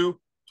them do.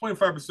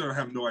 25%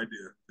 have no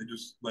idea. They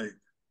just like,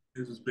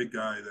 there's this big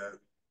guy that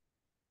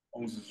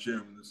owns this gym,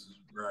 and this is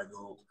where I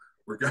go.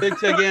 Big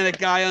gigantic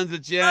guy owns the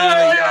gym.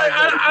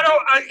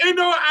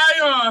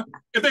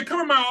 If they come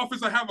in my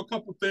office, I have a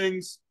couple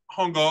things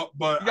hung up,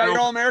 but you got your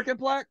All-American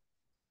plaque?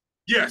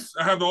 Yes,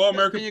 I have the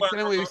All-American plaque.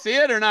 Can we see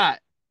it or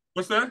not?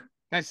 What's that? Can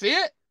I see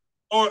it?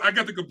 Oh, I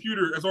got the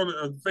computer. It's on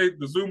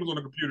the Zoom is on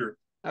the computer.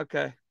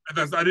 Okay. I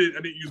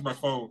didn't use my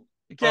phone.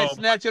 You can't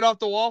snatch it off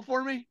the wall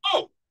for me?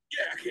 Oh,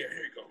 yeah, I can.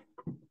 Here you go.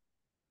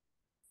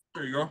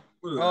 There you go.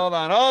 Hold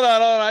on.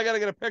 I gotta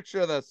get a picture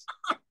of this.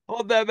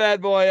 Hold that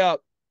bad boy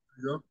up.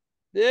 There you go.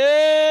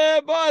 Yeah,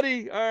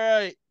 buddy. All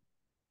right.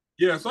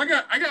 Yeah, so I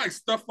got like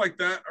stuff like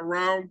that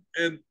around,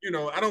 and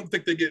I don't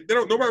think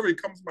nobody really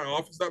comes to my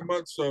office that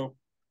much. So,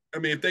 I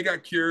mean, if they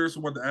got curious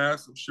and want to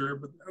ask, I'm sure.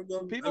 But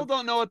people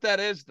don't know what that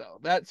is, though.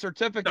 That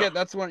certificate. No.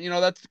 That's when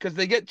that's because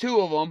they get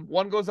 2 of them.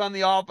 One goes on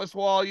the office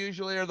wall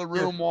usually, or the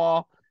room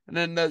wall, and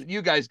then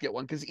you guys get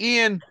one because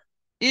Ian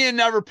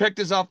never picked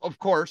us up. Of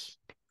course,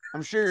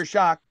 I'm sure you're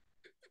shocked.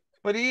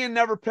 But Ian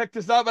never picked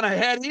us up, and I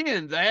had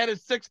Ian's. I had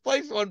his 6th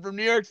place one from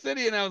New York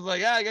City, and I was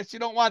like, I guess you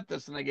don't want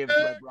this. And I gave it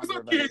to my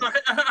brother. Okay.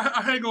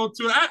 I hang on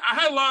to it. I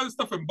had a lot of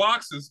stuff in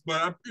boxes,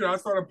 but I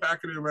started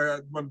packing it.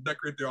 I want to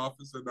decorate the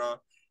office, and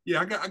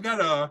I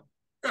got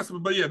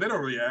some. But yeah, they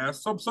don't really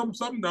ask. Some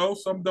know,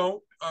 some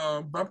don't.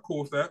 But I'm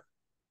cool with that.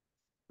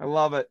 I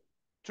love it.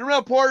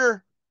 Jermail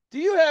Porter, do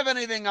you have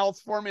anything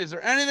else for me? Is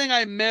there anything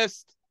I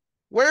missed?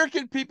 Where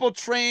can people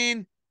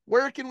train?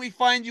 Where can we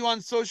find you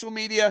on social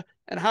media?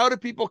 And how do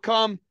people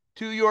come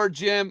to your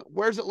gym?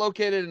 Where's it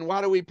located, and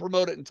why do we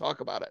promote it and talk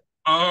about it?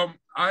 I'm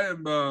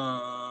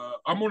on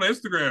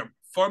Instagram,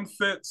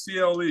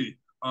 FunFitCLE.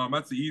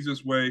 That's the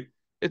easiest way.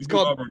 It's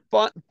called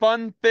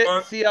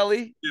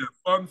FunFitCLE? Yeah,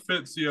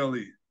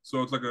 FunFitCLE.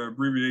 So it's like an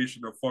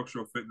abbreviation of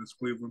Functional Fitness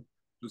Cleveland.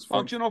 Just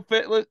Functional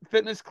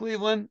Fitness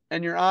Cleveland,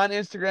 and you're on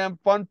Instagram,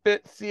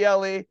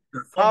 FunFitCLE.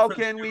 Yeah, how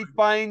can we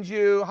find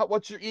you?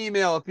 What's your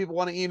email if people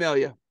want to email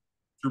you?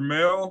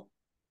 Jermail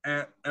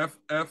at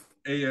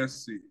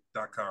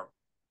ffasc.com.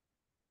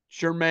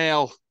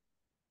 Jermail.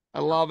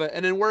 I love it.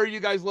 And then where are you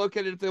guys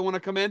located if they want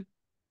to come in?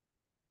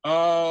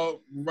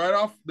 Right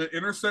off the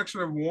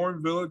intersection of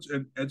Warren Village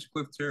and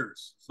Edgecliff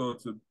Terrace. So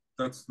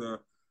that's how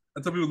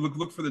people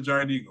look for the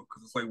Giant Eagle,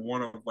 because it's like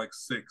one of like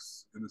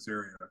 6 in this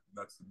area.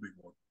 That's the big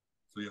one.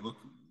 So yeah,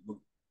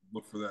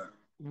 look for that.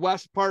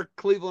 West Park,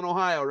 Cleveland,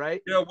 Ohio, right?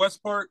 Yeah,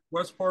 West Park.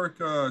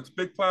 It's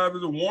big plaza.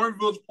 The Warren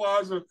Village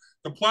Plaza,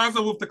 the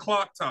plaza with the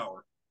clock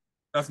tower.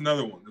 That's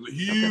another one. There's a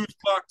huge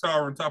clock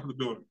tower on top of the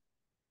building.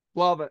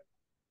 Love it.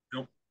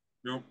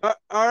 Yep.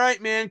 All right,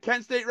 man.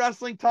 Kent State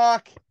Wrestling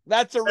Talk.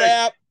 That's a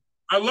wrap.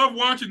 I love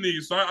watching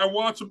these. So I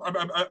watch them.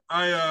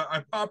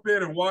 I pop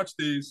in and watch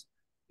these.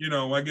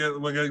 I get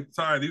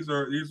tired. These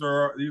are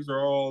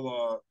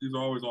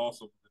always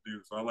awesome to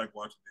do. So I like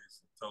watching these.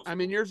 I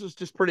mean, yours is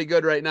just pretty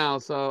good right now.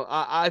 So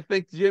I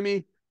think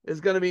Jimmy is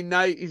going to be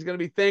nice. He's going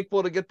to be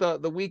thankful to get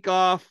the week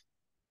off.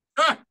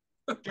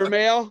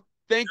 Jermail,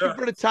 thank you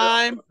for the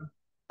time.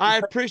 I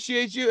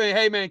appreciate you. And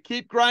hey, man,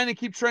 keep grinding,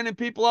 keep training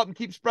people up, and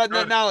keep spreading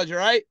that knowledge. All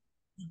right.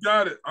 You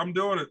got it. I'm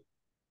doing it.